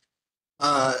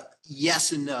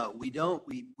 Yes and no. We don't,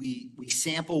 we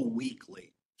sample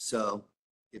weekly. So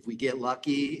if we get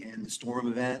lucky and the storm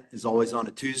event is always on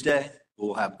a Tuesday,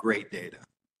 we'll have great data.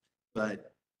 But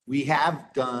we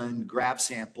have done grab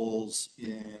samples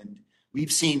and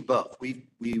we've seen both. We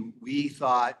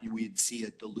thought we'd see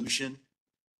a dilution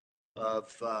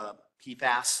of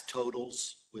PFAS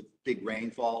totals with big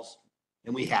rainfalls,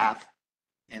 and we have.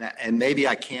 And maybe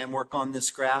I can work on this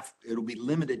graph. It'll be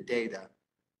limited data,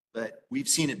 but we've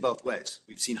seen it both ways.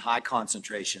 We've seen high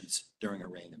concentrations during a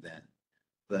rain event,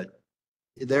 but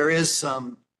there is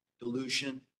some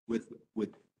dilution with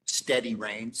steady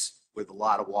rains, with a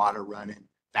lot of water running,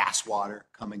 fast water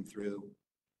coming through.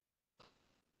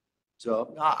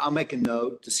 So I'll make a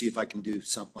note to see if I can do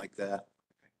something like that.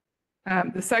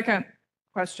 The second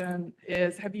question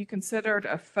is, have you considered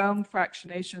a foam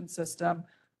fractionation system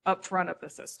up front of the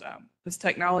system? This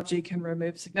technology can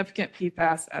remove significant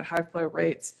PFAS at high flow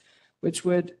rates, which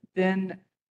would then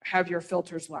have your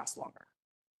filters last longer.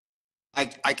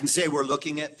 I can say we're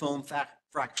looking at foam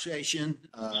fractionation.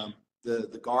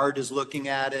 The Guard is looking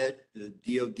at it. The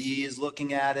DOD is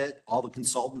looking at it. All the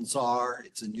consultants are.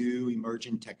 It's a new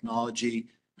emerging technology.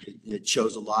 It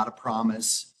shows a lot of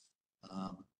promise.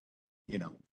 You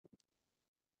know,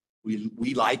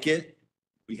 we like it.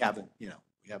 We haven't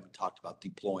talked about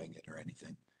deploying it or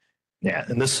anything. Yeah,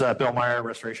 and this Bill Meyer,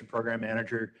 Restoration Program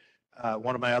Manager.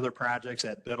 One of my other projects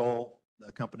at Biddle,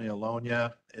 the company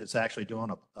Alonia, is actually doing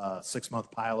a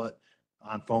 6-month pilot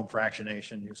on foam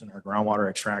fractionation using our groundwater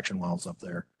extraction wells up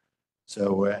there.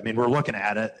 So, I mean, we're looking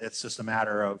at it. It's just a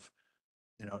matter of,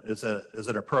 is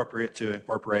it appropriate to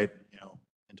incorporate,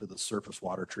 into the surface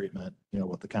water treatment,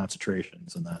 with the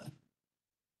concentrations and that.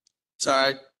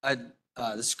 So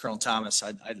this is Colonel Thomas.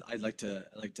 I'd like to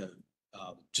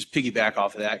just piggyback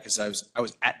off of that because I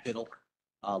was at Biddle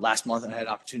last month and I had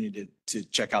an opportunity to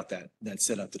check out that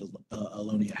setup that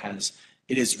Alonia has.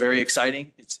 It is very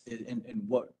exciting. And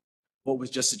what was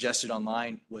just suggested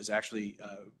online was actually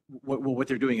what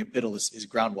they're doing at Biddle is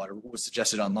groundwater. What was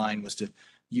suggested online was to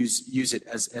use it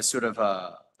as sort of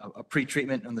a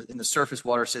pre-treatment in the surface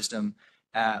water system,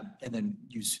 and then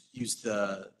use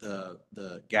the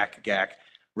GAC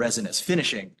resin as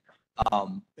finishing.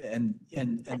 And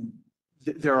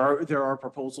there are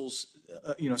proposals,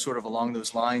 sort of along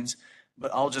those lines.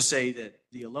 But I'll just say that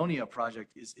the Alonia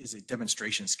project is a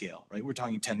demonstration scale, right? We're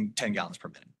talking 10 gallons per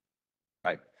minute,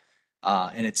 right?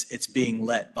 And it's being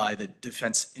led by the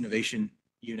Defense Innovation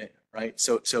Unit, right?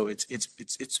 So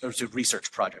it's a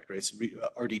research project, right? It's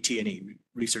RDT&E,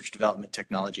 Research Development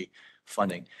Technology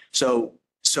Funding. So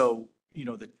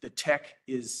the tech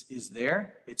is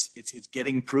there. It's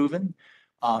getting proven.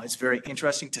 It's very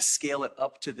interesting to scale it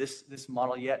up to this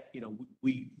model yet.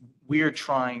 We're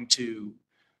trying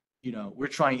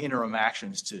interim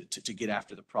actions to get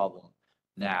after the problem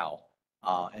now.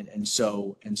 And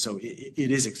so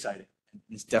it is exciting.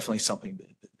 It's definitely something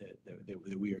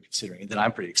that we are considering and that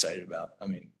I'm pretty excited about. I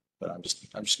mean, but I'm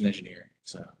just an engineer.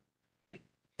 So.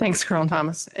 Thanks, Colonel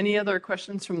Thomas. Any other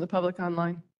questions from the public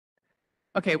online?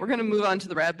 Okay, we're going to move on to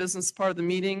the RAB business part of the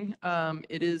meeting.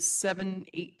 It is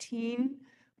 7:18,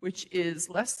 which is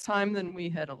less time than we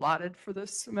had allotted for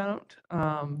this amount.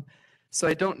 So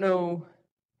I don't know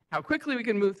how quickly we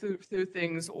can move through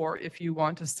things, or if you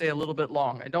want to stay a little bit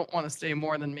long. I don't want to stay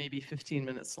more than maybe 15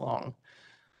 minutes long.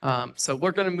 So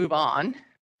we're going to move on.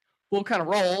 We'll kind of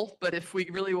roll, but if we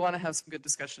really want to have some good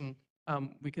discussion,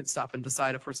 we could stop and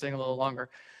decide if we're staying a little longer.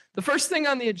 The first thing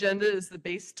on the agenda is the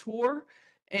base tour.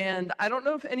 And I don't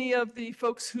know if any of the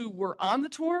folks who were on the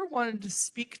tour wanted to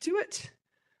speak to it.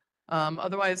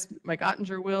 Otherwise, Mike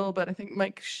Ottinger will, but I think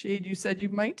Mike Shade, you said you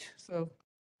might, so.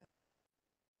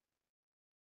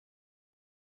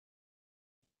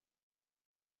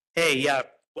 Hey, yeah,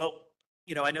 well,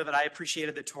 I know that I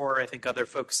appreciated the tour. I think other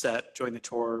folks that joined the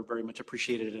tour very much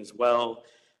appreciated it as well.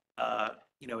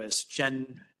 As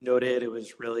Jen noted, it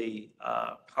was really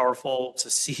powerful to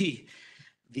see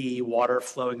the water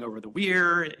flowing over the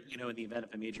weir, in the event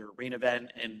of a major rain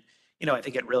event. And, I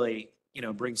think it really,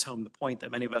 brings home the point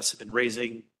that many of us have been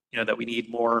raising, that we need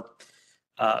more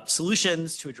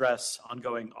solutions to address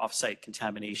ongoing offsite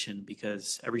contamination,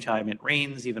 because every time it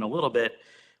rains, even a little bit,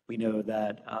 we know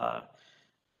that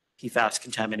PFAS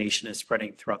contamination is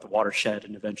spreading throughout the watershed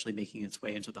and eventually making its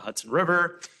way into the Hudson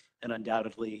River and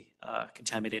undoubtedly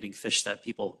contaminating fish that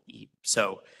people eat.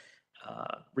 So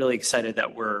really excited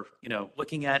that we're,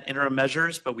 looking at interim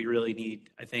measures, but we really need,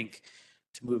 I think,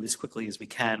 to move as quickly as we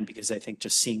can, because I think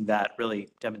just seeing that really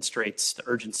demonstrates the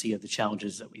urgency of the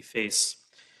challenges that we face.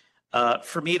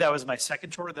 For me, that was my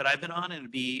second tour that I've been on, and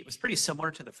it was pretty similar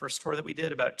to the first tour that we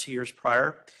did about 2 years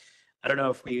prior. I don't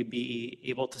know if we would be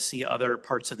able to see other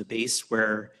parts of the base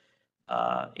where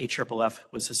AFFF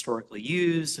was historically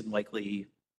used and likely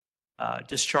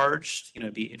discharged.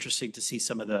 It'd be interesting to see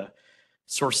some of the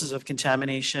sources of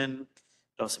contamination.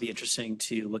 It'd also be interesting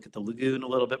to look at the lagoon a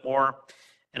little bit more.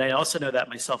 And I also know that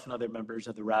myself and other members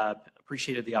of the RAB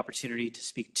appreciated the opportunity to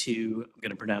speak to, I'm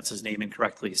going to pronounce his name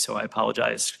incorrectly, so I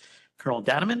apologize, Colonel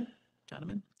Daneman?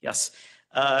 Daneman? Yes.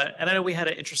 And I know we had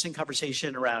an interesting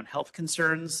conversation around health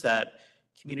concerns that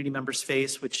community members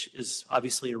face, which is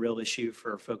obviously a real issue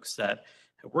for folks that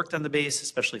have worked on the base,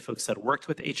 especially folks that worked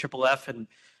with AFFF. And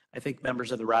I think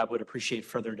members of the RAB would appreciate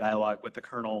further dialogue with the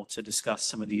Colonel to discuss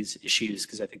some of these issues,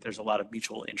 because I think there's a lot of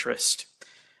mutual interest.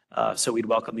 So we'd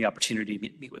welcome the opportunity to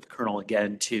meet with the Colonel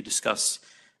again to discuss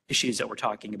issues that we're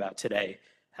talking about today.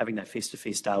 Having that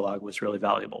face-to-face dialogue was really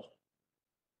valuable.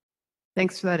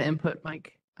 Thanks for that input,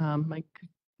 Mike. Mike,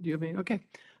 do you have any? Okay.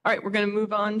 All right, we're going to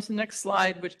move on to the next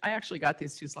slide, which I actually got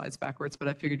these two slides backwards, but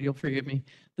I figured you'll forgive me.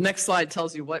 The next slide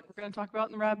tells you what we're going to talk about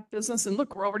in the RAB business. And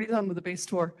look, we're already done with the base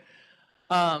tour.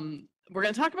 We're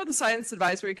going to talk about the Science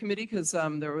Advisory Committee because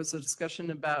there was a discussion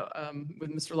about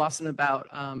with Mr. Lawson about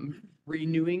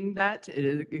renewing that.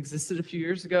 It existed a few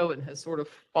years ago and has sort of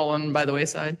fallen by the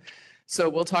wayside. So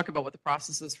we'll talk about what the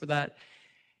process is for that.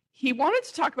 He wanted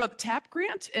to talk about the TAP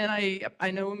grant, and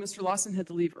I know Mr. Lawson had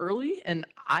to leave early, and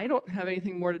I don't have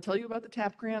anything more to tell you about the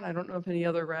TAP grant. I don't know if any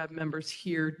other RAB members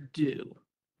here do.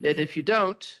 And if you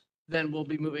don't, then we'll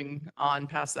be moving on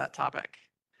past that topic.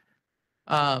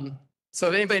 So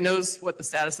if anybody knows what the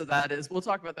status of that is, we'll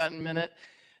talk about that in a minute.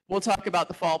 We'll talk about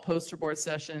the fall poster board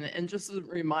session, and just a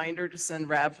reminder to send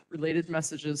RAB-related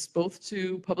messages both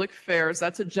to public affairs.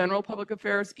 That's a general public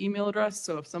affairs email address,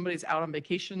 so if somebody's out on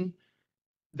vacation,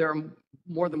 there are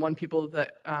more than one people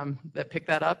that that pick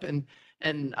that up, and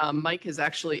Mike is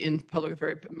actually in public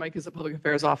affairs. Mike is a public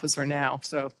affairs officer now,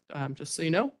 so just so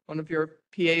you know, one of your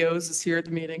PAOs is here at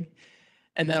the meeting,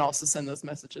 and then also send those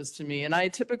messages to me. And I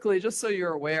typically, just so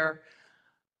you're aware,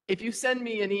 if you send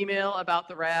me an email about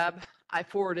the RAB, I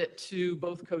forward it to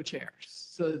both co-chairs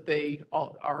so that they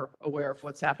all are aware of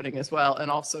what's happening as well, and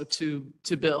also to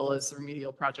Bill as the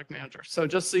remedial project manager. So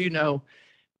just so you know,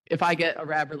 if I get a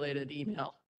RAB-related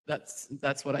email, that's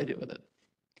what I do with it.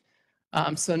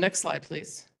 So next slide,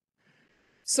 please.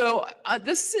 So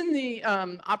this is in the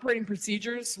operating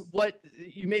procedures. What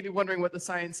you may be wondering what the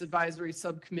Science Advisory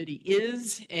Subcommittee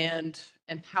is and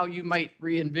how you might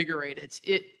reinvigorate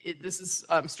it. This is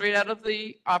straight out of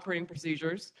the operating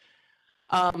procedures.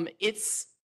 It's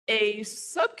a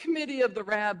subcommittee of the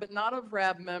RAB, but not of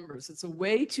RAB members. It's a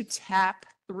way to tap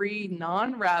 3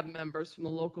 non-RAB members from the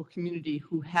local community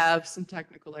who have some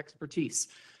technical expertise.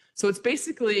 So it's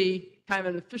basically kind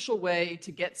of an official way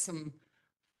to get some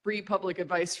free public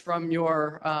advice from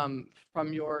your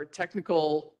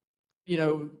technical,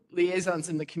 liaisons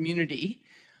in the community,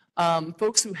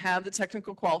 folks who have the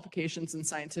technical qualifications and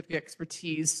scientific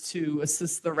expertise to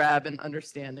assist the RAB in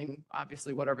understanding,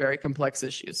 obviously, what are very complex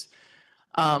issues.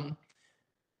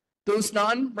 Those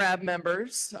non-RAB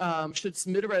members should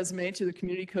submit a resume to the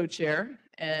community co-chair,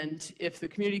 and if the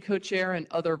community co-chair and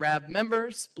other RAB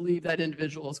members believe that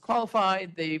individual is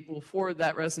qualified, they will forward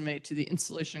that resume to the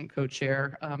installation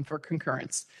co-chair for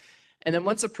concurrence. And then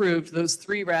once approved, those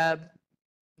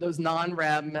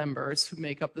non-RAB members who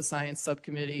make up the science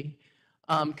subcommittee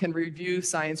can review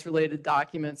science-related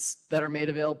documents that are made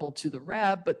available to the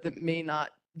RAB, but that may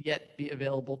not yet be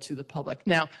available to the public.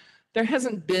 Now, there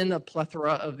hasn't been a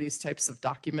plethora of these types of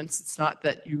documents. It's not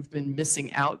that you've been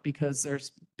missing out because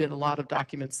there's been a lot of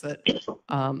documents that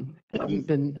haven't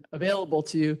been available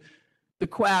to you. The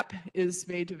QAP is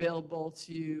made available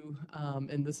to you,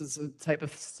 and this is a type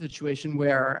of situation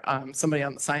where somebody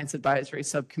on the Science Advisory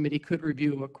Subcommittee could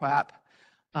review a QAP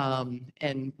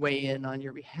and weigh in on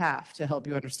your behalf to help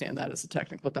you understand that as a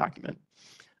technical document.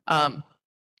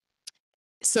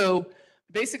 So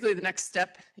basically, the next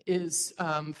step is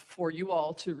for you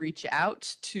all to reach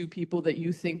out to people that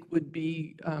you think would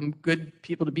be good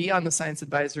people to be on the Science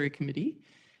Advisory Committee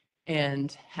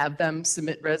and have them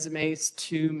submit resumes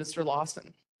to Mr.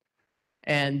 Lawson.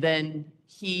 And then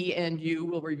he and you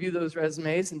will review those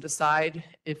resumes and decide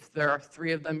if there are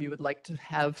 3 of them you would like to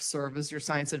have serve as your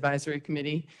Science Advisory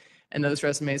Committee. And those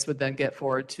resumes would then get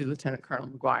forwarded to Lieutenant Colonel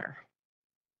McGuire.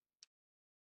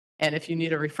 And if you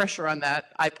need a refresher on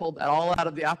that, I pulled that all out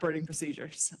of the operating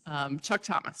procedures. Chuck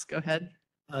Thomas, go ahead.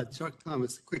 Chuck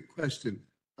Thomas, a quick question.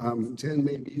 Jen,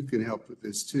 maybe you can help with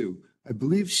this too. I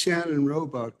believe Shannon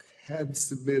Roebuck had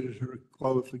submitted her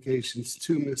qualifications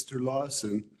to Mr.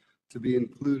 Lawson to be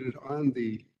included on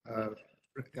the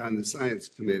Science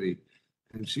Committee.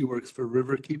 And she works for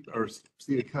Riverkeeper or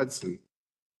Scenic Hudson.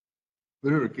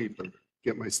 Riverkeeper.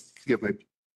 Get my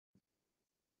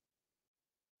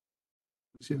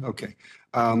okay.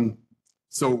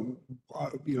 So,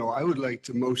 I would like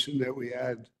to motion that we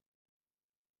add,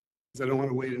 because I don't want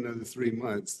to wait another 3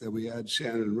 months, that we add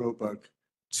Shannon Roebuck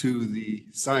to the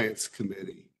science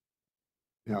committee.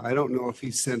 Now, I don't know if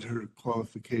he sent her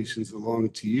qualifications along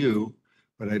to you,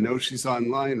 but I know she's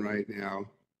online right now.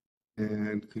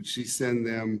 And could she send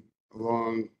them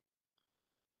along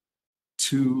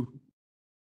to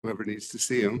whoever needs to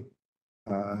see them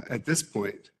at this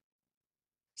point?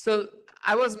 So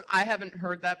I haven't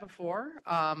heard that before,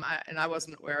 and I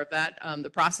wasn't aware of that. The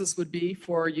process would be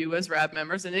for you as RAB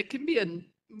members, and it can be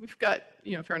we've got,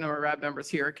 a fair number of RAB members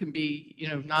here. It can be,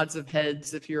 nods of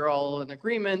heads if you're all in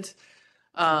agreement.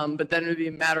 But then it would be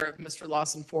a matter of Mr.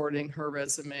 Lawson forwarding her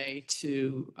resume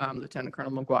to Lieutenant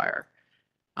Colonel McGuire.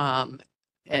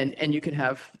 And you can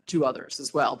have 2 others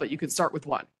as well, but you can start with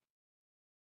 1.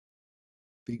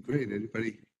 Be great.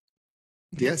 Anybody?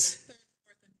 Yes?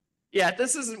 Yeah,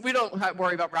 we don't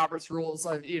worry about Robert's rules.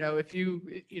 If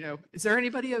is there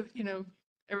anybody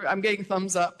I'm getting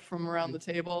thumbs up from around the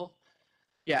table.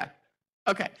 Yeah.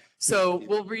 Okay. So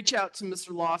we'll reach out to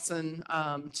Mr. Lawson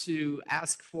to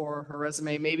ask for her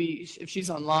resume. Maybe if she's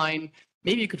online,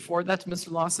 maybe you could forward that to Mr.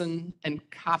 Lawson and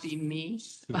copy me.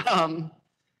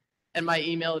 And my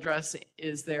email address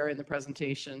is there in the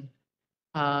presentation.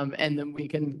 And then we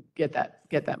can get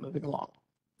that moving along.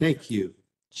 Thank you.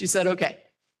 She said, okay.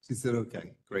 She said,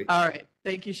 okay, great. All right.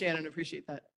 Thank you, Shannon. Appreciate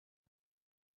that.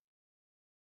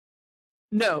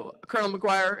 No, Colonel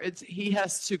McGuire, he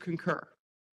has to concur.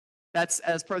 That's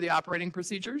as per the operating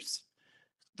procedures.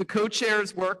 The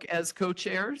co-chairs work as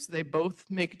co-chairs. They both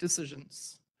make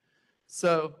decisions.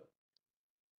 So,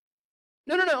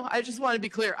 no. I just want to be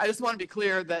clear.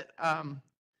 That,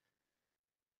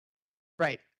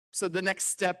 right. So the next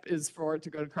step is for it to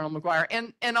go to Colonel McGuire.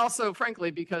 And also,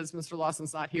 frankly, because Mr.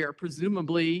 Lawson's not here,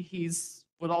 presumably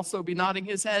would also be nodding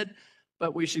his head,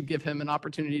 but we should give him an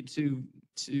opportunity to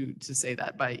say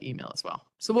that by email as well.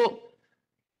 So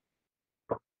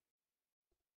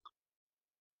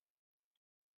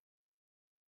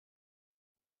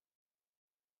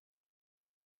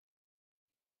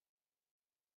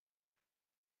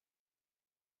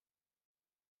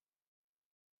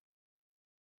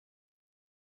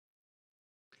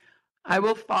I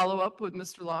will follow up with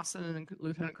Mr. Lawson and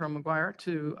Lieutenant Colonel McGuire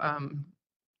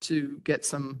to get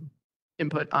some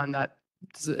input on that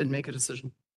and make a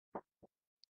decision.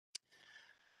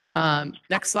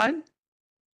 Next slide.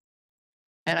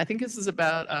 And I think this is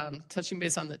about touching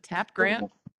base on the TAP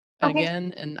grant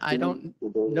again, and I don't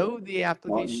know the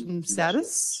application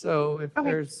status. So if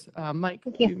there's Mike,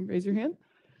 you raise your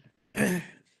hand.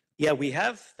 Yeah, we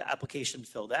have the application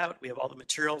filled out. We have all the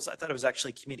materials. I thought it was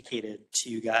actually communicated to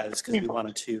you guys because we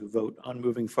wanted to vote on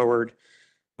moving forward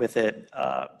with it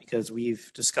because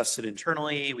we've discussed it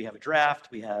internally. We have a draft.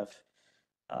 We have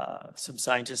some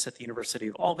scientists at the University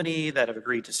of Albany that have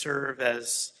agreed to serve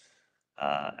as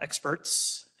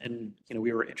experts. And,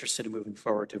 we were interested in moving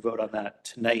forward to vote on that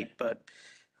tonight, but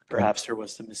perhaps there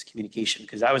was some miscommunication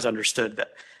because I was understood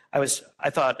that I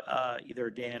thought either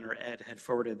Dan or Ed had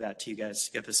forwarded that to you guys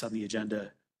to get this on the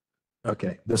agenda.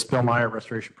 Okay, this Bill Meyer,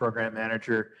 Restoration Program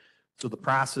Manager. So the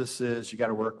process is you got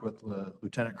to work with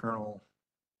Lieutenant Colonel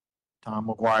Tom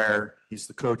McGuire. He's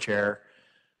the co-chair.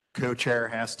 Co-chair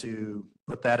has to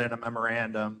put that in a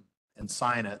memorandum and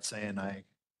sign it saying, I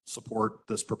support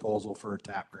this proposal for a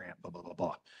TAP grant, blah, blah, blah,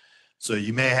 blah. So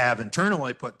you may have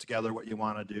internally put together what you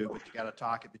want to do, but you got to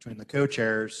talk it between the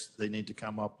co-chairs. They need to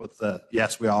come up with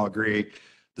yes, we all agree.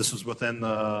 This is within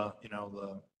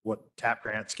what TAP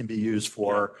grants can be used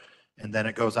for. And then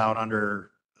it goes out under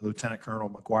Lieutenant Colonel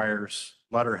McGuire's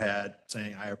letterhead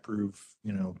saying, I approve,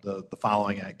 the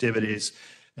following activities.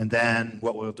 And then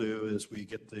what we'll do is we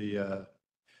get the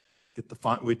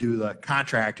fund, we do the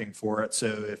contracting for it. So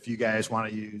if you guys want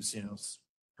to use,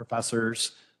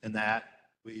 professors in that,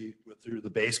 we went through the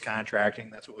base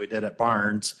contracting. That's what we did at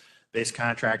Barnes. Base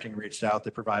contracting reached out. They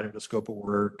provided a scope of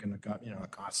work and a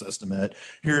cost estimate.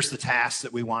 Here's the tasks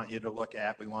that we want you to look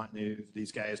at. We want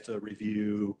these guys to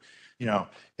review,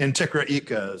 INTICRA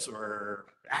ECAs or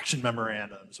action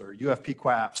memorandums or UFP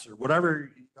QAPs or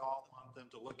whatever you all want them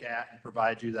to look at and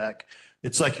provide you that.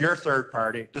 It's like your third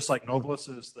party, just like Noblesse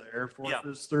is the Air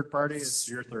Force's third party. It's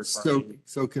your third party.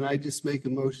 So can I just make a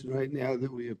motion right now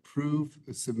that we approve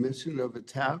the submission of a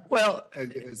TAP? Well,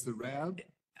 as the RAB?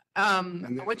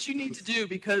 What you need to do,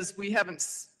 because we haven't,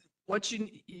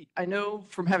 I know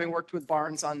from having worked with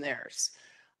Barnes on theirs,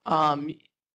 and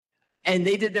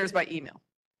they did theirs by email.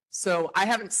 So I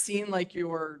haven't seen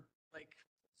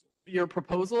your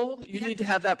proposal. You need to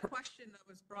have that. The question that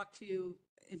was brought to you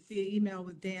the email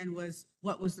with Dan was,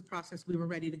 what was the process we were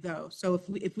ready to go? So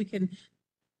if we can,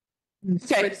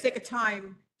 for the sake of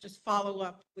time, just follow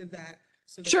up with that.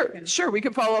 so that we Sure, can- sure, we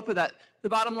can follow up with that. The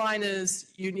bottom line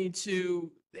is you need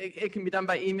to, it can be done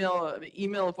by email,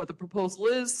 email of what the proposal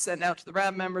is, send out to the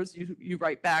RAB members, you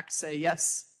write back, say,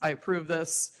 yes, I approve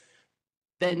this.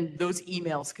 Then those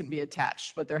emails can be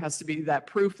attached, but there has to be that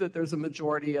proof that there's a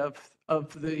majority of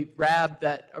the RAB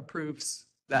that approves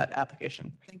that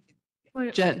application. Thank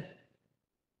you. Jen?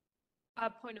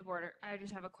 Point of order. I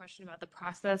just have a question about the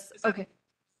process. Okay.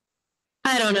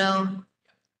 I don't know.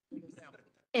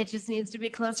 It just needs to be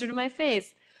closer to my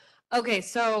face. Okay,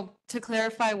 so to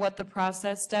clarify what the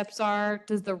process steps are,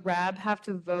 does the RAB have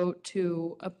to vote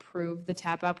to approve the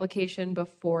TAP application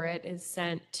before it is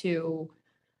sent to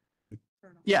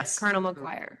Yes. Colonel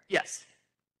McGuire? Yes.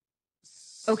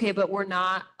 Okay, but we're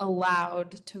not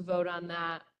allowed to vote on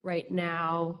that right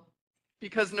now.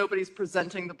 Because nobody's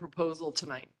presenting the proposal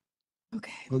tonight.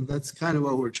 Okay. Well, that's kind of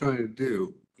what we're trying to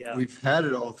do. Yeah. We've had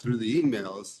it all through the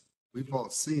emails. We've all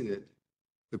seen it.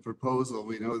 The proposal,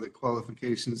 we know the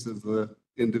qualifications of the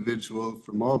individual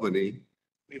from Albany.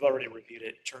 We've already reviewed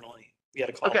it internally. We had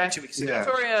a call Okay. 2 weeks Yeah.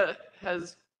 ago. Victoria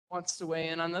wants to weigh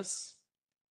in on this.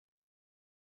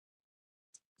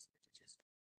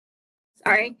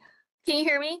 Sorry, can you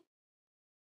hear me?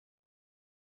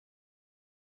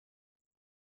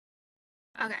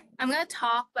 Okay, I'm gonna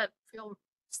talk, but feel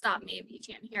stop me if you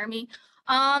can't hear me.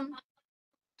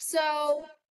 So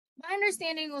my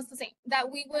understanding was the same,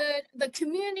 that the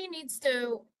community needs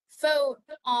to vote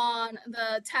on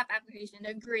the TAP application,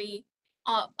 agree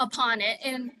upon it,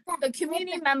 and the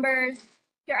community members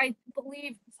here, I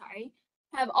believe, sorry,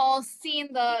 have all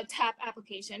seen the TAP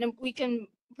application, and we can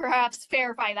perhaps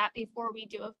verify that before we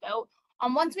do a vote.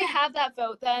 Once we have that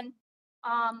vote, then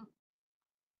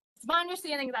it's my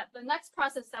understanding that the next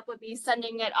process step would be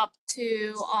sending it up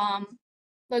to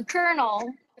the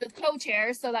colonel, the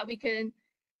co-chair, so that we can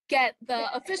get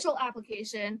the official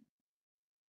application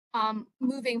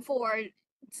moving forward,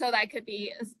 so that it could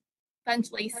be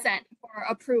eventually sent for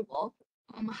approval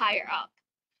higher up.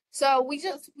 So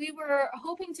we were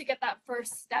hoping to get that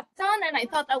first step done, and I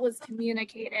thought that was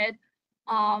communicated.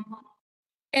 And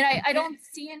I don't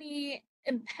see any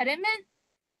impediment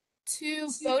to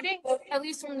voting, at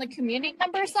least from the community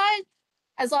member side,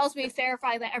 as long as we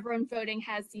verify that everyone voting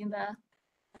has seen the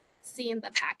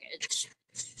package.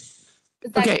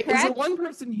 Is that Okay, is there correct? one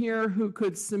person here who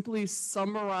could simply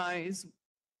summarize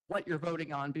what you're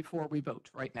voting on before we vote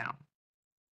right now?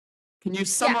 Can you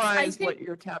summarize what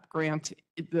your TAP grant,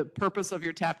 the purpose of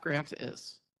your TAP grant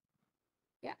is?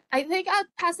 Yeah, I think I'll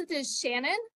pass it to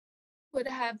Shannon, would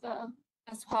have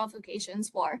as qualifications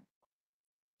for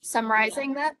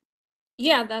summarizing that.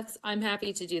 Yeah, I'm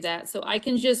happy to do that. So I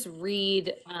can just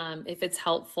read, if it's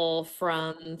helpful,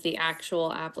 from the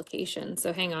actual application.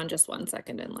 So hang on just 1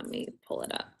 second and let me pull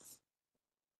it up.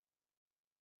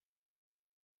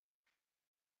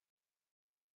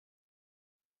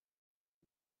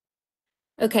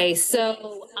 Okay,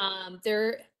 so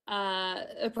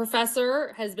a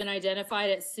professor has been identified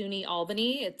at SUNY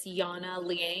Albany. It's Yana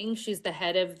Liang. She's the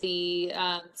head of the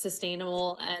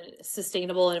Sustainable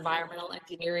Environmental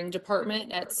Engineering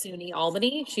Department at SUNY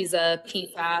Albany. She's a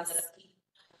PFAS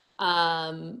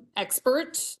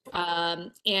expert,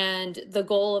 and the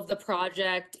goal of the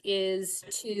project is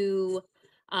to,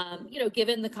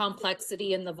 given the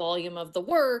complexity and the volume of the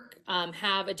work,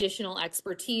 have additional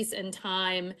expertise and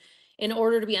time in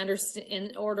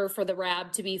order for the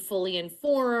RAB to be fully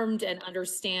informed and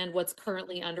understand what's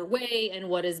currently underway and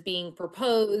what is being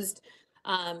proposed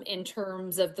in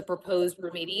terms of the proposed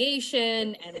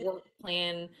remediation and work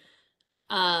plan,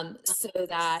 so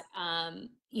that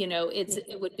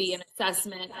it would be an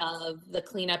assessment of the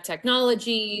cleanup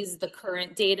technologies, the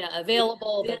current data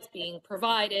available that's being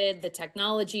provided, the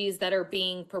technologies that are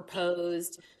being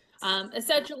proposed.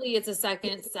 Essentially, it's a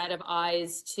second set of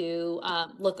eyes to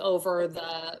look over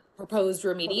the proposed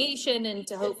remediation and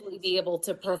to hopefully be able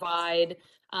to provide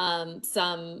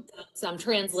some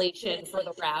translation for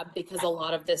the RAB, because a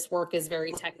lot of this work is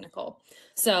very technical.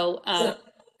 So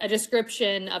a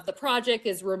description of the project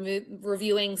is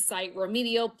reviewing site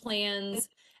remedial plans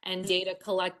and data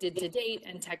collected to date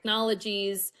and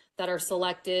technologies that are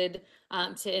selected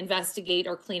to investigate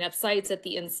or clean up sites at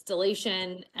the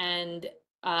installation, and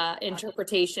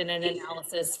interpretation and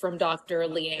analysis from Dr.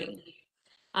 Liang.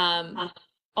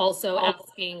 Also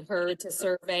asking her to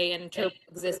survey and interpret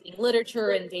existing literature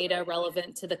and data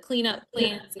relevant to the cleanup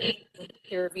plans and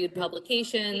peer-reviewed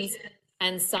publications,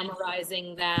 and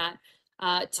summarizing that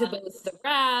to both the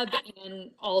RAB,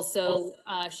 and also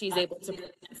she's able to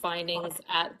present findings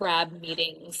at RAB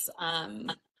meetings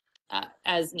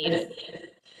as needed.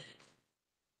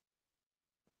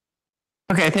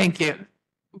 Okay, thank you.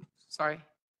 Sorry.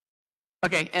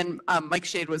 Okay, and Mike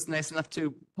Shade was nice enough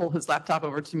to pull his laptop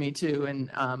over to me too, and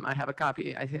I have a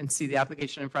copy. I can see the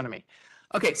application in front of me.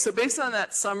 Okay, so based on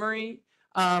that summary,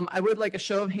 I would like a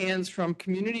show of hands from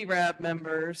community RAB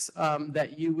members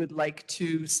that you would like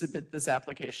to submit this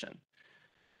application.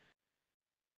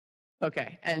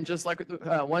 Okay, and just like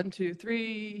 1, 2,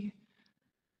 3,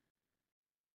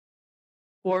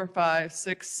 4, 5,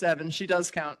 6, 7. She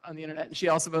does count on the internet, and she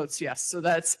also votes yes. So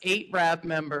that's 8 RAB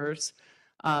members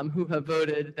who have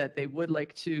voted that they would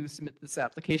like to submit this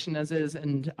application as is.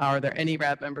 And are there any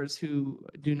RAB members who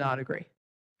do not agree?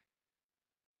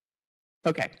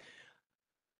 Okay.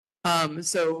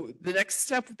 So the next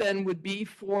step then would be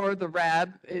for the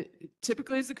RAB. It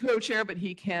typically is the co-chair, but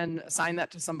he can assign that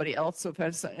to somebody else. So if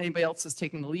anybody else is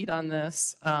taking the lead on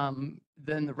this,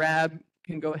 then the RAB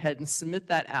can go ahead and submit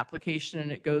that application,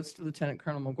 and it goes to Lieutenant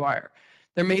Colonel McGuire.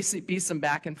 There may be some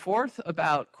back and forth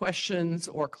about questions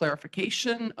or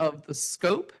clarification of the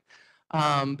scope,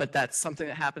 but that's something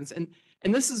that happens. And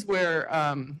this is where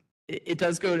it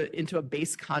does go into a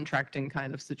base contracting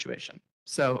kind of situation.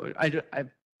 So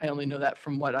I only know that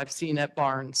from what I've seen at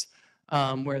Barnes,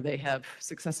 where they have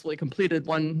successfully completed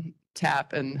one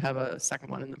tap and have a second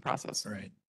one in the process.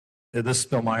 Right. This is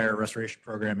Bill Meyer, Restoration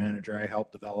Program Manager. I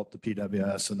helped develop the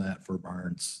PWS and that for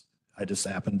Barnes. I just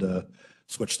happened to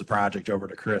switch the project over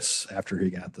to Chris after he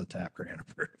got the TAP grant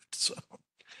approved. So,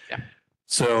 yeah.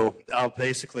 So I'll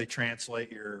basically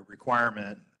translate your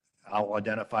requirement. I'll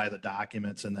identify the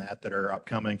documents in that are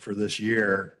upcoming for this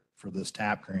year for this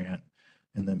TAP grant,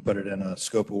 and then put it in a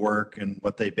scope of work. And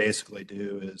what they basically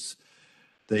do is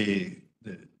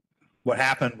what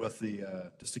happened with the,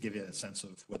 just to give you a sense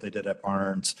of what they did at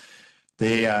Barnes,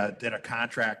 they did a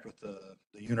contract with the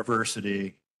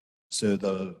university. So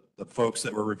the folks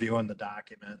that were reviewing the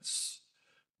documents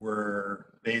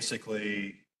were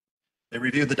basically, they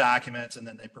reviewed the documents and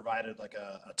then they provided like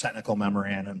a technical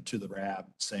memorandum to the RAB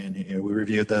saying, you know, we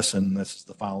reviewed this and this is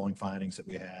the following findings that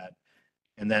we had.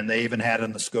 And then they even had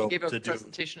in the scope Gave to a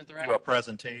presentation at the RAB. do a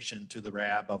presentation to the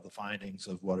RAB of the findings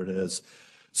of what it is.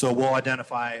 So we'll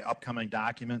identify upcoming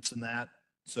documents in that.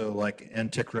 So like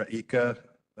NTICRA ICA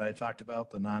that I talked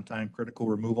about, the non-time critical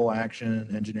removal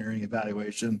action, engineering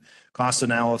evaluation, cost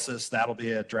analysis, that'll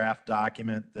be a draft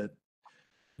document that,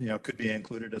 you know, could be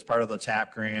included as part of the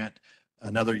TAP grant.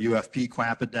 Another UFP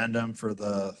QAP addendum for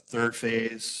the third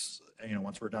phase, you know,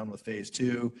 once we're done with phase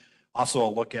 2. Also a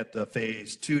look at the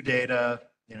phase 2 data,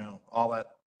 you know, all that,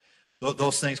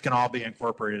 those things can all be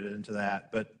incorporated into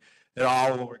that, but it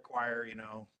all will require, you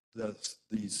know,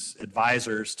 these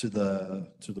advisors to the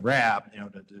RAB, you know,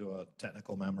 to do a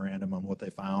technical memorandum on what they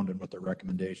found and what their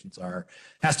recommendations are.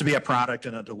 It has to be a product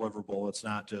and a deliverable. It's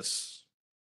not just,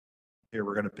 here,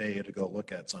 we're going to pay you to go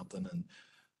look at something. And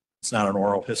it's not an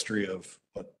oral history of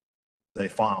what they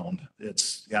found.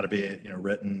 It's got to be, you know,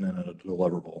 written and a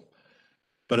deliverable.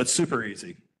 But it's super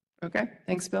easy. Okay,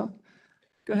 thanks, Bill.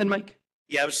 Go ahead, Mike.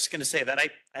 Yeah, I was just going to say that I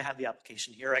have the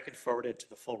application here. I could forward it to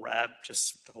the full RAB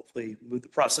just to hopefully move the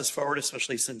process forward,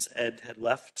 especially since Ed had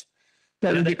left.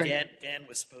 That would be Dan, great. Dan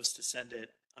was supposed to send it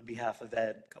on behalf of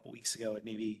Ed a couple weeks ago, and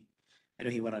maybe, I know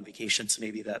he went on vacation, so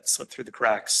maybe that slipped through the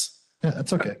cracks. Yeah,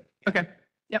 that's okay. Okay,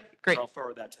 yep, great. I'll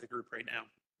forward that to the group right now.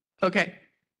 Okay,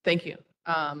 thank you.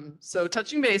 So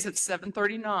touching base at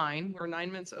 7:39, we're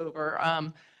 9 minutes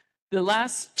over. The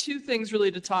last two things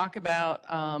really to talk about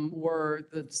were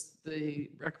the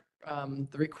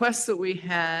requests that we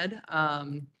had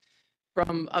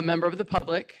from a member of the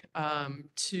public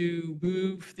to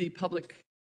move the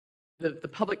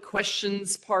public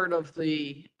questions part of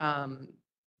the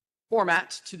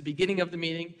format to the beginning of the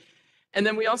meeting. And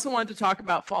then we also wanted to talk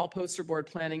about fall poster board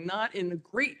planning, not in a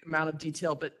great amount of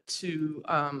detail, but to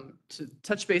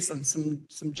touch base on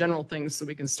some general things so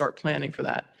we can start planning for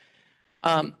that.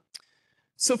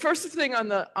 So first thing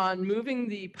on moving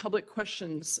the public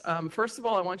questions, first of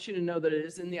all, I want you to know that it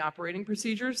is in the operating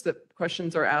procedures that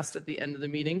questions are asked at the end of the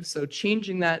meeting. So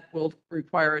changing that will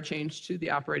require a change to the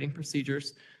operating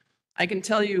procedures. I can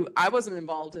tell you, I wasn't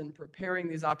involved in preparing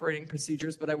these operating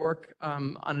procedures, but I work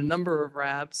on a number of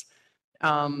RABs.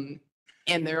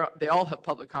 And they all have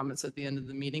public comments at the end of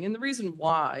the meeting. And the reason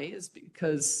why is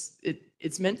because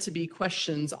it's meant to be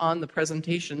questions on the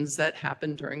presentations that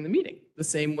happen during the meeting, the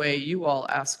same way you all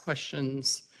ask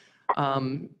questions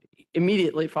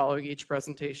immediately following each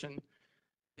presentation.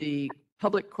 The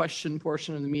public question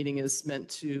portion of the meeting is meant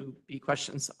to be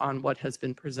questions on what has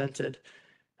been presented,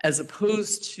 as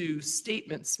opposed to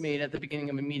statements made at the beginning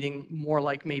of a meeting, more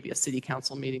like maybe a city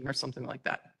council meeting or something like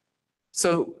that.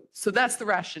 So that's the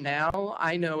rationale.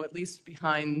 I know at least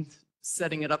behind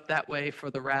setting it up that way for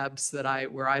the RABs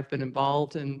where I've been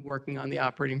involved in working on the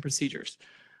operating procedures.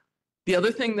 The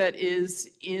other thing that is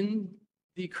in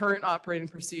the current operating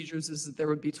procedures is that there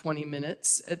would be 20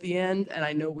 minutes at the end, and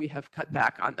I know we have cut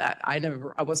back on that. I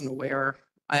wasn't aware.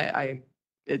 I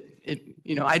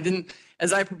didn't,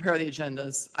 as I prepare the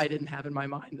agendas, I didn't have in my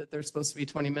mind that there's supposed to be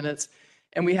 20 minutes.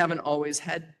 And we haven't always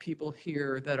had people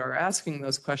here that are asking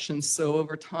those questions. So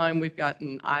over time,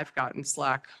 I've gotten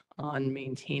slack on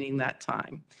maintaining that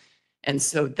time. And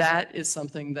so that is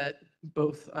something that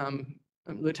both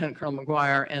Lieutenant Colonel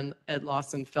McGuire and Ed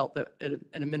Lawson felt that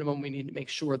at a minimum, we need to make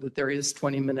sure that there is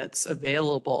 20 minutes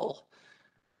available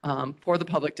for the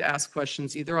public to ask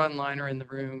questions either online or in the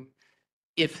room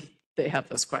if they have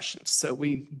those questions. So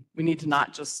we need to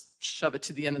not just shove it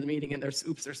to the end of the meeting and there's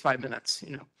 5 minutes,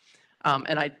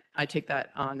 and I take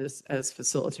that on as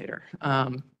facilitator.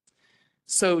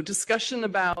 So discussion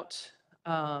about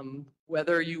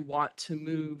whether you want to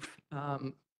move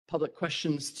public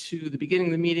questions to the beginning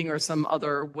of the meeting or some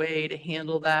other way to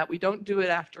handle that. We don't do it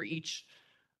after each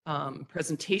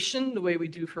presentation the way we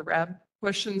do for RAB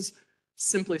questions,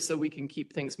 simply so we can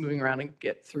keep things moving around and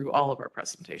get through all of our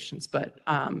presentations. But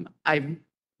I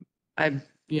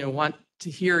want to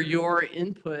hear your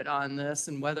input on this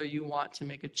and whether you want to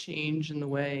make a change in the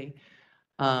way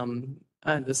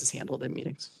this is handled in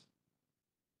meetings.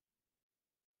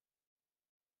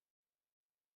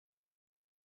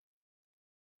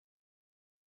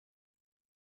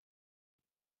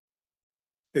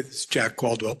 It's Jack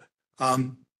Caldwell.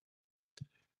 Part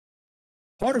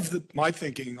of my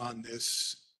thinking on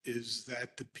this is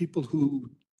that the people who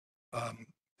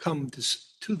come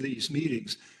to these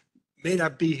meetings may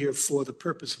not be here for the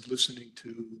purpose of listening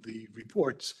to the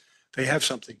reports. They have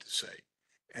something to say,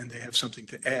 and they have something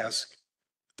to ask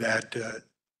that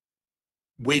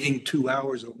waiting 2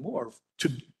 hours or more to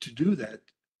do that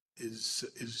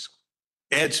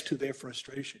adds to their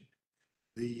frustration.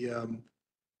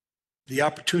 The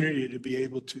opportunity to be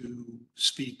able to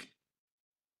speak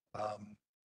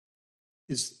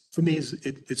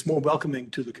it's more welcoming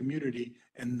to the community.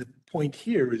 And the point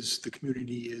here is the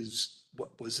community is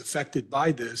what was affected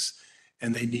by this,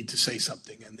 and they need to say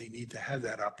something, and they need to have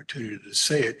that opportunity to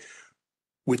say it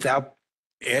without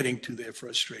adding to their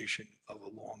frustration of a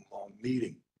long, long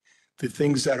meeting. The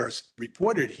things that are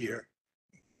reported here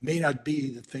may not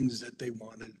be the things that they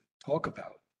want to talk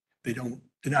about. They're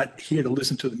not here to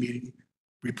listen to the meeting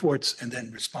reports and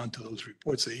then respond to those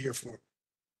reports. They're here for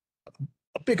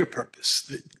a bigger purpose.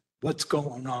 What's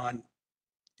going on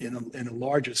in a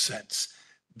larger sense.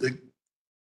 The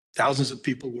thousands of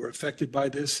people were affected by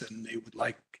this, and they would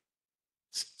like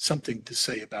something to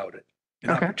say about it, an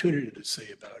opportunity to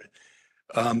say about it.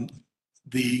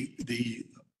 The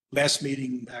last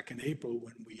meeting back in April,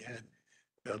 when we had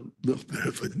a little bit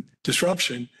of a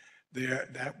disruption there,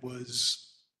 that was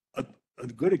a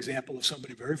good example of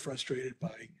somebody very frustrated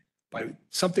by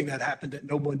something that happened that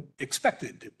no one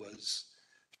expected. It was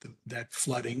that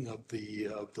flooding of the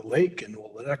lake and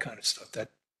all of that kind of stuff. That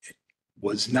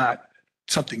was not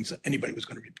something that anybody was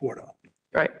going to report on.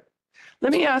 Right.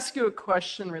 Let me ask you a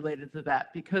question related to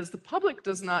that, because the public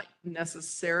does not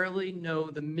necessarily know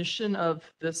the mission of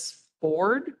this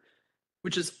board,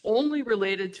 which is only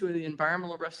related to the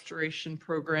environmental restoration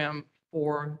program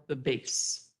for the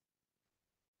base.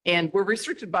 And we're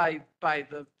restricted by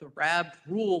the RAB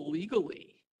rule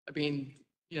legally. I mean,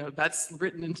 that's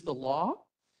written into the law.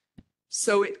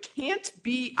 So it can't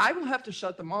be, I will have to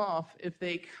shut them off if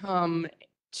they come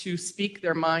to speak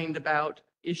their mind about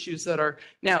issues that are,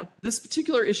 now, this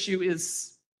particular issue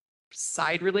is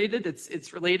side related.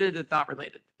 It's related, it's not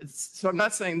related. So I'm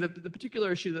not saying that the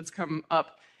particular issue that's come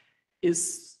up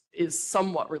is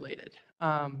somewhat related.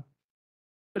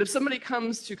 But if somebody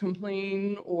comes to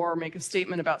complain or make a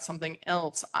statement about something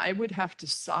else, I would have to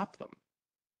stop them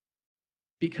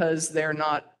because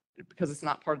it's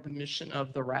not part of the mission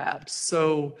of the RAB.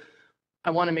 So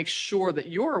I want to make sure that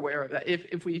you're aware of that.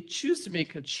 If we choose to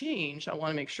make a change, I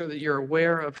want to make sure that you're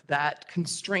aware of that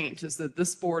constraint, is that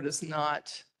this board is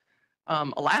not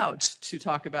allowed to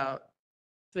talk about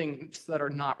things that are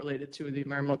not related to the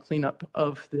environmental cleanup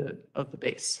of the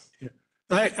base.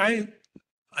 Yeah.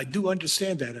 I do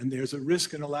understand that, and there's a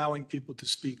risk in allowing people to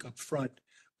speak up front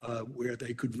where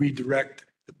they could redirect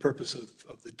the purpose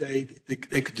of the day.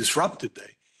 They could disrupt the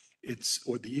day,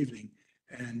 or the evening,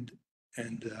 and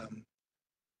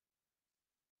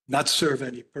not serve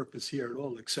any purpose here at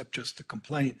all, except just to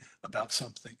complain about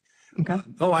something. Okay.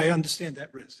 I understand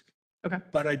that risk. Okay.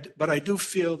 But I do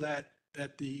feel that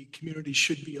the community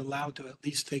should be allowed to at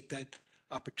least take that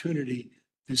opportunity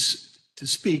to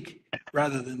speak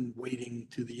rather than waiting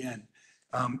to the end.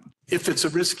 If it's a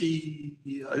risky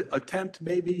attempt,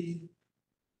 maybe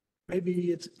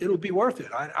it'll be worth it.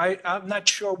 I'm not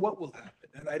sure what will happen,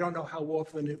 and I don't know how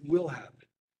often it will happen.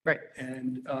 Right.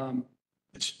 And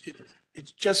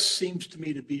it just seems to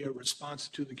me to be a response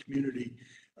to the community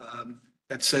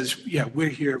that says, yeah, we're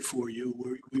here for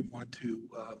you. We want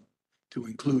to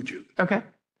include you. Okay.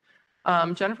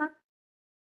 Jennifer?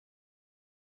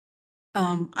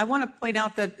 I want to point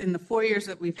out that in the 4 years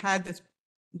that we've had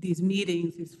these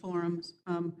meetings, these forums,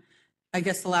 I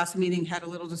guess the last meeting had a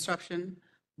little disruption,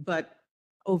 but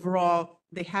overall,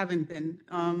 they haven't been.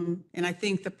 And I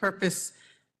think the purpose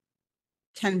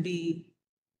can be,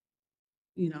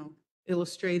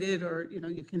 illustrated, or,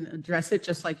 you can address it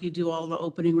just like you do all the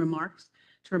opening remarks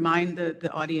to remind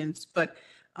the audience. But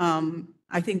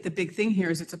I think the big thing here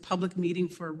is it's a public meeting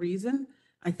for a reason.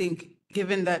 I think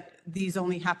given that these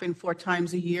only happen 4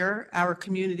 times a year, our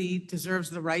community deserves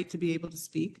the right to be able to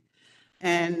speak.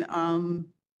 And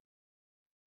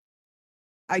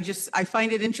I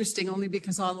find it interesting only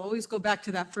because I'll always go back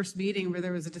to that first meeting where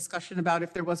there was a discussion about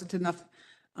if there wasn't enough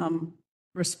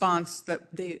response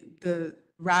that the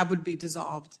RAB would be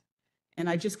dissolved. And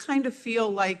I just kind of feel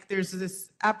like there's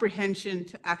this apprehension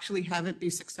to actually have it be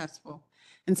successful.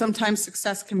 And sometimes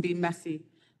success can be messy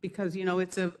because,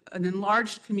 it's an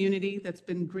enlarged community that's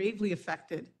been gravely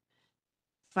affected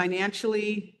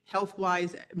financially,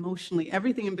 health-wise, emotionally,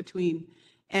 everything in between.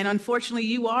 And unfortunately,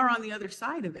 you are on the other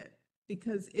side of it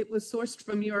because it was sourced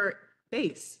from your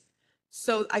base.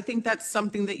 So I think that's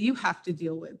something that you have to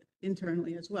deal with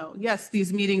internally as well. Yes,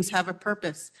 these meetings have a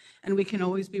purpose and we can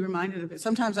always be reminded of it.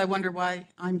 Sometimes I wonder why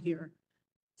I'm here.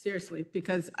 Seriously,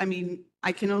 because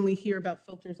I can only hear about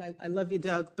filters. I love you,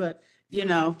 Doug, but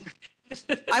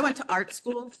I went to art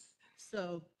school,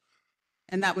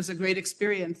 and that was a great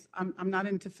experience. I'm not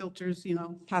into filters,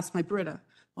 past my Brita,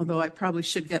 although I probably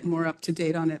should get more up to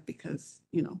date on it because,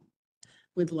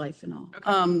 with life and all.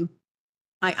 Okay.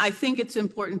 I think it's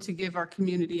important to give our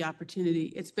community opportunity.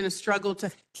 It's been a struggle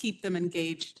to keep them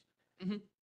engaged. Mm-hmm.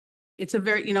 It's a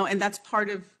very, and that's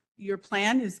part of your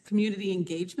plan is community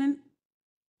engagement.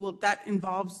 Well, that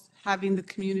involves having the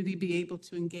community be able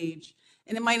to engage.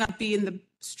 And it might not be in the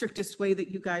strictest way that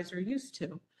you guys are used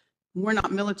to. We're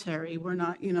not military, we're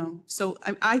not, so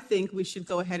I think we should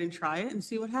go ahead and try it and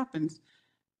see what happens.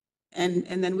 And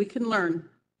then we can learn,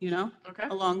 Okay.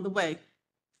 along the way.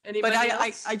 Anybody But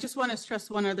else? I just want to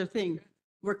stress one other thing.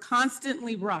 We're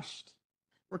constantly rushed.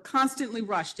 We're constantly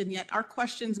rushed, and yet our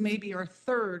questions maybe are a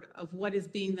third of what is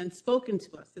being then spoken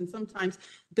to us. And sometimes,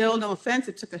 Bill, no offense,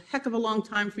 it took a heck of a long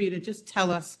time for you to just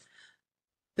tell us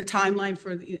the timeline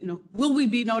for, will we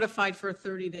be notified for a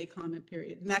 30-day comment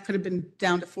period? And that could have been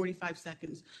down to 45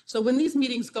 seconds. So when these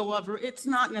meetings go over, it's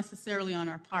not necessarily on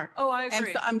our part. Oh, I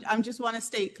agree. And so I'm just want to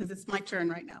state, because it's my turn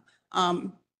right now.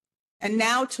 And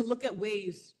now to look at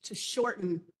ways to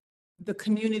shorten the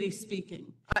community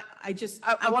speaking. I want to just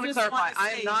clarify, want to I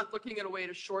am say- not looking at a way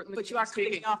to shorten the. But you are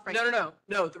speaking. cutting me off right No, now.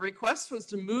 no. The request was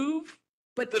to move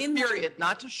But the in that- period,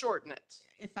 not to shorten it.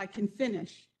 If I can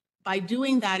finish, by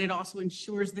doing that, it also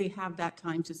ensures they have that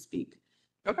time to speak.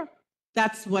 Okay.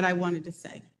 That's what I wanted to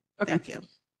say. Okay. Thank you.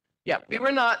 Yeah, we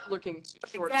were not looking to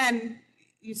shorten. Again,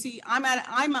 you see, I'm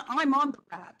on the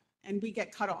RAB and we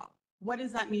get cut off. What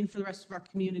does that mean for the rest of our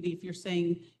community if you're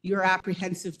saying you're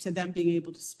apprehensive to them being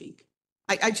able to speak?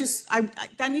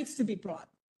 That needs to be brought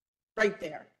right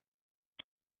there.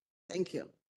 Thank you.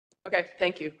 Okay,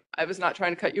 thank you. I was not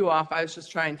trying to cut you off. I was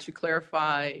just trying to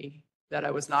clarify that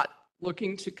I was not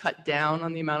looking to cut down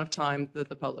on the amount of time that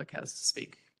the public has to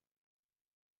speak.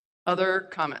 Other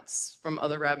comments from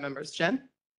other RAB members? Jen?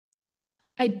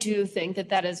 I do think that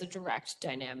that is a direct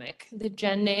dynamic that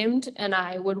Jen named, and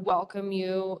I would welcome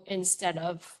you, instead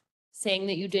of saying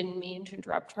that you didn't mean to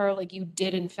interrupt her, like you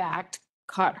did in fact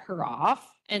cut her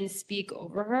off and speak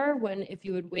over her, when if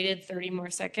you had waited 30 more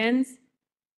seconds,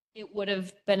 it would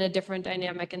have been a different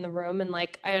dynamic in the room. And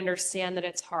like, I understand that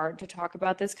it's hard to talk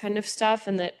about this kind of stuff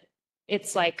and that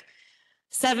it's like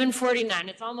 7:49,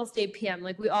 it's almost 8 p.m.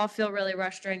 Like we all feel really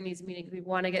rushed during these meetings. We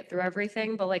want to get through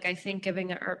everything, but like, I think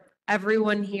giving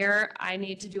everyone here, I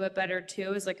need to do it better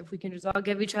too, is like, if we can just all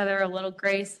give each other a little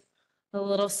grace, a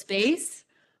little space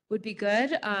would be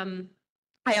good.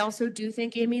 I also do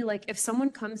think, Amy, like if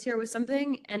someone comes here with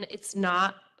something and it's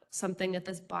not something that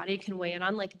this body can weigh in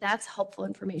on, like that's helpful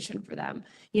information for them,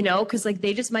 because like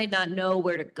they just might not know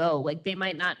where to go. Like they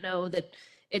might not know that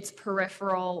it's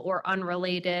peripheral or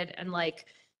unrelated, and like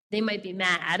they might be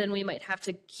mad and we might have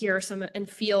to hear some and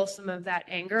feel some of that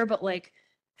anger, but like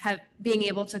being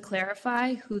able to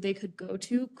clarify who they could go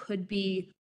to could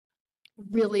be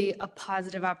really a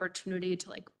positive opportunity to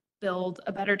like build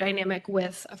a better dynamic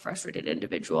with a frustrated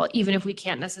individual, even if we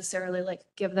can't necessarily like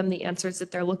give them the answers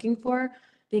that they're looking for,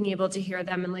 being able to hear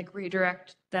them and like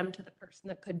redirect them to the person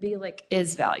that could be like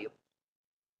is valuable.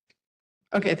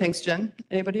 Okay, thanks, Jen.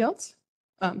 Anybody else?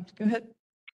 Go ahead.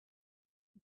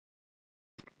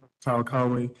 Tyler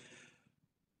Conway,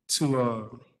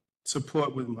 to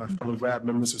support what my fellow RAB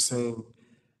members are saying.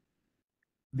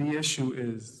 The issue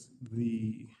is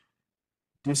the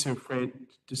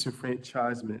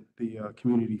disenfranchisement the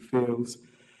community feels,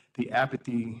 the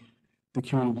apathy the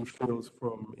community feels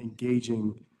from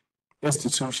engaging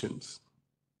institutions.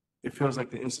 It feels like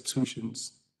the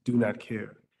institutions do not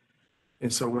care.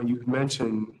 And so when you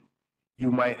mention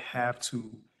you might have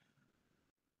to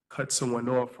cut someone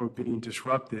off for being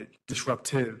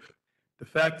disruptive, the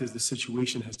fact is the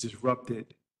situation has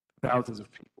disrupted thousands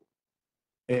of people.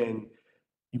 And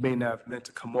you may not have meant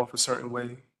to come off a certain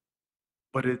way,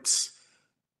 but it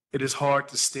is hard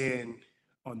to stand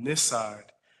on this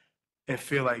side and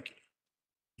feel like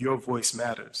your voice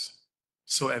matters.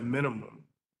 So at minimum,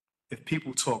 if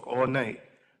people talk all night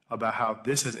about how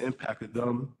this has impacted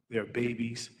them, their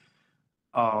babies,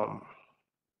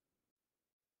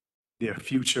 their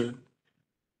future,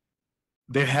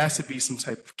 there has to be some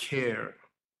type of care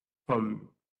from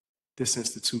this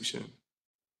institution.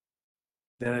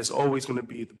 That is always going to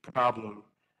be the problem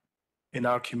in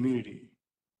our community.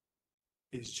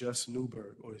 It's just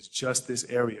Newburgh, or it's just this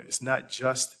area. It's not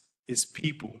just its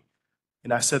people.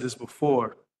 And I said this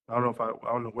before. I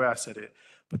don't know where I said it,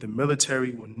 but the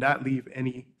military will not leave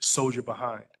any soldier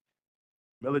behind.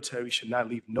 Military should not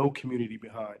leave no community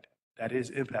behind that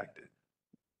is impacted.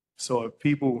 So if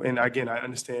people, and again, I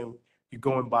understand you're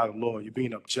going by the law, you're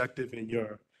being objective in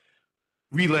your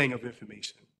relaying of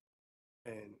information,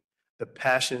 and the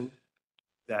passion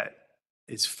that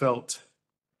is felt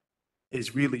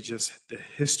is really just the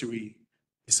history,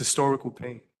 it's historical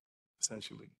pain,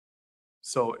 essentially.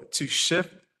 So to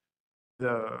shift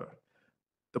the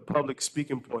public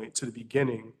speaking point to the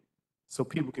beginning so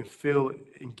people can feel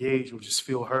engaged or just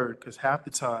feel heard, because half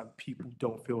the time people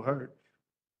don't feel heard,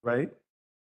 right?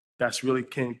 That's really,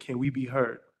 can we be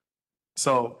heard?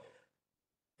 So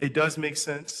it does make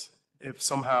sense if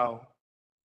somehow,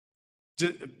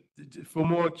 for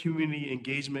more community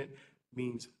engagement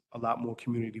means a lot more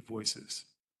community voices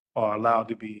are allowed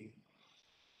to be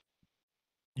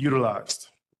utilized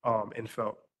and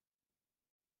felt.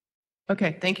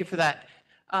 Okay, thank you for that.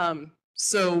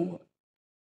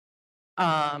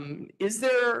 Is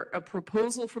there a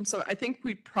proposal from some, I think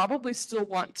we probably still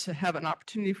want to have an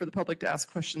opportunity for the public to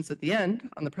ask questions at the end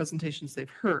on the presentations they've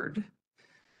heard.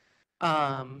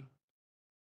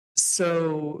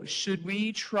 So should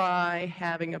we try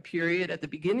having a period at the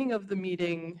beginning of the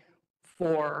meeting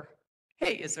for,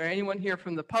 hey, is there anyone here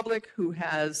from the public who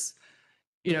has,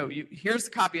 here's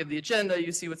a copy of the agenda,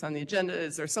 you see what's on the agenda.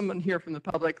 Is there someone here from the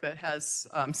public that has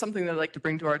something they'd like to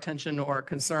bring to our attention or a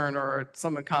concern or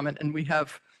some comment? And we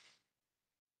have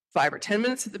 5 or 10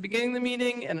 minutes at the beginning of the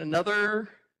meeting and another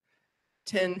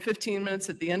 10, 15 minutes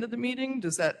at the end of the meeting.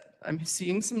 Does that, I'm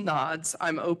seeing some nods.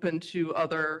 I'm open to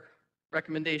other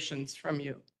recommendations from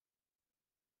you.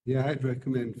 Yeah, I'd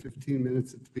recommend 15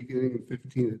 minutes at the beginning and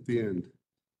 15 at the end.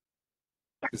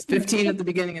 15 at the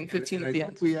beginning and 15 at the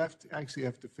end. We actually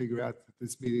have to figure out that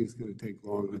this meeting is going to take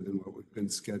longer than what we've been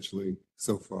scheduling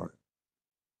so far.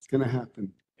 It's going to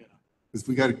happen. Because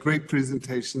we got great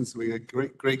presentations, we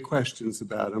got great questions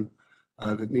about them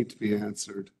that need to be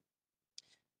answered.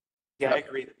 Yeah, I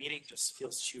agree. The meeting just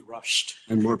feels too rushed.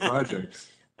 And more projects.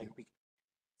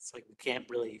 It's like we can't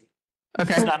really.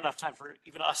 Okay. There's not enough time for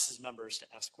even us as members to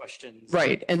ask questions.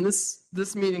 Right, and this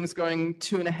meeting is going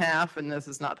 2.5, and this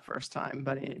is not the first time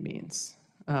by any means.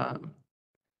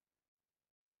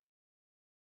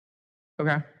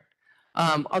 Okay.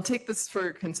 I'll take this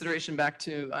for consideration back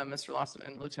to Mr. Lawson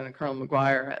and Lieutenant Colonel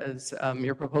McGuire as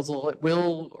your proposal. It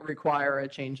will require a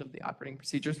change of the operating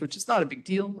procedures, which is not a big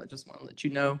deal. I just want to let you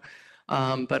know,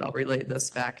 but I'll relay this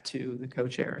back to the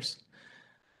co-chairs.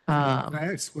 Can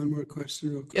I ask one more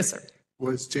question real quick? Yes, sir.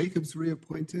 Was Jacobs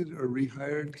reappointed or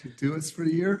rehired to do us for a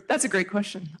year? That's a great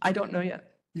question. I don't know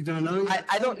yet. You don't know yet?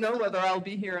 I don't know whether I'll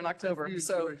be here in October.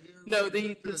 So no,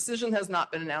 the decision has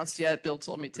not been announced yet. Bill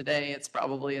told me today it's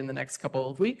probably in the next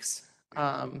couple of weeks.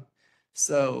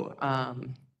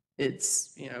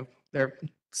 It's, they're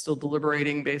still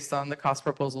deliberating based on the cost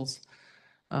proposals.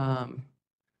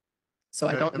 So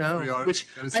I don't know, which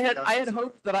I had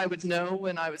hoped that I would know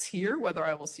when I was here, whether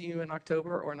I will see you in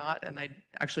October or not, and I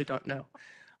actually don't know.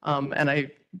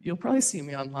 You'll probably see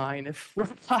me online if we're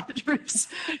Padres,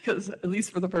 because at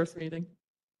least for the first meeting.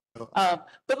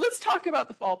 But let's talk about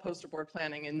the fall poster board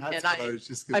planning, and That's I, what I was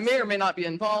just I gonna may or may not be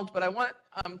involved, but I want,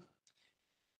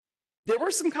 there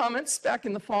were some comments back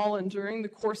in the fall and during the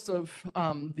course of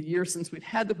the year since we've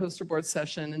had the poster board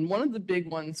session, and one of the big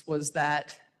ones was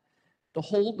that the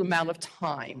whole amount of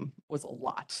time was a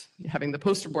lot, having the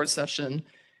poster board session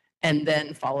and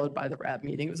then followed by the RAB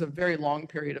meeting. It was a very long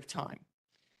period of time.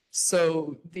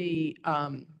 So the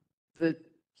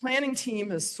planning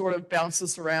team has sort of bounced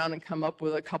this around and come up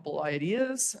with a couple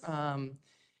ideas.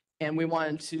 And we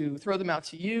wanted to throw them out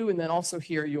to you and then also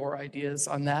hear your ideas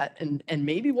on that. And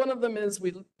maybe one of them is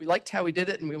we liked how we did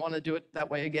it and we want to do it that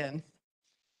way again.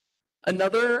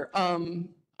 Another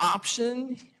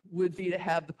option would be to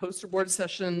have the poster board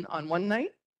session on one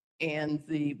night and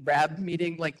the RAB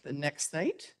meeting like the next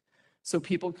night. So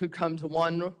people could come to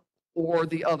one or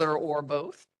the other or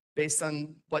both based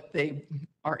on what they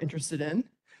are interested in.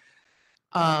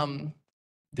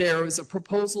 There was a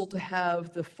proposal to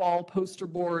have the fall poster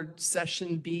board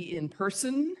session be in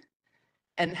person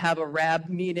and have a RAB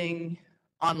meeting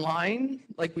online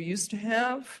like we used to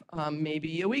have,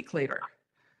 maybe a week later.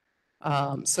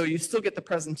 So you still get the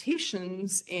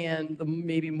presentations and the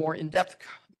maybe more in-depth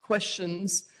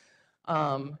questions,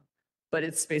 but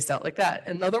it's spaced out like that.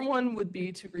 Another one would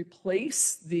be to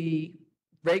replace the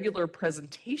regular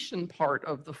presentation part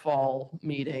of the fall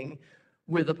meeting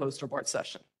with a poster board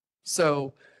session.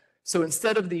 So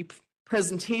instead of the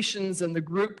presentations and the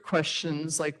group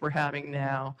questions like we're having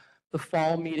now, the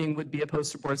fall meeting would be a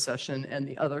poster board session and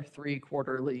the other 3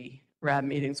 quarterly RAB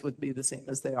meetings would be the same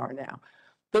as they are now.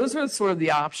 Those are sort of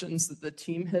the options that the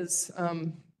team has,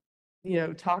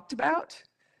 talked about.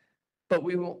 But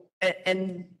we will,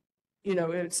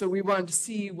 so we wanted to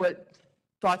see what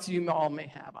thoughts you all may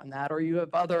have on that, or you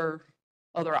have other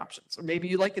options, or maybe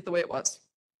you like it the way it was.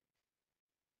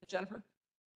 Jennifer?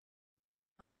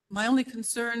 My only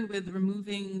concern with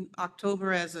removing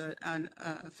October as an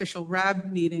official RAB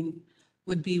meeting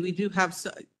would be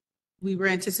we were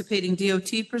anticipating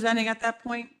DOT presenting at that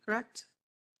point, correct?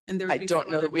 And there would I be don't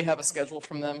know that we have a schedule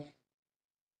from them.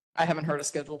 I haven't heard a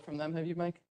schedule from them. Have you,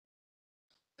 Mike?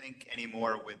 Think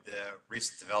anymore with the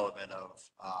recent development of,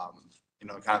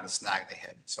 kind of the snag they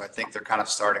hit. So I think they're kind of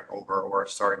starting over or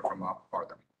starting from up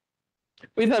farther.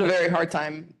 We've had a very hard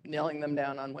time nailing them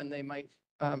down on when they might.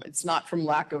 It's not from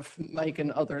lack of Mike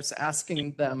and others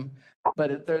asking them,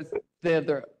 but they have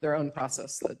their own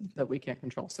process that we can't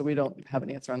control. So we don't have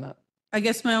an answer on that. I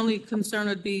guess my only concern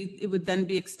would be, it would then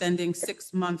be extending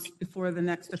 6 months before the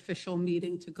next official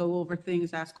meeting to go over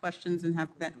things, ask questions and have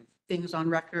that things on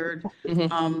record.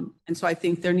 And so I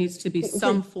think there needs to be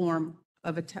some form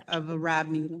of a RAB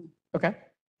meeting. Okay.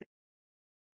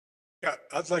 Yeah,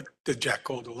 I'd like to, Jack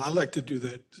Caldwell, I'd like to do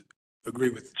that, agree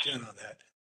with Jen on that.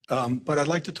 But I'd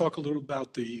like to talk a little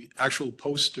about the actual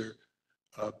poster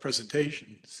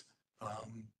presentations.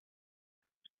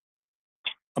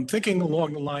 I'm thinking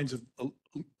along the lines of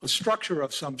a structure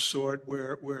of some sort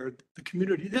where the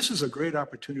community, this is a great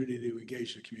opportunity to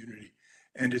engage the community.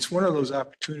 And it's one of those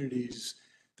opportunities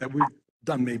that we've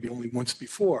done maybe only once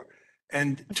before.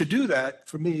 And to do that,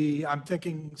 for me, I'm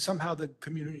thinking somehow the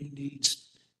community needs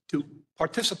to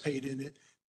participate in it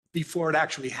before it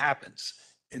actually happens.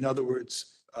 In other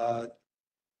words, the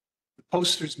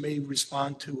posters may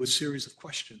respond to a series of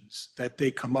questions that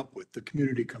they come up with, the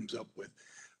community comes up with.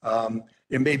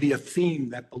 It may be a theme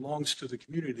that belongs to the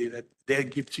community that they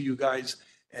give to you guys,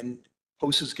 and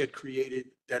posters get created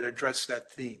that address that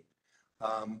theme.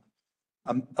 I'm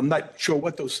not sure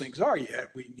what those things are yet.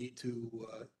 We need to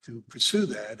pursue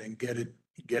that and get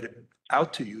it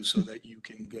out to you so that you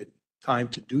can get time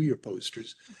to do your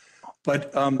posters.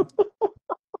 But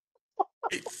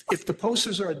if the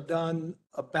posters are done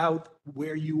about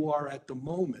where you are at the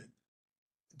moment,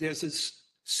 there's this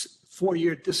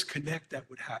 4-year disconnect that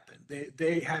would happen.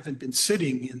 They haven't been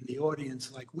sitting in the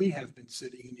audience like we have been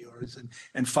sitting in the audience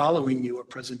and following your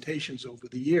presentations over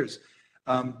the years.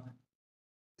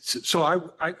 So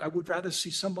I would rather see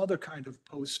some other kind of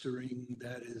postering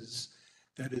that is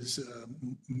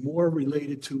more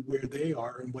related to where they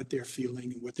are and what they're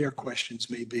feeling and what their questions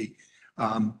may be.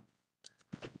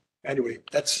 Anyway,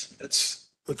 that's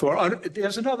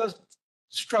there's another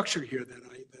structure here that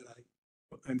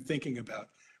I'm thinking about.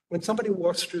 When somebody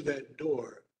walks through that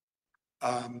door,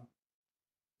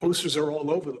 posters are all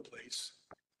over the place.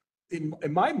 In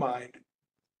my mind,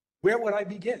 where would I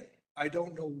begin? I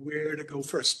don't know where to go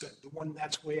first. The one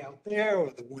that's way out there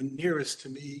or the one nearest to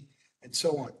me and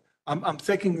so on. I'm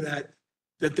thinking that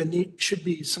there should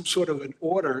be some sort of an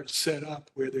order set up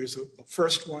where there's a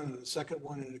first one and a second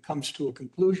one and it comes to a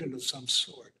conclusion of some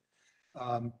sort.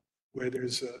 Where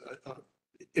there's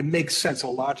it makes sense, a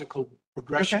logical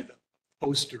progression of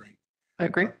postering. I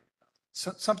agree.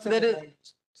 Something. That is,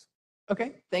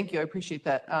 okay, thank you. I appreciate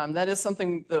that. That is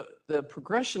something, the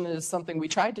progression is something we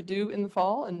tried to do in the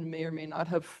fall and may or may not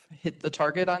have hit the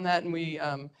target on that. And we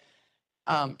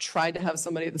tried to have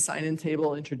somebody at the sign-in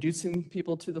table introducing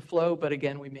people to the flow, but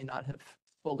again, we may not have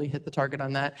fully hit the target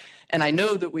on that. And I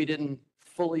know that we didn't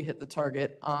fully hit the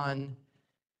target on,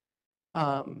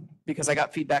 because I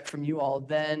got feedback from you all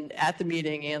then at the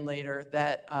meeting and later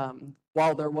that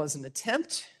while there was an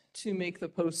attempt to make the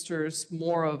posters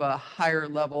more of a higher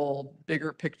level,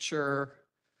 bigger picture,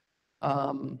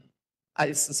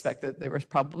 I suspect that they were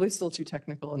probably still too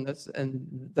technical in this,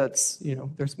 and that's,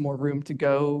 there's more room to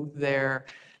go there.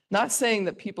 Not saying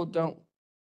that people don't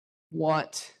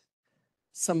want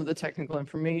some of the technical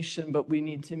information, but we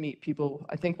need to meet people.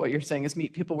 I think what you're saying is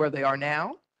meet people where they are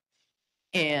now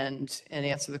and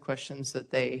answer the questions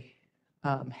that they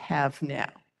have now.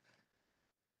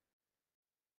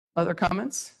 Other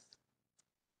comments?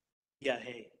 Yeah,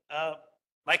 hey.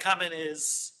 My comment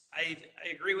is I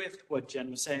agree with what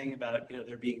Jen was saying about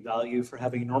there being value for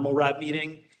having a normal RAB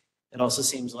meeting. It also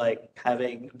seems like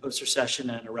having a poster session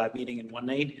and a RAB meeting in one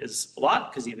night is a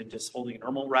lot because even just holding a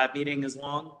normal RAB meeting is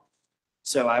long.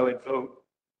 So I would vote,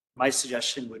 my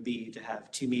suggestion would be to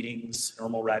have 2 meetings,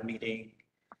 normal RAB meeting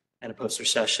and a poster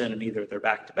session, and either they're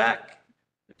back to back,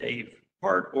 a day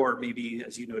apart, or maybe,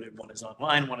 as you noted, one is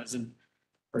online, one is in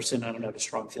person. I don't have a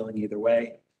strong feeling either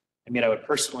way. I mean, I would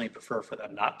personally prefer for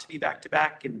them not to be back to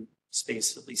back and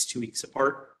spaced at least 2 weeks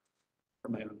apart for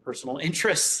my own personal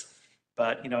interests.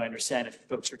 But, I understand if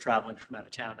folks are traveling from out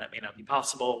of town, that may not be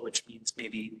possible, which means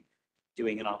maybe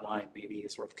doing it online maybe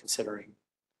is worth considering.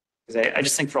 Because I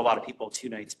just think for a lot of people, 2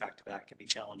 nights back to back can be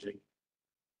challenging.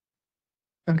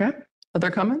 Okay.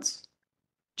 Other comments?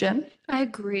 Jen? I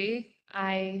agree.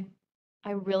 I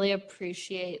really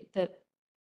appreciate that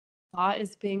thought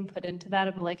is being put into that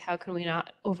of like, how can we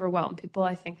not overwhelm people?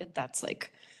 I think that's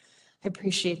like, I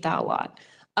appreciate that a lot.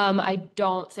 I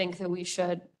don't think that we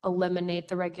should eliminate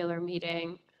the regular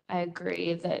meeting. I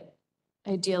agree that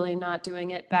ideally not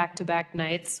doing it back-to-back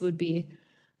nights would be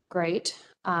great.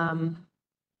 And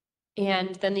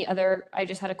then the other, I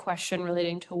just had a question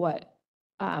relating to what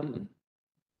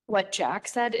Jack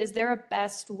said. Is there a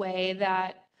best way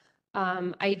that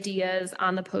ideas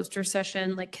on the poster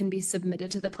session can be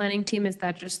submitted to the planning team? Is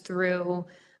that just through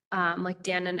like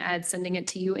Dan and Ed sending it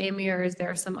to you, Amy, or is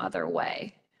there some other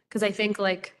way? Because I think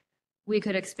we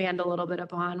could expand a little bit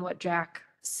upon what Jack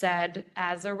said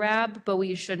as a RAB, but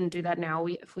we shouldn't do that now.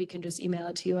 If we can just email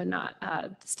it to you and not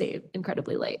stay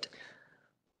incredibly late.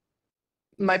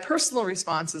 My personal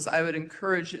response is I would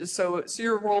encourage, so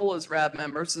your role as RAB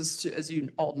members is to, as you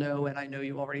all know, and I know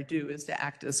you already do, is to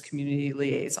act as community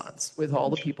liaisons with all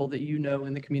the people that you know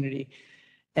in the community.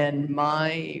 And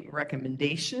my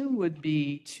recommendation would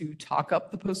be to talk up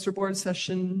the poster board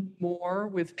session more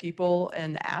with people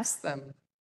and ask them.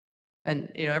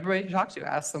 And, everybody you talk to,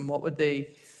 ask them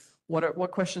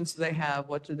what questions do they have?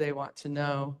 What do they want to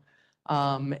know?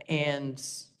 And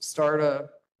start a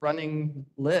running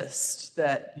list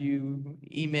that you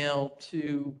email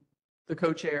to the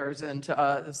co-chairs and to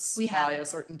us by a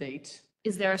certain date.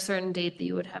 Is there a certain date that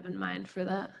you would have in mind for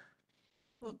that?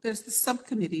 Well, there's the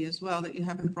subcommittee as well that you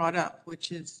haven't brought up,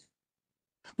 which is.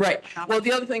 Right. Well,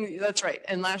 the other thing, that's right.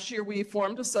 And last year we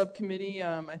formed a subcommittee.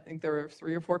 I think there were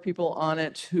 3 or 4 people on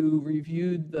it who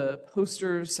reviewed the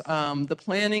posters. The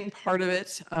planning part of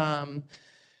it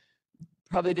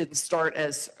probably didn't start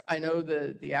as, I know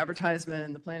the advertisement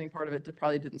and the planning part of it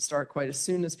probably didn't start quite as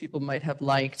soon as people might have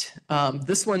liked.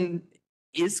 This one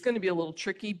is going to be a little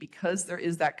tricky because there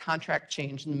is that contract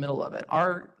change in the middle of it.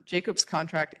 Our Jacobs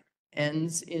contract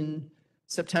ends in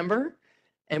September,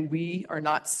 and we are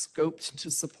not scoped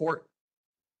to support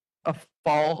a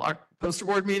fall poster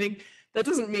board meeting. That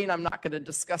doesn't mean I'm not going to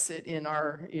discuss it in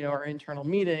our internal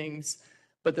meetings,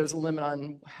 but there's a limit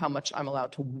on how much I'm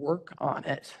allowed to work on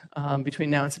it between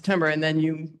now and September. And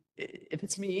then if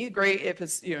it's me, great. If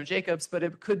it's Jacobs, but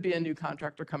it could be a new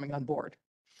contractor coming on board.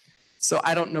 So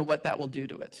I don't know what that will do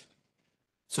to it.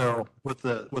 So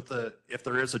if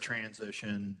there is a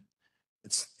transition,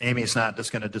 Amy's not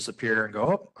just going to disappear and go,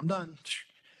 oh, I'm done.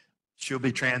 She'll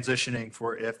be transitioning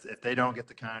for if they don't get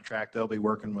the contract, they'll be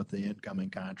working with the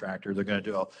incoming contractor. They're going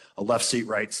to do a left seat,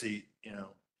 right seat.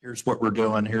 Here's what we're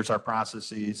doing. Here's our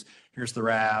processes. Here's the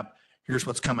RAB. Here's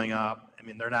what's coming up. I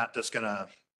mean, they're not just going to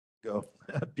go,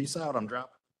 peace out, I'm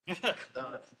dropping.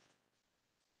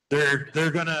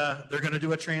 They're gonna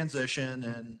do a transition,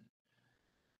 and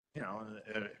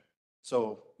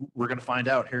so we're gonna find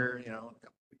out here, in a couple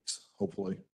weeks,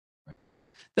 hopefully.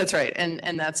 That's right.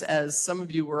 And that's as some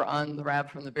of you were on the RAB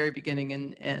from the very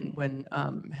beginning and when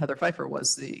Heather Pfeiffer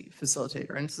was the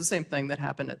facilitator. And it's the same thing that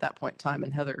happened at that point in time.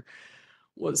 And Heather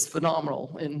was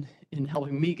phenomenal in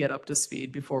helping me get up to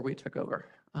speed before we took over.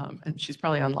 And she's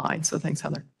probably online. So thanks,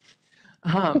 Heather.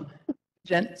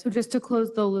 Jen? So just to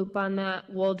close the loop on that,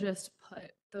 we'll just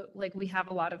put like we have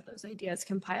a lot of those ideas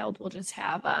compiled. We'll just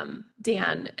have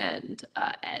Dan and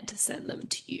Ed to send them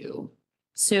to you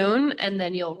soon, and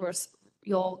then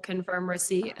you'll confirm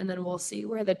receipt, and then we'll see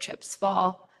where the chips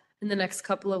fall in the next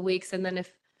couple of weeks. And then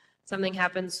if something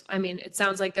happens, I mean, it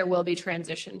sounds like there will be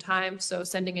transition time, so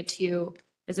sending it to you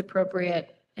is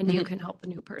appropriate, and you can help the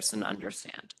new person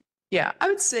understand. Yeah, I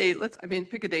would say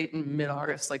pick a date in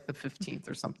mid-August, like the 15th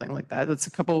or something like that. That's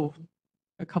a couple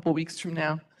weeks from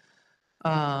now.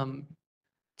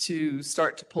 To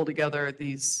start to pull together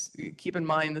these, keep in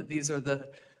mind that these are the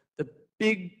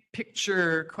big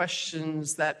picture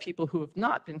questions that people who have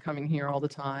not been coming here all the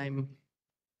time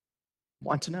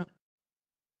want to know.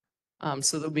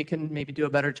 So that we can maybe do a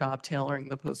better job tailoring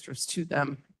the posters to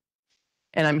them.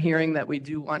 And I'm hearing that we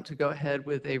do want to go ahead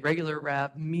with a regular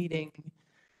RAB meeting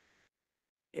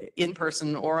in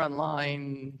person or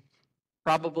online,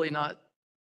 probably not,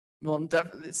 well,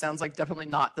 it sounds like definitely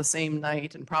not the same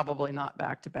night and probably not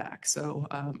back to back. So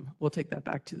we'll take that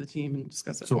back to the team and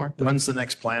discuss it So more. when's the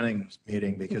next planning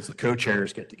meeting? Because the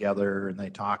co-chairs get together and they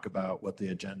talk about what the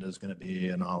agenda is going to be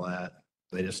and all that.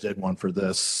 They just did one for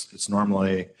this. It's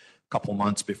normally a couple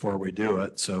months before we do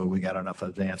it. So we got enough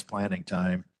advanced planning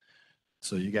time.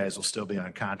 So you guys will still be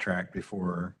on contract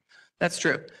before. That's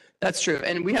true. That's true.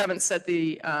 And we haven't set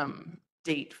the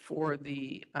date for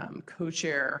the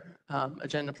co-chair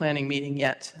agenda planning meeting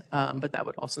yet, but that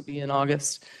would also be in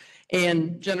August.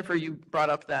 And Jennifer, you brought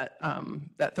up that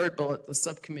that third bullet, the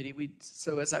subcommittee.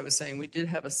 So as I was saying, we did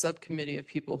have a subcommittee of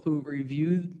people who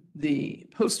reviewed the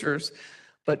posters,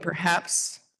 but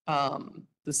perhaps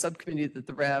the subcommittee that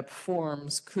the RAB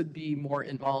forms could be more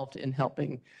involved in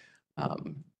helping.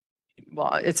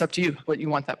 Well, it's up to you what you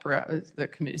want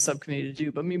the subcommittee to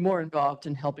do, but be more involved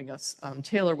in helping us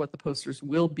tailor what the posters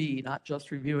will be, not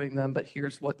just reviewing them, but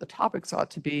here's what the topics ought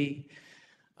to be.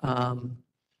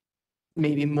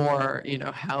 Maybe more,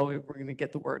 how we're going to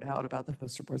get the word out about the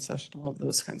poster board session, all of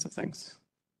those kinds of things.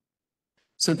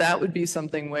 So that would be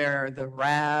something where the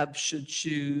RAB should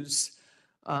choose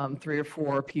 3 or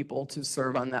 4 people to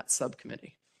serve on that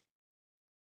subcommittee.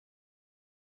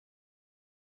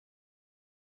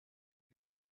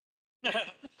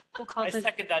 We'll call I the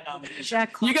second that nomination.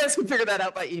 Jack. You guys can figure that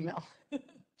out by email.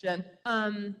 Jen?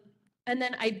 And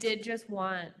then I did just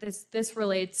want, this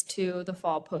relates to the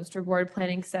fall poster board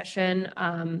planning session.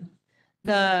 I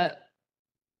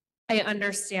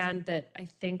understand that I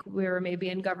think we were maybe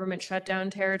in government shutdown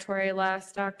territory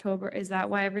last October. Is that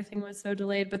why everything was so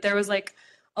delayed? But there was like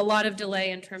a lot of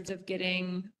delay in terms of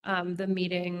getting the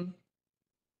meeting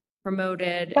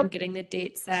promoted and getting the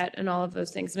date set and all of those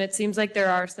things. And it seems like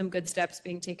there are some good steps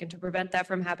being taken to prevent that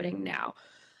from happening now.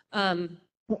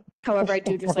 However, I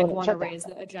do just want to raise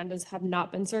that agendas have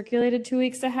not been circulated 2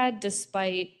 weeks ahead,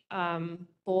 despite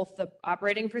both the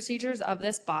operating procedures of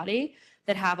this body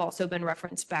that have also been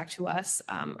referenced back to us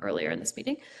earlier in this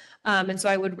meeting. And so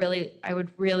I would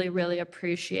really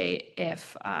appreciate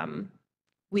if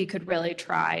we could really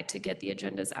try to get the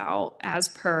agendas out as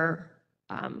per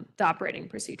the operating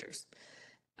procedures.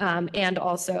 And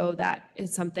also that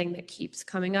is something that keeps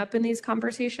coming up in these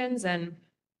conversations, and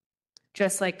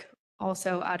just like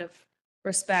also out of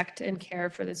respect and care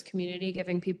for this community,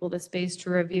 giving people the space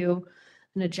to review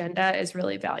an agenda is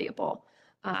really valuable.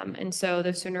 And so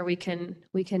the sooner we can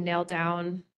nail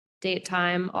down date,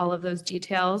 time, all of those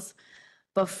details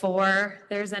before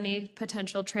there's any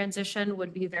potential transition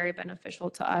would be very beneficial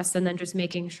to us. And then just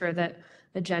making sure that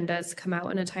agendas come out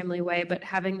in a timely way, but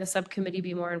having the subcommittee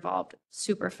be more involved,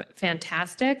 super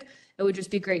fantastic. It would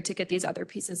just be great to get these other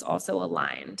pieces also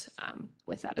aligned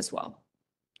with that as well.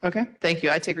 Okay, thank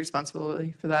you. I take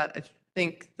responsibility for that. I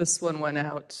think this one went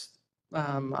out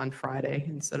on Friday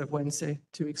instead of Wednesday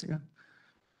 2 weeks ago.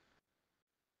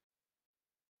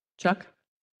 Chuck?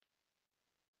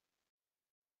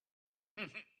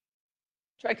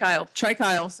 Try Kyle. Try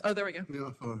Kyle's. Oh, there we go.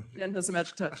 Jen has a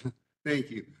magic touch.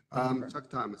 Thank you. Chuck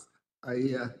Thomas.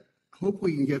 I hope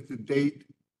we can get the date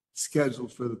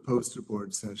scheduled for the poster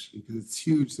board session, because it's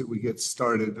huge that we get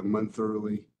started a month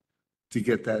early to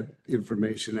get that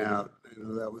information out. I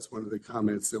know that was one of the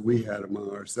comments that we had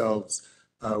among ourselves.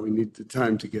 We need the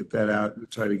time to get that out and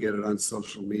try to get it on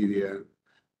social media,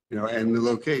 and the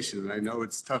location. I know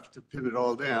it's tough to pin it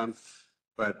all down,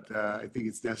 but I think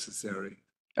it's necessary.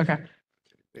 Okay.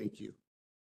 Thank you.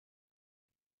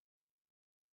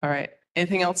 All right.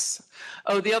 Anything else?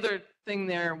 Oh, the other thing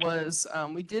there was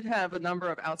we did have a number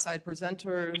of outside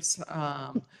presenters.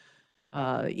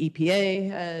 EPA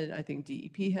had, I think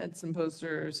DEP had some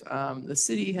posters. The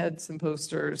city had some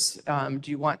posters.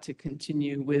 Do you want to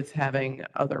continue with having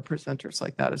other presenters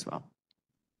like that as well?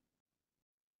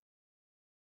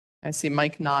 I see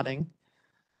Mike nodding.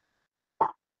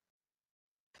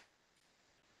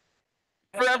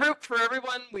 For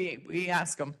everyone, we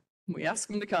ask them. We ask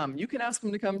them to come. You can ask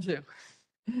them to come too.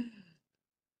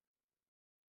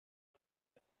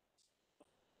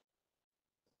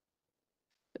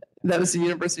 That was the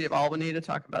University of Albany to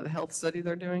talk about the health study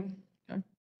they're doing. Okay.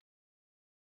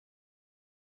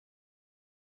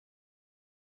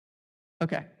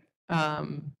 Okay.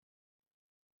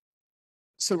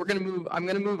 So I'm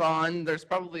going to move on. There's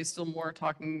probably still more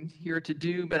talking here to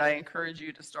do, but I encourage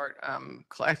you to start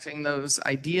collecting those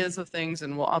ideas of things,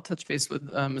 and I'll touch base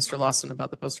with Mr. Lawson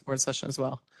about the poster board session as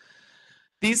well.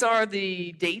 These are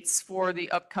the dates for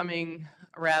the upcoming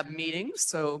RAB meetings,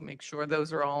 so make sure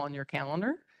those are all on your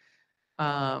calendar.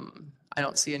 I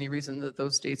don't see any reason that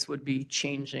those dates would be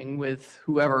changing with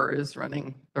whoever is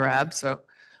running the RAB. So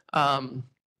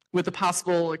with the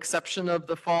possible exception of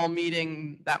the fall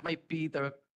meeting, that might be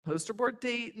the poster board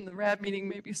date and the RAB meeting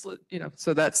may be split,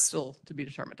 so that's still to be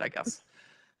determined, I guess.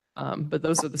 But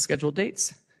those are the scheduled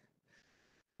dates.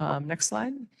 Next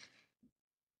slide.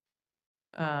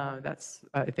 I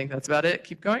think that's about it.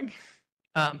 Keep going.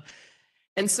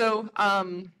 And so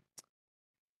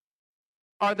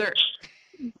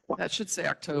that should say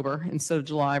October instead of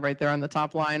July right there on the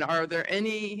top line. Are there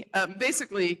any,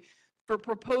 basically for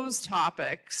proposed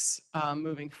topics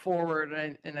moving forward,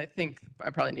 and I think I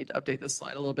probably need to update this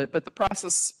slide a little bit, but the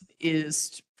process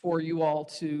is for you all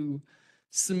to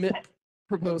submit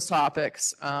proposed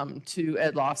topics to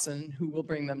Ed Lawson, who will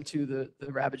bring them to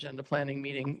the RAB agenda planning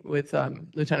meeting with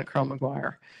Lieutenant Colonel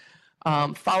McGuire.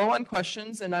 Follow-on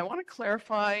questions, and I want to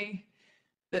clarify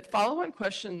that follow-on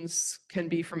questions can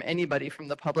be from anybody from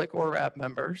the public or RAB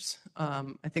members.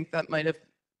 I think that might have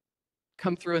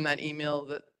come through in that email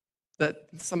that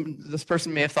this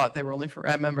person may have thought they were only for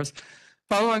RAB members.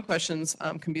 Follow-on questions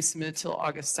can be submitted till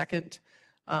August 2nd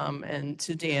and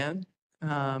to Dan,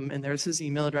 and there's his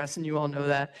email address, and you all know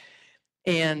that.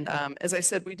 And as I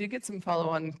said, we did get some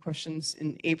follow-on questions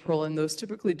in April, and those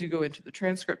typically do go into the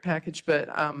transcript package, but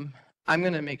I'm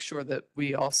going to make sure that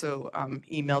we also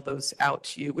email those out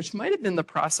to you, which might have been the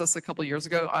process a couple years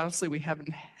ago. Honestly, we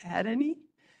haven't had any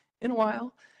in a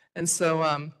while. And so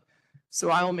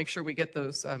I will make sure we get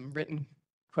those written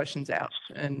questions out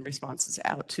and responses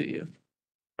out to you.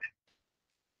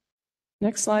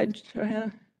 Next slide,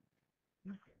 Johanna.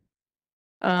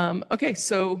 Okay,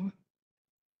 so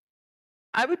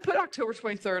I would put October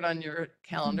 23rd on your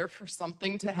calendar for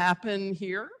something to happen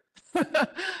here.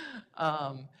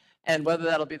 And whether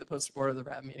that'll be the poster board or the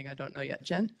RAB meeting, I don't know yet.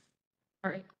 Jen?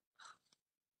 All right.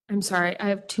 I'm sorry. I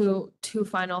have two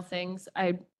final things.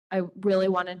 I really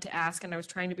wanted to ask, and I was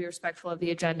trying to be respectful of the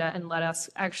agenda and let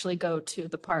us actually go to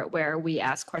the part where we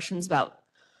ask questions about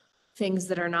things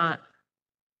that are not,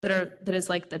 that is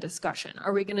like the discussion.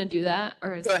 Are we going to do that?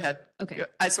 Or is Go ahead. Okay.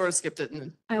 I sort of skipped it.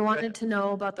 And I wanted to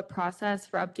know about the process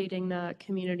for updating the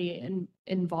community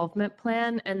involvement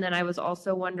plan. And then I was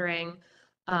also wondering,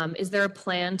 is there a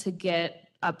plan to get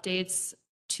updates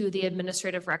to the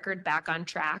administrative record back on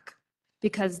track?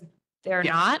 Because they're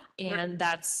not, and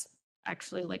that's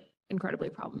actually like incredibly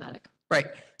problematic. Right.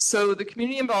 So the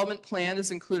community involvement plan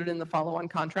is included in the follow-on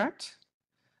contract.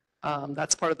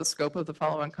 That's part of the scope of the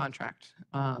follow-on contract.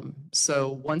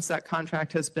 So once that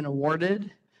contract has been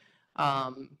awarded,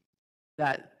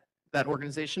 that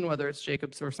organization, whether it's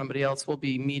Jacobs or somebody else, will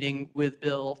be meeting with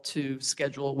Bill to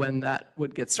schedule when that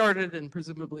would get started and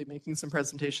presumably making some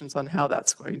presentations on how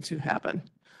that's going to happen.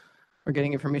 We're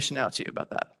getting information out to you about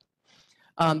that.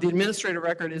 The administrative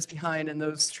record is behind, and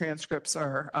those transcripts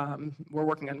are, we're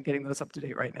working on getting those up to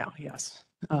date right now, yes.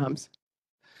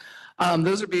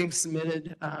 Those are being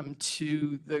submitted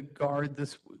to the guard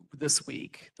this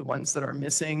week, the ones that are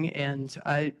missing, and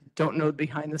I don't know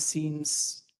behind the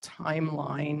scenes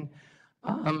timeline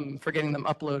for getting them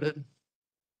uploaded.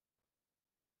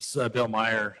 So Bill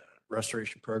Meyer,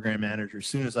 Restoration Program Manager. As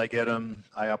soon as I get them,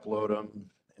 I upload them,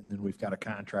 and then we've got a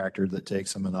contractor that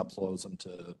takes them and uploads them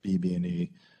to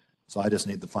BB&E. So I just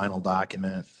need the final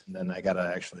document, and then I got to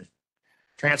actually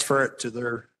transfer it to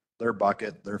their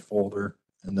bucket, their folder,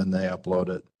 and then they upload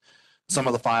it. Some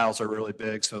of the files are really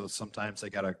big, so sometimes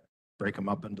they got to break them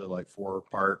up into like 4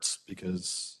 parts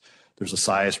because there's a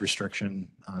size restriction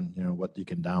on, what you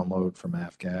can download from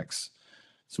AFCAX.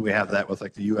 So we have that with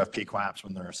like the UFP CLAPS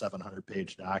when they're a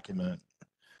 700-page document.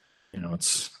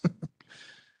 it's,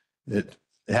 it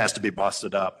has to be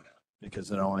busted up because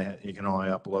you can only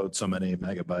upload so many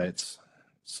megabytes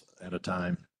at a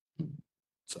time.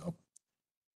 So,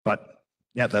 but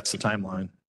yeah, that's the timeline.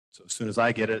 So as soon as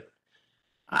I get it,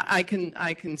 I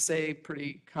can say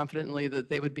pretty confidently that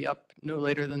they would be up no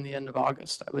later than the end of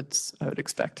August. I would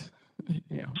expect,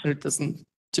 it doesn't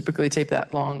typically take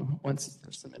that long once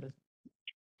they're submitted.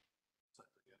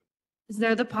 Is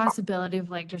there the possibility of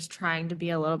like just trying to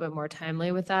be a little bit more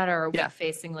timely with that, or are we Yeah.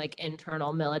 facing like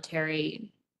internal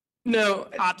military? No,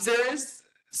 there is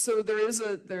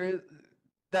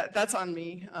that's on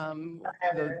me. Those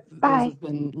have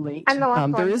been late.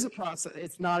 There is a process.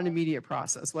 It's not an immediate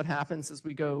process. What happens is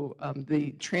we go,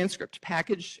 the transcript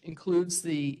package includes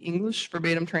the English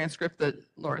verbatim transcript that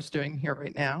Laura's doing here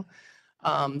right now.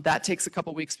 That takes a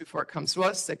couple weeks before it comes to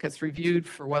us. It gets reviewed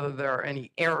for whether there are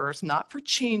any errors, not for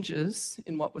changes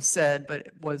in what was said, but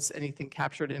was anything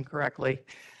captured incorrectly.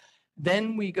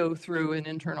 Then we go through an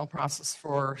internal process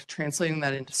for translating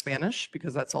that into Spanish,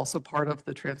 because that's also part of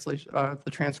the translation,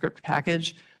 the transcript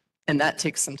package. And that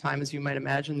takes some time, as you might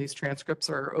imagine. These transcripts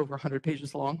are over 100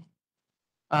 pages long.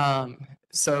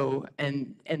 So,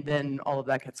 and then all of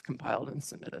that gets compiled and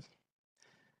submitted.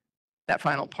 That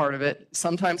final part of it,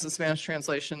 sometimes the Spanish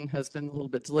translation has been a little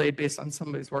bit delayed based on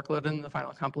somebody's workload, and the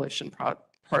final compilation part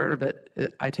of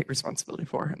it, I take responsibility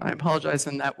for. And I apologize,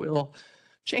 and that will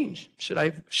change. Should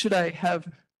I have,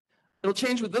 it'll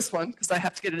change with this one because I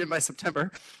have to get it in by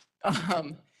September.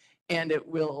 And it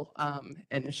will,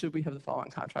 and should we have the follow-on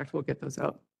contract, we'll get those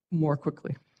out more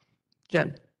quickly.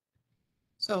 Jen.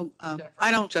 So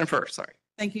Jennifer, sorry.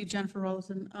 Thank you, Jennifer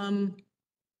Rollison.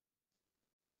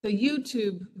 The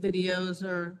YouTube videos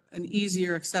are an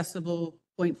easier accessible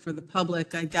point for the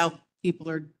public. I doubt people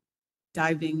are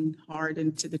diving hard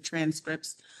into the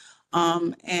transcripts.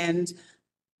 And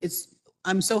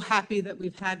I'm so happy that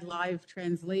we've had live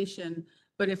translation,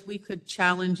 but if we could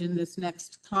challenge in this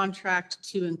next contract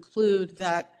to include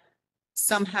that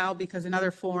somehow, because in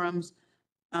other forums,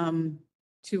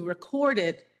 to record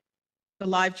it, the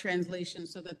live translation,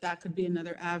 so that that could be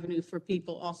another avenue for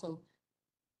people also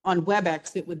on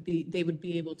WebEx, they would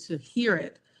be able to hear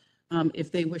it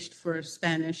if they wished for a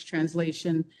Spanish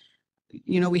translation.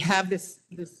 We have this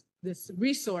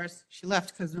resource. She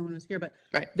left because no one was here, but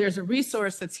there's a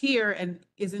resource that's here and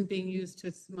isn't being used to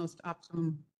its most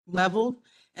optimum level.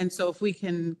 And so if we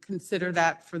can consider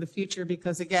that for the future,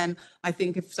 because again, I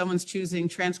think if someone's choosing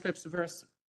transcripts versus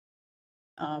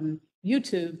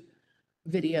YouTube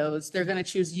videos, they're going to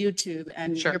choose YouTube,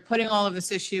 and you're putting all of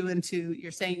this issue into,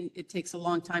 you're saying it takes a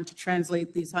long time to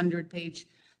translate these 100-page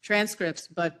transcripts,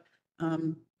 but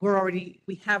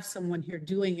we have someone here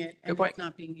doing it and it's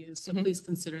not being used. So please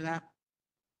consider that.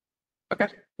 Okay.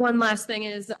 One last thing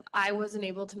is I wasn't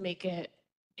able to make it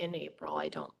in April. I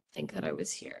don't think that I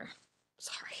was here.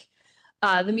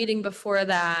 Sorry. The meeting before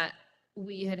that,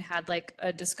 we had like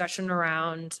a discussion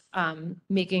around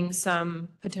making some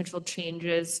potential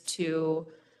changes to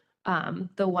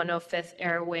the 105th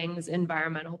Air Wings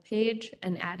environmental page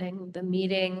and adding the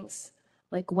meetings,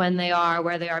 like when they are,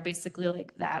 where they are, basically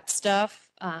like that stuff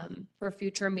for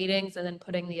future meetings, and then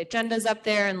putting the agendas up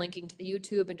there and linking to the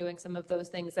YouTube and doing some of those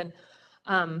things. And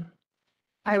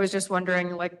I was just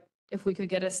wondering, like, if we could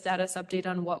get a status update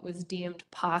on what was deemed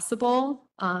possible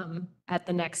at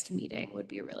the next meeting would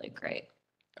be really great.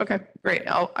 Okay, great.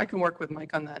 I can work with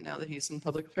Mike on that now that he's in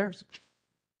public affairs.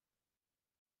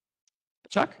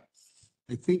 Chuck?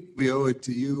 I think we owe it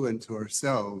to you and to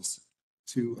ourselves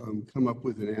to come up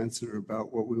with an answer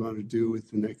about what we want to do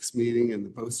with the next meeting and the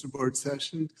poster board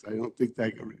session, because I don't think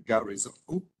that got resolved.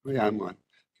 Oh, yeah, I'm on.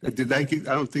 I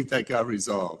don't think that got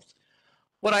resolved.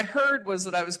 What I heard was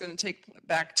that I was going to take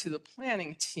back to the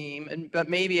planning team, but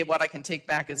maybe what I can take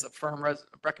back is a firm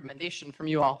recommendation from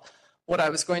you all. What I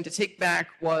was going to take back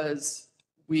was,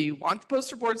 we want the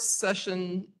poster board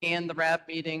session and the RAB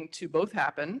meeting to both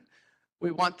happen. We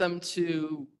want them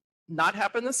to not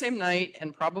happen the same night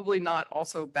and probably not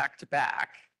also back to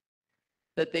back.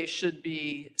 That they should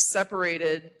be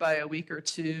separated by a week or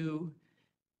two.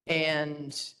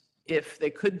 And if they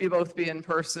could both be in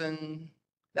person,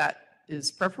 that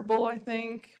is preferable, I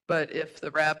think. But if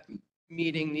the RAB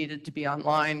meeting needed to be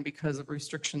online because of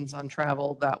restrictions on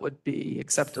travel, that would be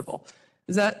acceptable.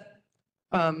 Is that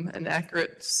an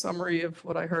accurate summary of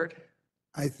what I heard?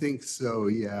 I think so,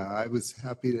 yeah. I was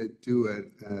happy to do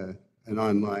an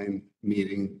online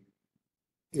meeting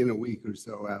in a week or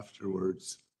so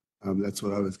afterwards. That's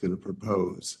what I was going to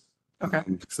propose. Okay.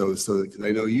 So because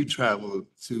I know you travel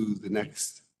to the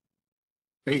next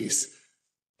base.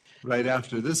 right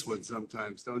after this one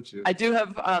sometimes, don't you? I do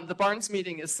have, the Barnes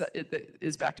meeting is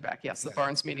back to back. Yes, the Yeah.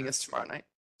 Barnes meeting is tomorrow night.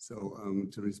 So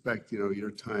to respect,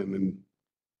 your time and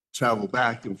travel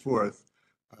back and forth,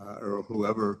 or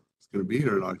whoever is going to be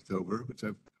here in October, which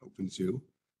I hope is you,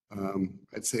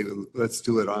 I'd say let's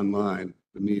do it online,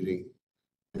 the meeting,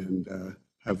 and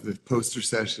have the poster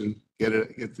session,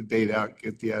 get the date out,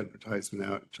 get the advertisement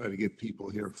out, try to get people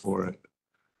here for it,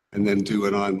 and then do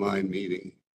an online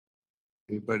meeting.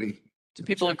 Anybody? Do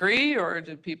people agree or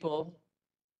do people?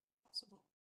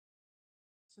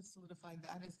 To solidify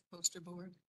that as poster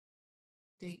board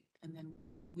date, and then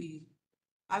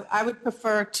I would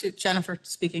prefer to, Jennifer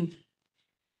speaking,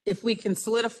 if we can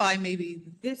solidify maybe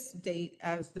this date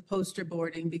as the poster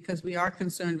boarding, because we are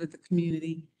concerned with the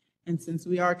community. And since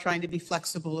we are trying to be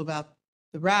flexible about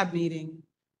the RAB meeting,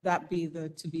 that be the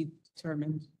to be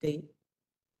determined date.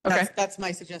 Okay. That's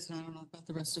my suggestion. I don't know about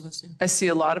the rest of us here. I see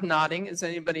a lot of nodding. Does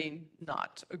anybody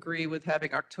not agree with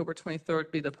having October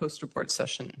 23rd be the poster board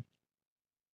session?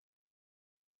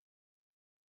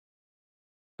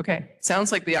 Okay,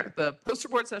 sounds like the poster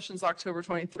board session is October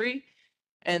 23,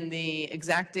 and the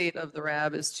exact date of the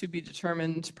RAB is to be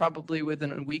determined probably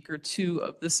within a week or two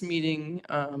of this meeting,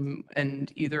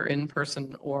 and either in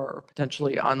person or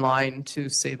potentially online to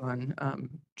save on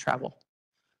travel.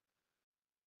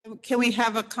 Can we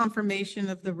have a confirmation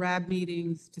of the RAB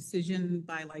meeting's decision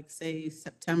by, like, say,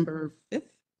 September 5th?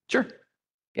 Sure.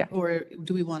 Yeah. Or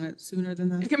do we want it sooner than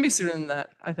that? It can be sooner than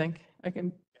that, I think. I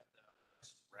can.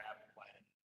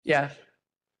 Yeah.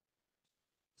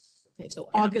 Okay, so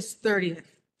August 30th.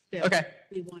 Yeah, Okay.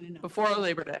 We want to know. Before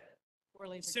Labor Day. Before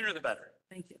Labor Day. Sooner the better.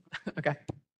 Thank you. Okay.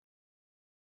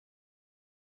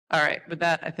 All right, with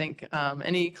that, I think,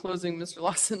 any closing, Mr.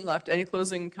 Lawson left, any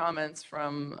closing comments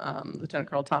from Lieutenant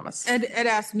Colonel Thomas? Ed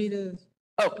asked me to.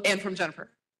 Oh, and from Jennifer.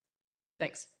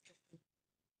 Thanks.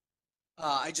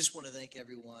 I just want to thank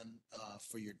everyone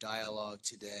for your dialogue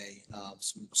today.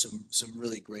 Some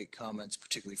really great comments,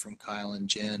 particularly from Kyle and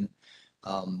Jen,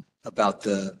 about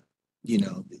the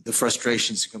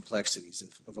frustrations and complexities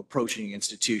of approaching an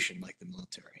institution like the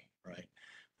military, right?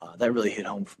 That really hit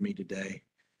home for me today.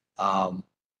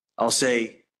 I'll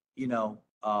say,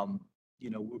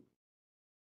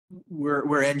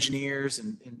 we're engineers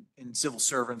and civil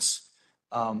servants,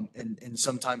 and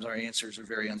sometimes our answers are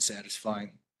very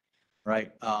unsatisfying,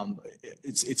 right?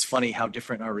 It's funny how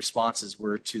different our responses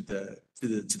were to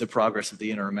the progress of the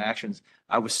interim actions.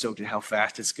 I was stoked at how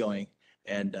fast it's going,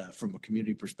 and from a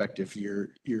community perspective, you're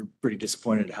pretty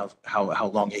disappointed at how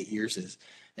long 8 years is,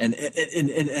 and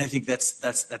I think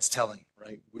that's telling,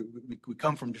 right? We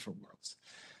come from different worlds.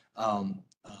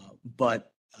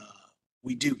 But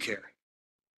we do care,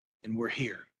 and we're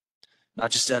here,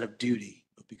 not just out of duty,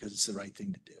 but because it's the right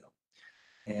thing to do.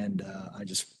 And I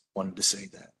just wanted to say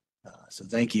that. So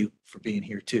thank you for being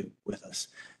here too with us,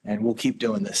 and we'll keep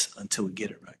doing this until we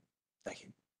get it right. Thank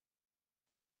you.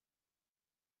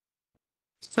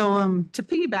 So to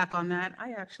piggyback on that,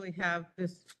 I actually have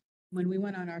this, when we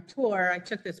went on our tour, I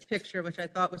took this picture, which I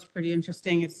thought was pretty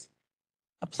interesting. It's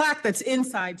a plaque that's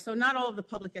inside, so not all of the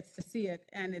public gets to see it,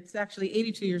 and it's actually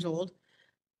 82 years old.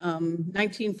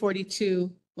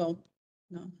 1942, well,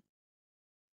 no.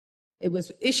 It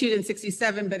was issued in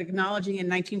 67, but acknowledging in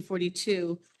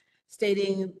 1942,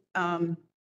 stating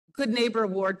Good Neighbor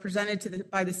Award presented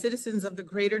by the citizens of the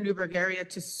Greater Newburgh area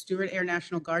to Stewart Air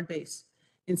National Guard Base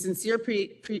in sincere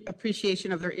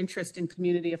appreciation of their interest in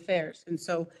community affairs. And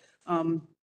so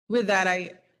with that,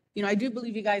 I do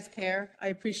believe you guys care. I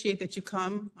appreciate that you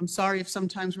come. I'm sorry if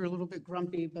sometimes we're a little bit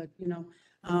grumpy, but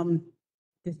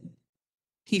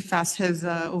PFAS has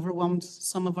overwhelmed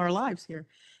some of our lives here.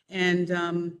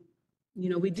 And,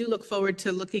 we do look forward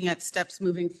to looking at steps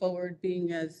moving forward,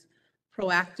 being as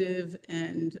proactive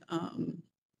and,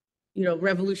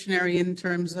 revolutionary in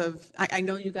terms of, I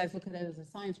know you guys look at it as a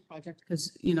science project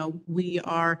because, we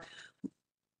are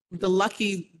the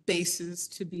lucky bases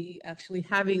to be actually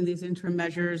having these interim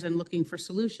measures and looking for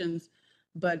solutions.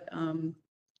 But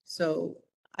so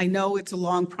I know it's a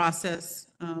long process.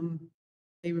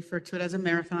 They refer to it as a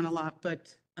marathon a lot,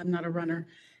 but I'm not a runner.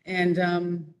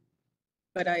 And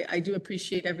but I do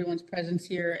appreciate everyone's presence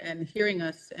here and hearing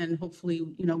us, and hopefully,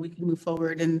 we can move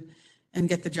forward and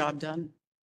get the job done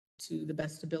to the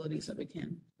best abilities that we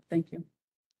can. Thank you.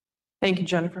 Thank you,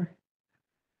 Jennifer.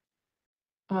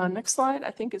 Next slide,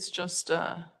 I think it's just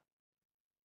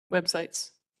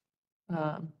websites.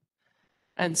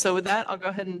 And so with that, I'll go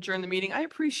ahead and adjourn the meeting. I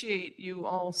appreciate you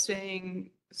all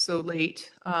staying so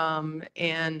late.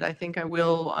 And I think I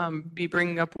will be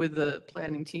bringing up with the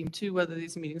planning team too, whether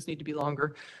these meetings need to be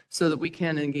longer so that we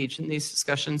can engage in these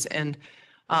discussions. And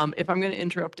If I'm going to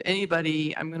interrupt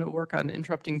anybody, I'm going to work on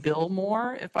interrupting Bill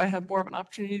more if I have more of an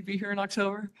opportunity to be here in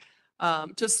October.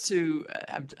 Just to,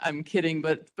 I'm kidding,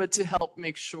 but to help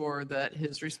make sure that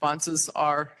his responses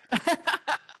are,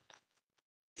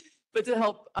 but to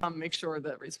help make sure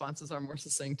that responses are more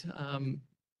succinct.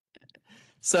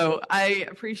 So I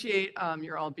appreciate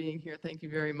your all being here. Thank you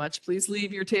very much. Please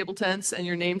leave your table tents and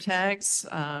your name tags.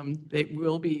 Those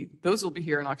will be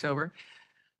here in October.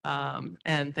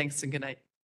 And thanks and good night.